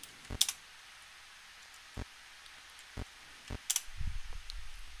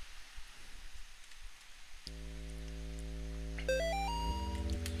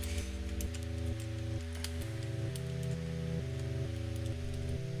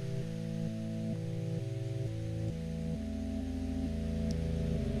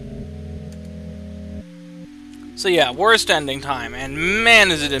 So yeah, worst ending time, and man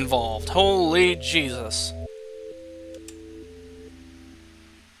is it involved. Holy Jesus.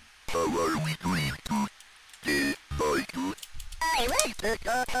 How are we going to like you? I like the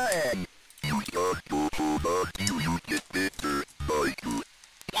cotton. You can't go home until you get better, like you.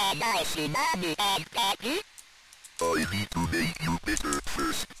 And I see mommy and daddy. I need to make you better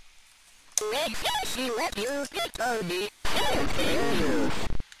first. Let's see what you think of me. So serious.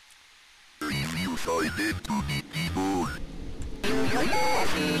 Review sided to the people. You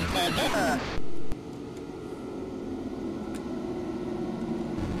know,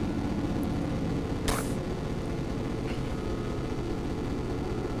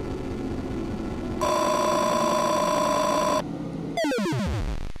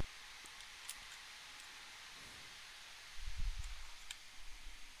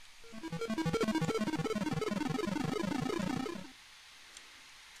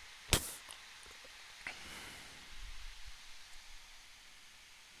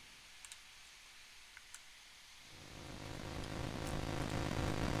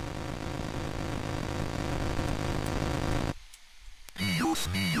 Dios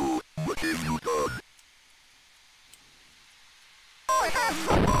mío, what have you done? I have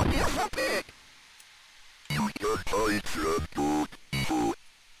forgotten something! You can't hide from God, evil.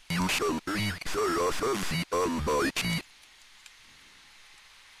 You shall read the wrath of the Almighty.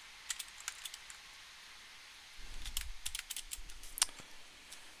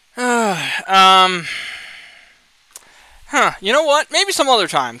 You know what? Maybe some other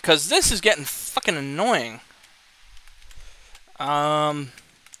time, because this is getting fucking annoying.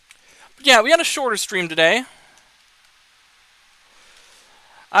 Yeah, we had a shorter stream today.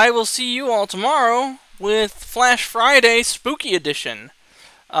 I will see you all tomorrow with Flash Friday Spooky Edition.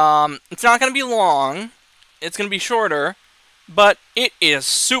 It's not going to be long. It's going to be shorter. But it is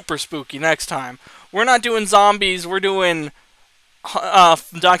super spooky next time. We're not doing zombies. We're doing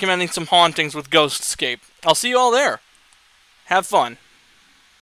documenting some hauntings with Ghostscape. I'll see you all there. Have fun.